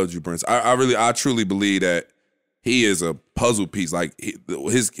world. I love Jew Brents. I truly believe that he is a puzzle piece. Like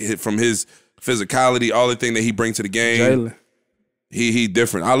from his physicality, all the thing that he brings to the game. Jalen. He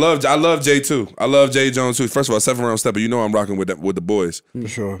different. I love Jay too. I love Jay Jones too. First of all, 7th-round stepper. I'm rocking with the boys for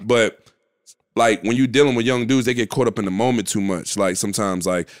sure. But like when you dealing with young dudes, they get caught up in the moment too much. Like sometimes,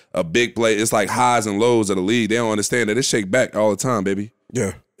 like a big play, it's like highs and lows of the league. They don't understand that it shake back all the time, baby.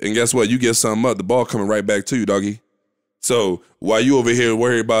 Yeah. And guess what? You get something up, the ball coming right back to you, doggy. So while you over here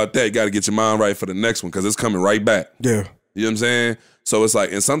worried about that, you got to get your mind right for the next one because it's coming right back. Yeah. You know what I'm saying? So it's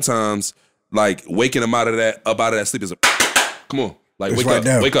like, and sometimes like waking them out of that sleep is a come on. Like wake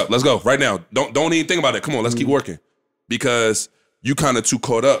up, let's go right now. Don't even think about it. Come on, let's keep working, because you kind of too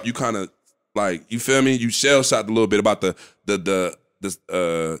caught up. You kind of like, you feel me? You shell shocked a little bit about the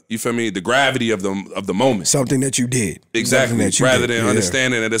you feel me? The gravity of the moment. Something that you did exactly, rather than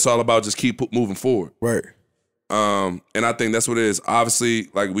understanding that it's all about just keep moving forward. Right. And I think that's what it is. Obviously,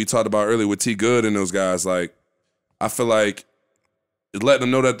 like we talked about earlier with T. Good and those guys. Like I feel like it's letting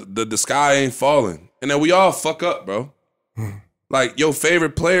them know that the sky ain't falling, and that we all fuck up, bro. Like your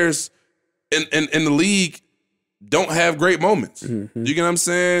favorite players in the league don't have great moments. You get what I'm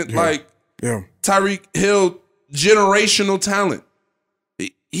saying? Yeah. Like Tyreek Hill, generational talent.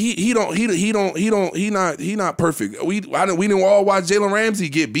 He not perfect. We didn't all watch Jalen Ramsey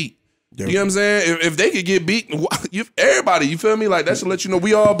get beat. You know what I'm saying? If they could get beat, everybody, you feel me? Like that should let you know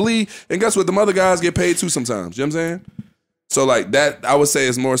we all bleed. And guess what? Them other guys get paid too sometimes. You know what I'm saying? So like that, I would say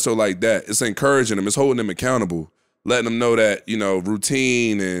it's more so like that. It's encouraging them. It's holding them accountable. Letting them know that,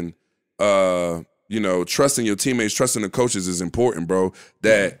 routine and, trusting your teammates, trusting the coaches is important, bro.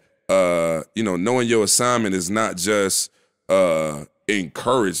 That, knowing your assignment is not just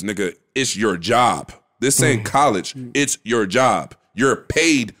encouraged, nigga. It's your job. This ain't college. It's your job. You're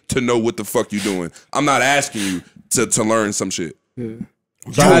paid to know what the fuck you doing. I'm not asking you to learn some shit. Yeah.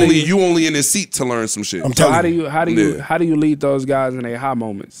 You only in the seat to learn some shit. So how do you lead those guys in their high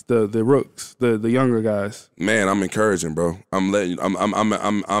moments? The rooks, the younger guys. Man, I'm encouraging, bro. I'm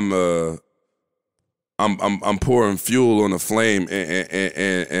pouring fuel on the flame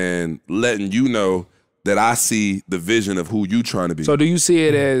and letting you know that I see the vision of who you trying to be. So do you see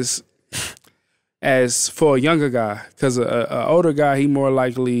it as for a younger guy? Because a older guy, he more than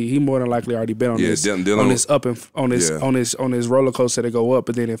likely already been on this roller coaster that go up,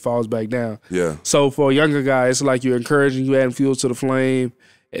 but then it falls back down. Yeah. So for a younger guy, it's like you're encouraging, you adding fuel to the flame,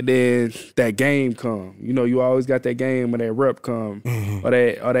 and then that game come. You always got that game when that rep come, or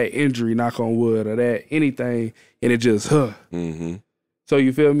that injury, knock on wood, or that anything, and it just So So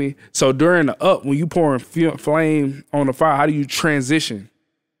you feel me? So during the up, when you pouring flame on the fire, how do you transition?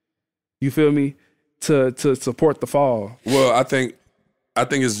 You feel me? To support the fall. Well, I think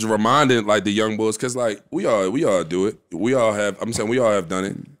it's reminding like the young bulls, because like we all do it. We all have. I'm saying we all have done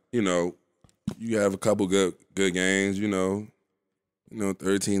it. You know, you have a couple good games. You know,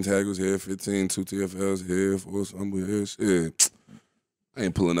 13 tackles here, 15, 2 TFLs here, 4 something here. Shit, I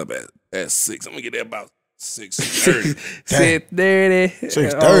ain't pulling up at 6. I'm gonna get there about 6:30. 6:30.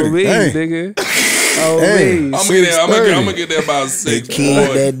 6:30. Nigga. I'm gonna get there about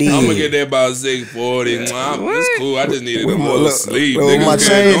 6:40. I'm gonna get there about 6:40. It's cool. I just needed a little sleep. With my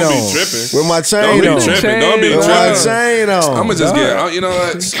chain on. Don't be tripping. With my chain on. Don't be tripping. Don't be With tripping. my chain on. I'm gonna just get. You know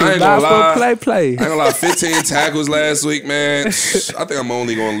what? I ain't gonna lie. Play. I ain't gonna lie. 15 tackles last week, man. I think I'm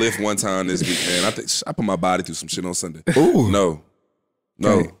only gonna lift one time this week, man. I think I put my body through some shit on Sunday. Ooh.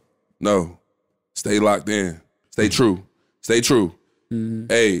 No. Stay locked in. Stay true.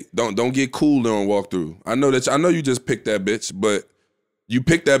 Hey, don't get cool during walkthrough. I know you just picked that bitch, but you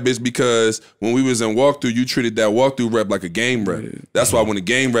picked that bitch because when we was in walkthrough, you treated that walkthrough rep like a game rep. That's why when the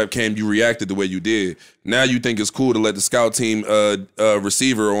game rep came, you reacted the way you did. Now you think it's cool to let the scout team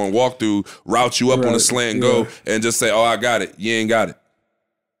receiver on walkthrough route you up on a slant and go and just say, "Oh, I got it." You ain't got it.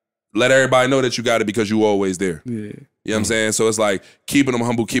 Let everybody know that you got it because you always there. Yeah. You know what I'm saying? So it's like keeping them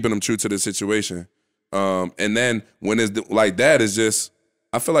humble, keeping them true to the situation. And then when it's like that, it's just,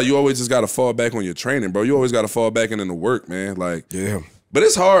 I feel like you always just got to fall back on your training, bro. You always got to fall back into the work, man. Like, yeah. But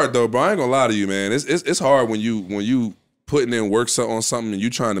it's hard though, bro. I ain't gonna lie to you, man. It's hard when you putting in work on something and you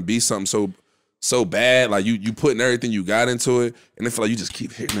trying to be something so bad. Like you putting everything you got into it, and it feel like you just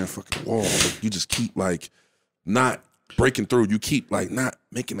keep hitting that fucking wall. Like, you just keep like not breaking through. You keep like not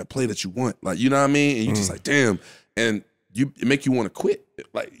making the play that you want. Like, you know what I mean? And you just like, damn. And it make you want to quit.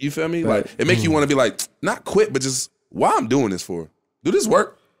 Like, you feel me? Like, it make you want to be like, not quit, but just, why I'm doing this for? Do this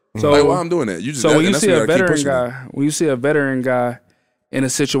work? So like, why I'm doing that? You just, so when you see a veteran guy in a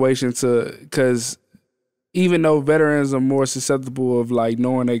situation because even though veterans are more susceptible of like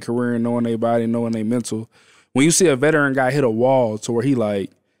knowing their career and knowing their body, knowing their mental, when you see a veteran guy hit a wall to where he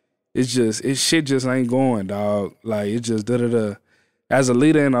like, shit just ain't going, dog. Like, it's just da-da-da. As a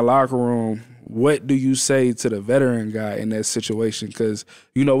leader in a locker room, what do you say to the veteran guy in that situation? Because,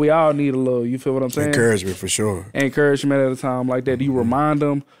 we all need a little, you feel what I'm saying? Encouragement, for sure. Encouragement at a time like that. Do you remind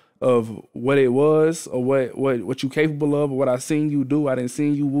them of what it was or what you capable of or what I seen you do? I didn't see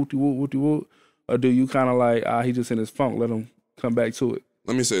you, whoop-de-whoop. Or do you kind of like, he just in his funk, let him come back to it?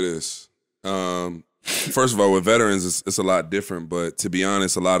 Let me say this. First of all, with veterans, it's a lot different, but to be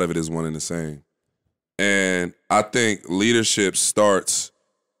honest, a lot of it is one and the same. And I think leadership starts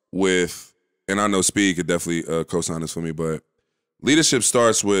with, and I know Speed could definitely co-sign this for me, but leadership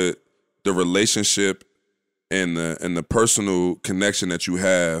starts with the relationship and the personal connection that you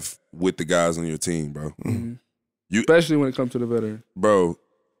have with the guys on your team, bro. Mm-hmm. Especially when it comes to the veteran. Bro,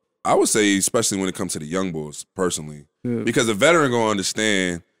 I would say especially when it comes to the young boys, personally. Yeah. Because a veteran gonna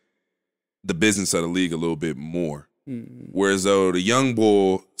understand the business of the league a little bit more. Mm-hmm. Whereas though the young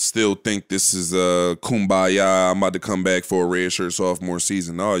boy still think this is a kumbaya, I'm about to come back for a red shirt sophomore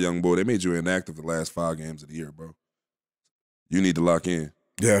season. No, young boy, they made you inactive the last 5 games of the year, bro. You need to lock in.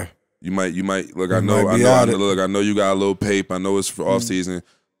 Yeah. You might look, I know you got a little pape. I know it's for off season.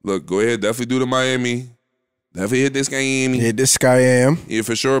 Look, go ahead, definitely do the Miami. Definitely hit this game. Hit this Skyam. Yeah,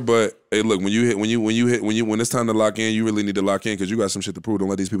 for sure. But hey, look, when it's time to lock in, you really need to lock in because you got some shit to prove. Don't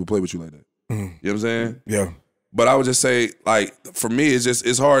let these people play with you like that. You know what I'm saying? Yeah. But I would just say, like, for me,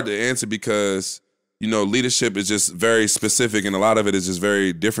 it's hard to answer because, leadership is just very specific and a lot of it is just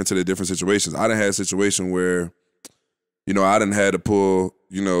very different to the different situations. I done had a situation where, I done had to pull,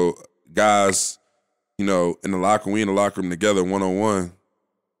 guys, in the locker room, we in the locker room together one-on-one.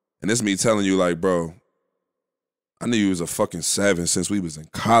 And this me telling you, like, bro, I knew you was a fucking savage since we was in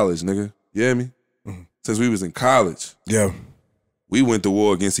college, nigga. You hear me? Mm-hmm. Since we was in college. Yeah. We went to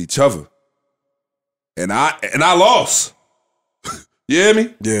war against each other. And I lost. You hear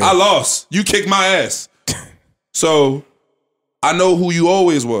me? Yeah. I lost. You kicked my ass. So I know who you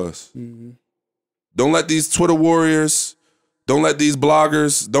always was. Mm-hmm. Don't let these Twitter warriors, don't let these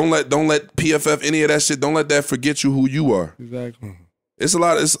bloggers, don't let PFF, any of that shit, don't let that forget you who you are. Exactly. Mm-hmm. It's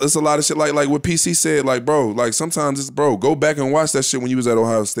a lot of shit like what PC said, like, bro, like sometimes it's, bro, go back and watch that shit when you was at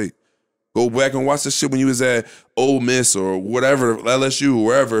Ohio State. Go back and watch the shit when you was at Ole Miss or whatever, LSU or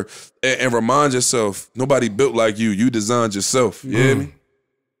wherever, and remind yourself, nobody built like you. You designed yourself. You hear me?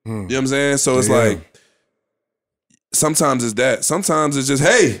 You know what I'm saying? So it's like, sometimes it's that. Sometimes it's just,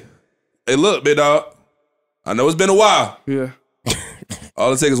 hey, look, big dog, I know it's been a while. Yeah.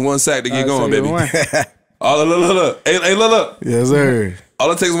 All it takes is one sack to get going, baby. Look. Hey, look. Yes, sir.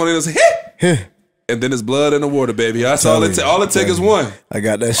 All it takes is one of those hit. And then it's blood in the water, baby. That's all it takes. All it takes is one. I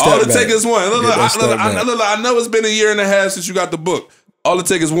got that step All it back. takes is one. Look, I I know it's been a year and a half since you got the book. All it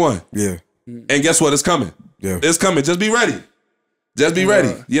takes is one. Yeah. And guess what? It's coming. Yeah. It's coming. Just be ready. Just be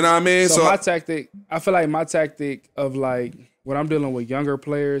ready. You know what I mean? So my tactic, I feel like my tactic of like when I'm dealing with younger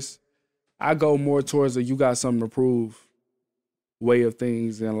players, I go more towards a you got something to prove way of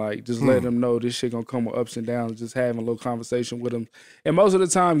things and like just let them know this shit gonna come with ups and downs, just having a little conversation with them. And most of the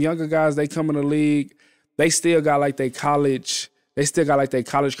time, younger guys, they come in the league, they still got like their college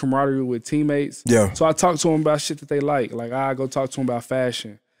camaraderie with teammates. Yeah. So I talk to them about shit that they like. Like I go talk to them about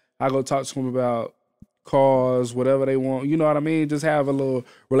fashion. I go talk to them about cars, whatever they want. You know what I mean? Just have a little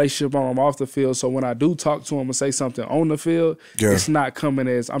relationship on them off the field. So when I do talk to them and say something on the field, it's not coming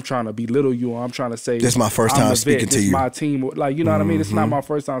as I'm trying to belittle you or I'm trying to say this is my first time speaking to you. This is my team. Like, you know what I mean? It's not my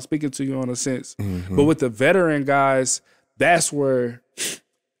first time speaking to you in a sense. But with the veteran guys, that's where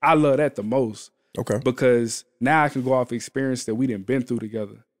I love that the most. Okay. Because now I can go off experience that we done been through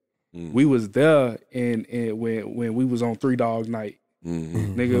together. We was there and when we was on 3 Dog Night.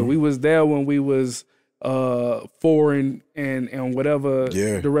 Nigga, we was there when we was 4 and whatever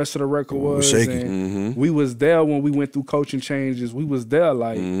the rest of the record was. And we was there when we went through coaching changes. We was there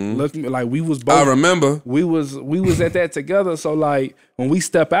like looking like we was both. I remember. We was at that together. So like when we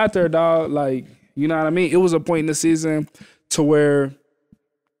step out there, dog, like, you know what I mean? It was a point in the season to where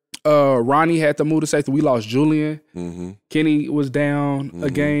Ronnie had to move to safety. We lost Julian. Kenny was down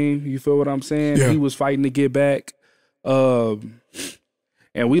a game. You feel what I'm saying? Yeah. He was fighting to get back.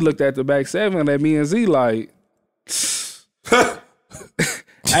 And we looked at the back seven at me and Z like,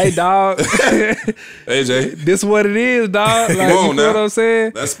 hey, dog. AJ. This what it is, dog. Like, Come on, you feel now. what I'm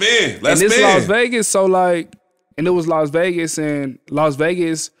saying? Let's spin. And it's Las Vegas, so like, and it was Las Vegas, and Las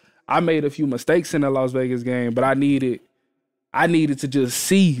Vegas, I made a few mistakes in the Las Vegas game, but I needed to just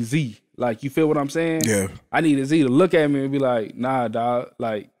see Z. Like, you feel what I'm saying? Yeah. I needed Z to look at me and be like, nah, dog,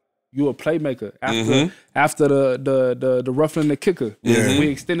 like, you a playmaker. After the roughing the kicker, we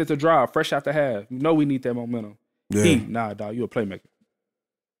extended the drive, fresh after half. You know we need that momentum. Yeah. Nah, dog, you a playmaker.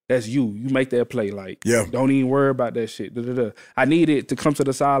 That's you. You make that play. Like, don't even worry about that shit. I needed to come to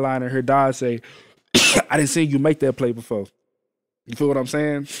the sideline and hear Dod say, I didn't see you make that play before. You feel what I'm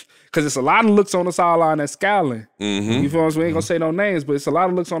saying? Because it's a lot of looks on the sideline that's scowling. You feel what I'm saying? We ain't gonna say no names, but it's a lot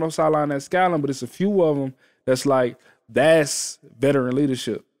of looks on the sideline that's scowling, but it's a few of them that's like, that's veteran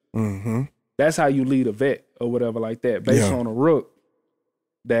leadership. That's how you lead a vet or whatever like that, based on a rook.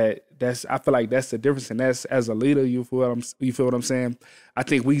 That's I feel like that's the difference, and that's as a leader. You feel what I'm saying? I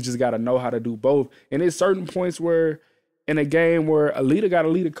think we just got to know how to do both. And there's certain points where in a game where a leader got to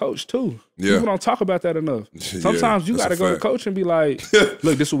lead a coach too. People don't talk about that enough. Sometimes you got to go to coach and be like,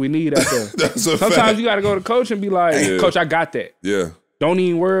 "Look, this is what we need out there." Sometimes you got to go to coach and be like, "Hey, coach, I got that." Don't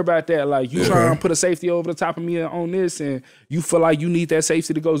even worry about that. Like, you trying to put a safety over the top of me on this, and you feel like you need that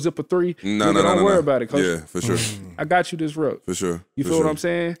safety to go zip a 3. No, don't worry about it, coach. Yeah, for sure. I got you this rook. For sure. You feel what I'm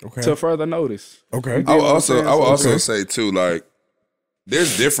saying? Okay. To further notice. Okay. I would also say too, like,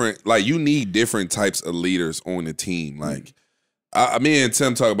 there's different, like, you need different types of leaders on the team. Like, me and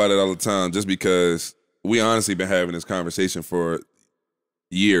Tim talk about it all the time, just because we honestly been having this conversation for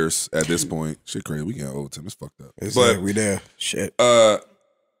years at this point. Shit crazy. We getting old, Tim. It's fucked up. But we there. Shit.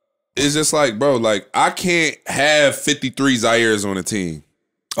 It's just like, bro, like, I can't have 53 Zaires on the team.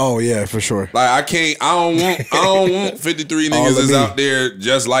 Oh yeah, for sure. Like, I don't want 53 niggas that's out there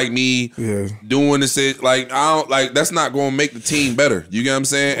just like me doing this shit. Like, that's not gonna make the team better. You get what I'm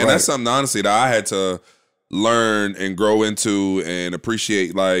saying? And that's something, honestly, that I had to learn and grow into and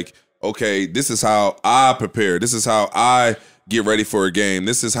appreciate. Like, okay, this is how I prepare. This is how I get ready for a game.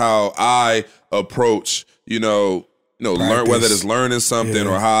 This is how I approach, learn, whether it's learning something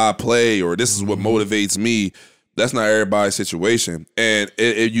or how I play, or this is what motivates me. That's not everybody's situation. And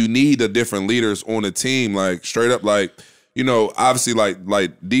you need the different leaders on the team, like, straight up, like, obviously, like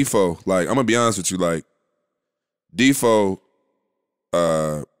Defo, like, I'm gonna be honest with you, like, Defo,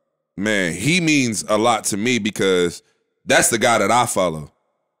 man, he means a lot to me because that's the guy that I follow.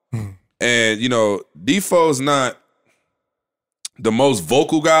 And, Defoe's not the most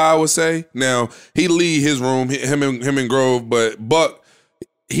vocal guy, I would say. Now, he lead his room, him and Grove, but Buck,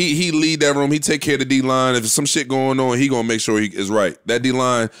 he lead that room. He take care of the D-line. If there's some shit going on, he gonna make sure he is right. That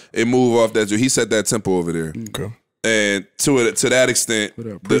D-line, it move off that. He set that tempo over there. Okay. And to that extent,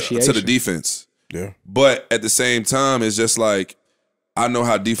 to the defense. Yeah. But at the same time, it's just like, I know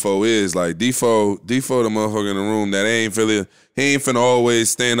how Defo is. Like, Defo the motherfucker in the room that ain't really, He ain't finna always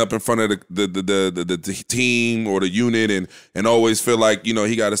stand up in front of the team or the unit and always feel like, you know,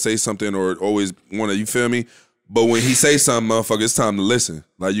 he got to say something or always want to, you feel me? But when he say something, motherfucker, it's time to listen.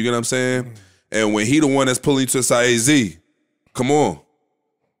 Like, you get what I'm saying? And when he the one that's pulling you to the side, hey, Z, come on.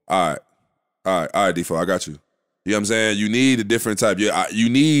 All right, D4, I got you. You know what I'm saying? You need a different type. You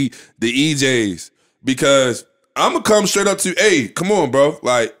need the EJs because I'm going to come straight up to, hey, come on, bro.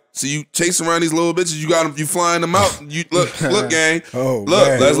 Like, so you chasing around these little bitches, you got them, you flying them out. You look, gang. Look,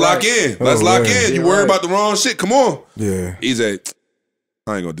 let's lock in. Let's lock in. You worry about the wrong shit. Come on. Yeah. EJ,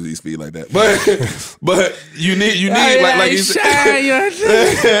 I ain't gonna do these speed like that. But you need like you said.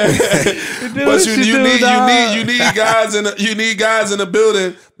 But you need guys in the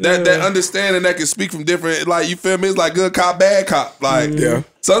building that understand and that can speak from different, like, you feel me? It's like good cop, bad cop. Like,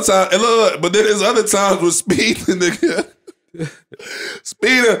 sometimes, and look, but then there's other times with speed, nigga.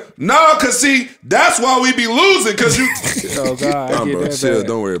 Speeder, no, cause see, that's why we be losing. Cause you, oh God, I get bro, that chill. bad.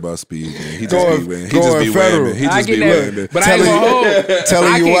 Don't worry about speed, man. He just be winning. He just be winning. He just be winning. But I ain't gonna hold.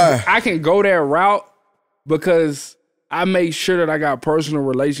 Telling you why I can go that route because I make sure that I got personal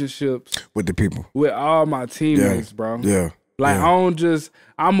relationships with the people, with all my teammates, bro. Yeah, like I'm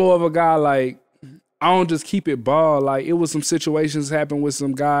more of a guy like I don't just keep it ball. Like it was some situations happen with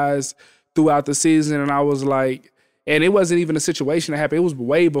some guys throughout the season, and I was like. And it wasn't even a situation that happened. It was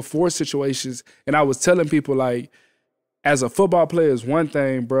way before situations. And I was telling people, like, as a football player is one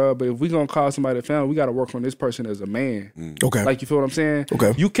thing, bro, but if we gonna call somebody a family, we got to work on this person as a man. Okay. Like, you feel what I'm saying?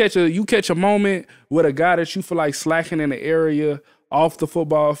 Okay. You catch a moment with a guy that you feel like slacking in the area, off the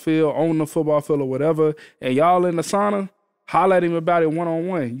football field, on the football field or whatever, and y'all in the sauna, holler at him about it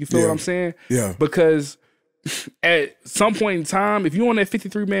one-on-one. You feel what I'm saying? Yeah. Because at some point in time, if you're on that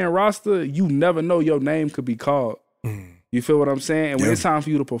 53-man roster, you never know your name could be called. You feel what I'm saying? And when it's time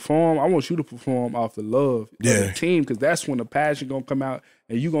for you to perform, I want you to perform off the love of the team because that's when the passion going to come out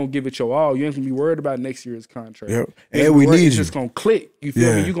and you're going to give it your all. You ain't going to be worried about next year's contract. Yep. And we need you. It's just going to click. You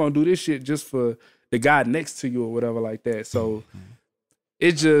feel me? You're going to do this shit just for the guy next to you or whatever like that. So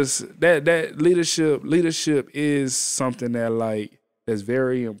it just, that leadership is something that like, that's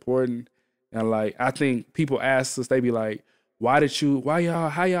very important. And like, I think people ask us, they be like, how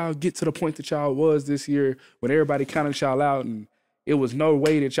y'all get to the point that y'all was this year when everybody counted y'all out and it was no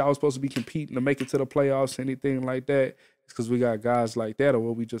way that y'all was supposed to be competing to make it to the playoffs, anything like that? It's because we got guys like that, or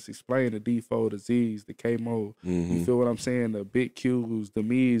what we just explained, the D4, the Z's, the K-Mo. You feel what I'm saying? The big Q's, the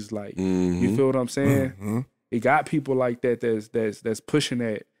me's, like, you feel what I'm saying? It got people like that that's pushing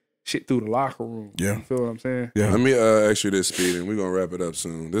that shit through the locker room. Yeah. You feel what I'm saying? Yeah. Let me ask you this, Speed, and we're going to wrap it up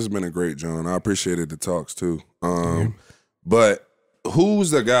soon. This has been a great, John. I appreciated the talks, too. But who's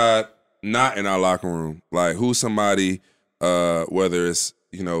the guy not in our locker room? Like, who's somebody, whether it's,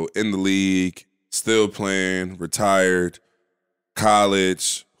 you know, in the league, still playing, retired,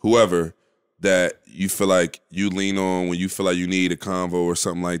 college, whoever, that you feel like you lean on when you feel like you need a convo or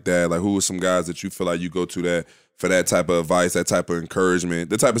something like that? Like, who are some guys that you feel like you go to that for that type of advice, that type of encouragement,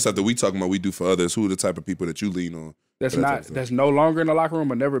 the type of stuff that we talking about we do for others? Who are the type of people that you lean on? That's no longer in the locker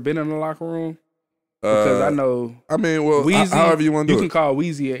room or never been in the locker room? Because I know. I mean, well, Weezy, however you want to do it. You can call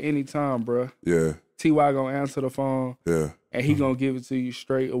Weezy at any time, bro. Yeah. T.Y. gonna answer the phone. Yeah. And he gonna give it to you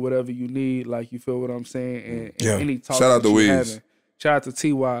straight or whatever you need. Like, you feel what I'm saying? And any talk Shout out that to you Weez. having. Shout out to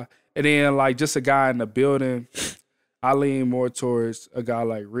T.Y. And then, like, just a guy in the building, I lean more towards a guy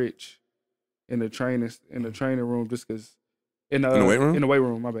like Rich in the training room just because. In the weight room? In the weight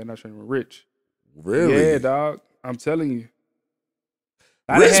room. My bad, not training room. Rich. Really? Yeah, dog. I'm telling you.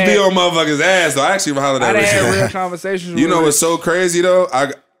 Rich be on motherfuckers' ass, though. I actually hollered at Rich. I had real conversations with You know Rich. what's so crazy, though?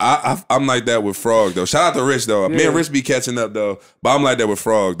 I'm like that with Frog, though. Shout out to Rich, though. Me and Rich be catching up, though. But I'm like that with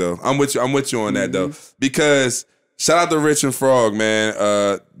Frog, though. I'm with you on that, though. Because shout out to Rich and Frog, man.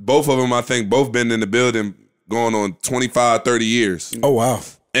 Both of them, I think, both been in the building going on 25, 30 years. Oh, wow.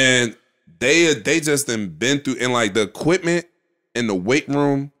 And they just been through, and like the equipment in the weight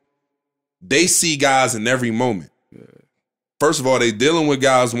room, they see guys in every moment. First of all, they dealing with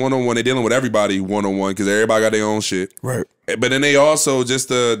guys one-on-one. They dealing with everybody one-on-one because everybody got their own shit. Right. But then they also just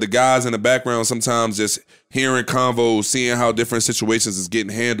the guys in the background sometimes just hearing convos, seeing how different situations is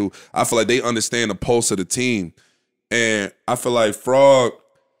getting handled. I feel like they understand the pulse of the team. And I feel like Frog,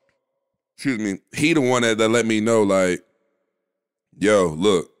 he the one that let me know, like, yo,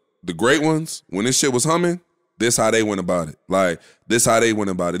 look, the great ones, when this shit was humming, this how they went about it. Like, this how they went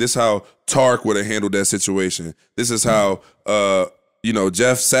about it. This how Tark would have handled that situation. This is how,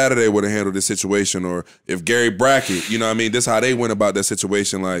 Jeff Saturday would have handled this situation. Or if Gary Brackett, you know what I mean? This how they went about that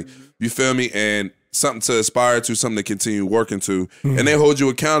situation. Like, you feel me? And something to aspire to, something to continue working to. And they hold you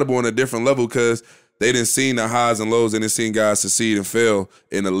accountable on a different level because they didn't see the highs and lows. They didn't see guys succeed and fail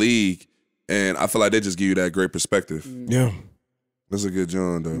in the league. And I feel like they just give you that great perspective. Yeah. That's a good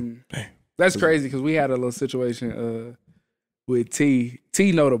John, though. That's crazy because we had a little situation with T.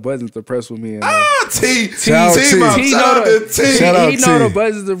 T know the buttons to press with me. And, T. Shout out to T. Shout out to T. Shout out he know T. the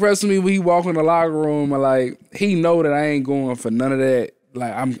buttons to press with me when he walk in the locker room. And like, he know that I ain't going for none of that.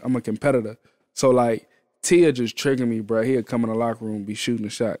 Like, I'm a competitor. So like, Tia just trigger me, bro. He'll come in the locker room and be shooting a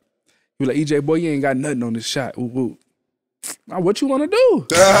shot. He be like, EJ, boy, you ain't got nothing on this shot. Ooh, ooh. Now, what you want to do?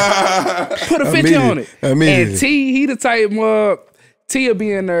 Put a 50 on it. And T, he the type Tia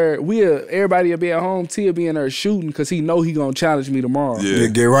be in there. Everybody will be at home. Tia be in there shooting because he know he gonna challenge me tomorrow. Yeah,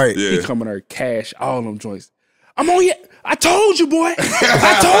 get right. He come in there cash all them joints. I'm on you. I told you, boy.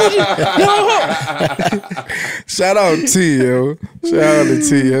 I told you. Yo. Shout out T, yo. Shout out to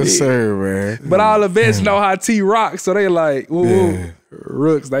T, yes sir, man. But all the vets know how T rocks, so they like, ooh,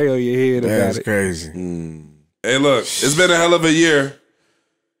 Rooks, they on your head about That's it. crazy. Hey, look, it's been a hell of a year.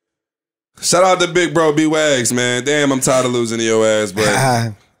 Shout out to Big Bro B-Wags, man. Damn, I'm tired of losing to your ass,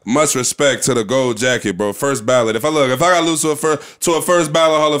 but much respect to the gold jacket, bro. First ballot. If I got to lose to a first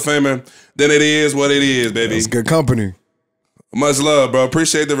ballot Hall of Famer, then it is what it is, baby. It's good company. Much love, bro.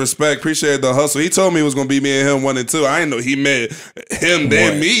 Appreciate the respect. Appreciate the hustle. He told me it was going to be me and him 1 and 2. I didn't know he meant him,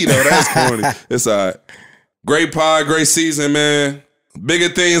 then me, though. That's corny. It's all right. Great pod, great season, man. Bigger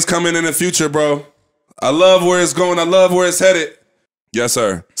things coming in the future, bro. I love where it's going. I love where it's headed. Yes,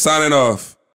 sir. Signing off.